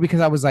hungover because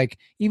I was like,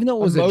 even though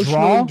it was a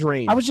draw,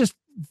 drained. I was just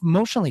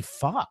emotionally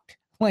fucked.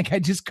 Like, I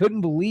just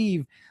couldn't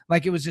believe,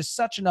 like, it was just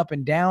such an up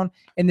and down.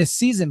 And this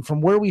season,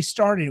 from where we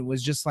started, it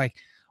was just like,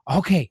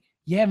 okay,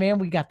 yeah, man,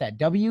 we got that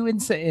W in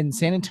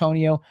San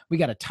Antonio. We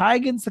got a tie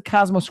against the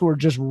Cosmos, who are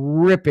just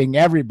ripping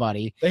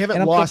everybody. They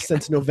haven't lost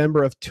since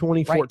November of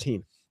 2014.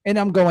 Right. And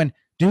I'm going,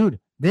 dude,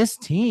 this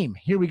team,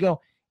 here we go.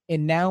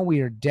 And now we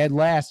are dead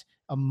last.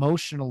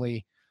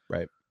 emotionally,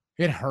 Right.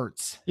 it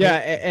hurts. Yeah,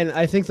 and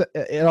I think that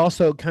it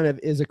also kind of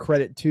is a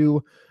credit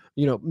to,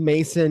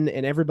 Mason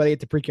and everybody at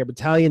the Pre-Care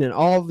Battalion and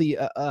all the,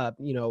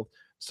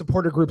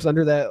 supporter groups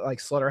under that, like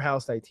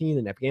Slaughterhouse 19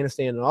 and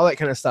Afghanistan and all that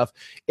kind of stuff.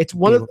 It's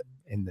one of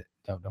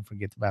don't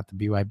forget about the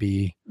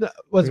BYB.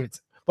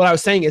 What I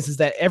was saying is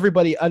that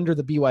everybody under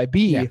the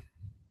BYB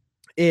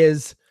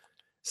is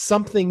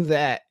something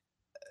that,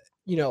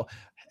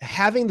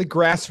 having the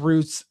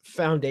grassroots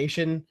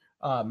foundation.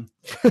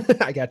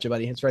 I got you,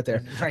 buddy. It's right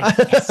there. Right.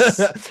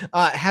 Yes.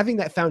 Having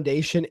that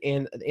foundation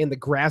and the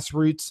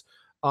grassroots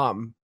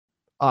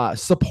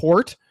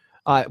support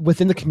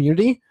within the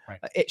community, right.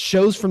 It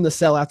shows from the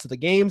sellouts of the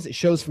games. It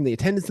shows from the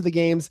attendance of the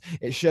games.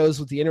 It shows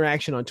with the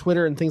interaction on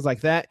Twitter and things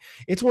like that.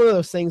 It's one of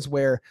those things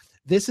where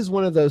this is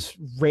one of those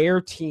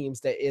rare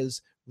teams that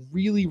is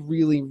really,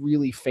 really,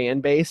 really fan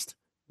based,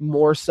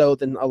 more so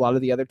than a lot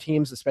of the other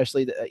teams,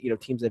 especially the,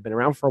 teams that have been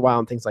around for a while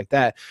and things like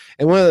that.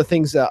 And one of the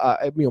things,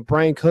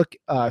 Brian Cook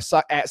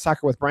at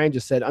Soccer with Brian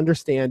just said,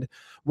 understand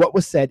what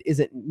was said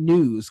isn't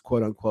news,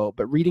 quote unquote,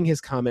 but reading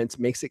his comments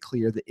makes it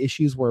clear the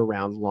issues were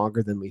around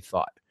longer than we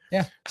thought.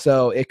 Yeah.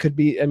 So it could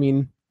be,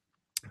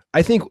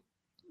 I think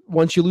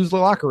once you lose the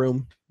locker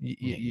room,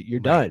 you're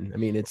done.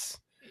 It's,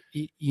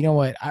 you know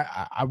what?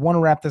 I want to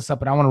wrap this up,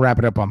 but I want to wrap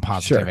it up on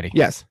positivity. Sure.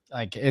 Yes.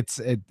 Like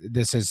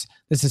this is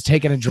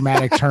taking a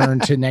dramatic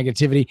turn to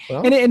negativity.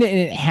 Well, and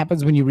it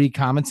happens when you read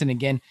comments. And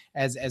again,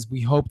 as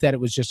we hope that it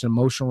was just an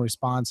emotional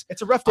response.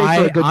 It's a rough day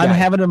for a good guy. I'm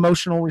having an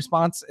emotional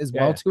response as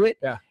well to it.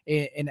 Yeah.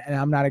 And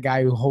I'm not a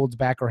guy who holds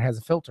back or has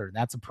a filter.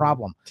 That's a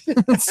problem.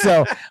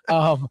 So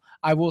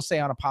I will say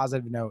on a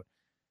positive note,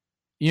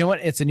 you know what?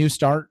 It's a new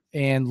start,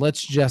 and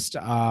let's just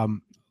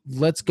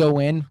let's go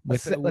in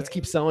with let's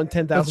keep selling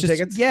 10,000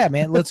 tickets. Yeah,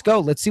 man, let's go.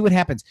 Let's see what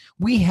happens.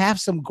 We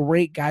have some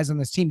great guys on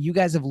this team. You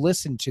guys have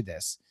listened to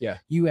this. Yeah.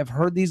 You have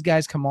heard these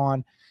guys come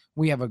on.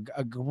 We have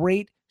a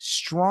great,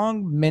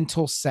 strong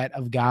mental set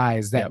of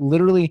guys that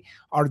literally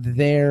are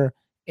there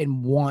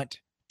and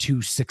want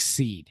to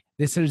succeed.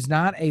 This is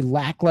not a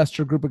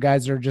lackluster group of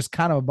guys that are just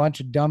kind of a bunch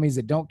of dummies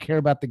that don't care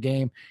about the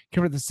game,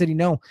 care about the city.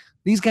 No,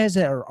 these guys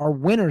are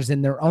winners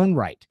in their own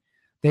right.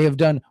 They have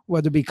done,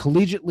 whether it be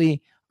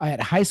collegiately, at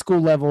high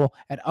school level,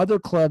 at other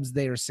clubs,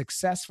 they are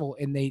successful,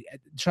 and they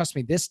trust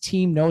me, this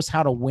team knows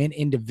how to win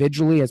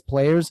individually as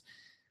players.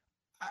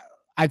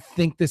 I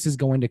think this is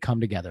going to come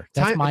together.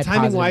 That's my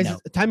timing wise.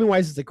 Timing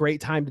wise is a great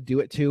time to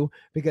do it too,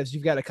 because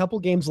you've got a couple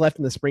games left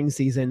in the spring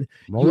season.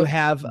 You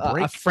have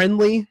a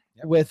friendly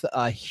with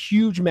a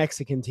huge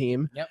Mexican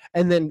team,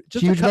 and then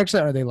just huge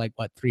Mexican. Are they like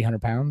what 300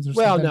 pounds? Or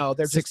well, something? No,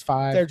 they're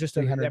 6'5". They're just.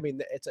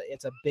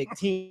 It's a big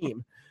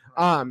team.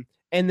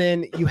 And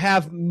then you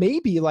have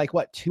maybe like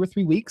 2 or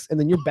 3 weeks, and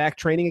then you're back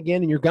training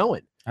again, and you're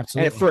going.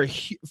 Absolutely.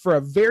 And for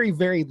a very,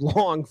 very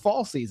long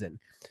fall season.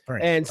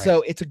 Right,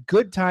 so it's a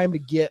good time to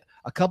get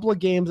a couple of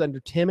games under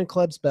Tim and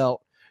Club's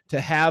belt to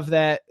have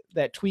that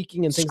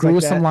tweaking and things Screw like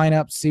with that. some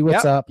lineups, see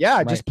what's up.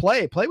 Yeah, just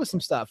play with some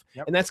stuff.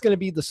 And that's going to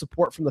be the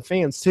support from the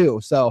fans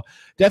too. So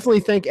definitely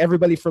thank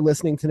everybody for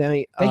listening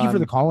tonight. Thank you for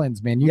the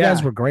call-ins, man. You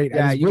guys were great.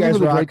 Yeah, you guys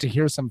were great to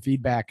hear some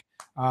feedback.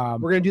 We're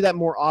going to do that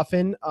more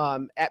often.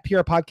 At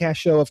PR Podcast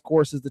Show, of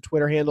course, is the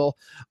Twitter handle.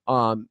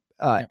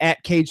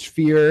 At Caged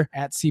Fear,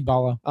 at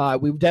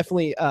Cballa. We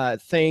definitely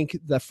thank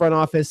the front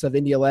office of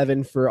Indy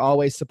 11 for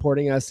always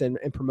supporting us and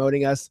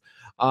promoting us.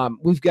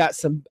 We've got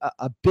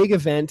a big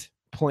event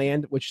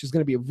planned, which is going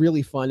to be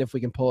really fun if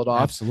we can pull it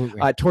off.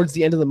 Absolutely. Towards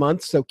the end of the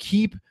month. So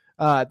keep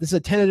this is a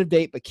tentative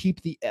date, but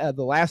keep the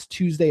last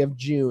Tuesday of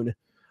June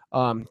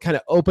kind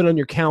of open on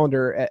your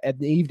calendar at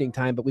the evening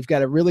time. But we've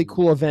got a really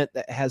cool event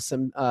that has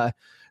some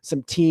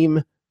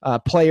team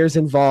players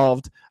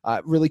involved,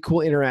 really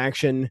cool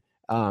interaction.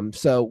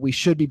 So we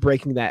should be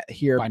breaking that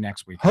here by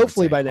next week.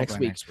 Hopefully by next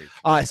week.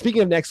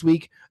 Speaking of next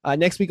week on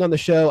the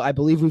show, I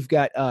believe we've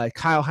got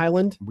Kyle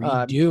Highland. We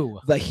do.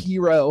 The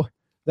hero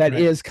that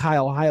is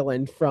Kyle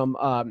Highland from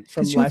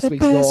last week's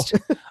goal.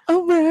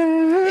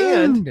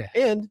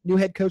 and new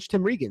head coach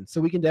Tim Regan.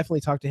 So we can definitely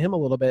talk to him a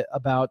little bit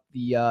about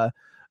the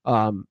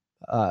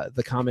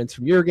comments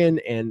from Jurgen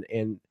and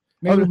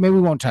maybe we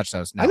won't touch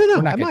those. No, I don't know.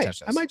 We're not gonna touch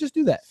those. I might just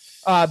do that.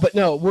 But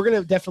no, we're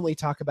gonna definitely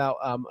talk about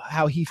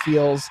how he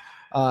feels.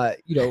 That's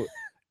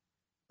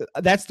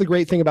the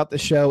great thing about the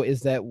show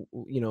is that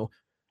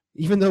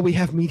even though we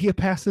have media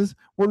passes,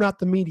 we're not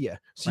the media,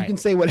 so you can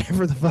say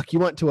whatever the fuck you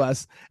want to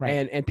us,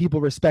 and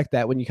people respect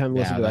that when you come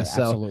listen to us.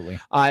 So absolutely.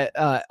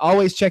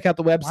 Always check out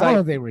the website. I don't know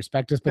if they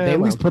respect us, but they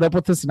at least put up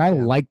with us, and I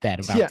like that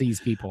about these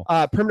people.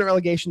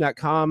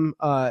 PermanentRelegation.com.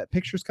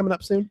 Pictures coming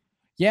up soon.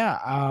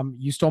 Yeah,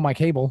 you stole my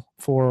cable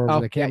for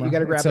the camera. Yeah, you got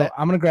to grab that. So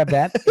I'm going to grab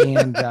that,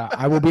 and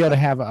I will be able to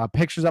have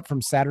pictures up from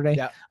Saturday.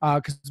 Yeah.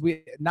 Because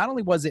we not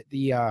only was it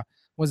the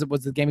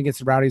game against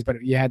the Rowdies,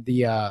 but you had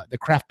the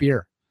craft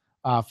beer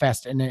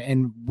fest,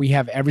 and we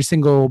have every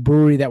single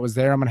brewery that was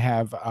there. I'm going to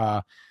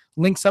have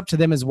links up to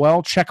them as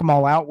well. Check them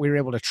all out. We were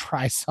able to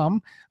try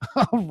some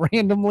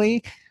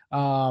randomly.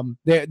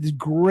 The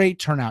great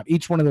turnout.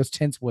 Each one of those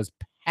tents was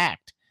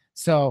packed.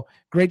 So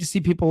great to see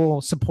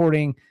people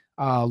supporting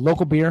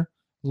local beer.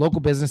 local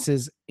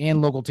businesses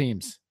and local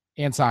teams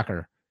and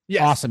soccer.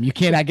 Yes. Awesome. You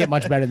cannot get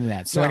much better than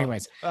that. So No.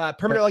 anyways,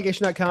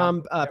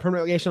 permanentrelegation.com, permanent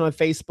relegation on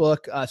Facebook.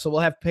 So we'll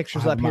have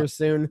pictures I'll up have 'em here up.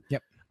 soon.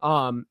 Yep.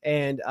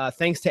 And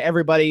thanks to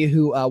everybody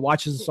who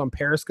watches us on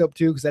Periscope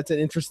too, because that's an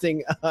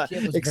interesting was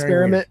very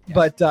experiment.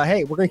 weird. But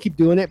hey, we're gonna keep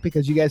doing it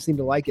because you guys seem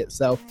to like it.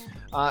 So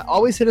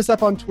always hit us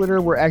up on Twitter.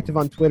 We're active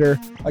on Twitter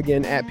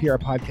again at PR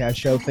Podcast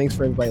Show. Thanks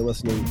for everybody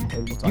listening.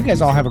 And we'll talk you to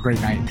guys all soon. have a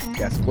great night.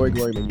 Yes, glory,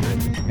 Man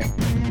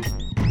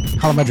United.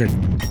 Hala Madrid.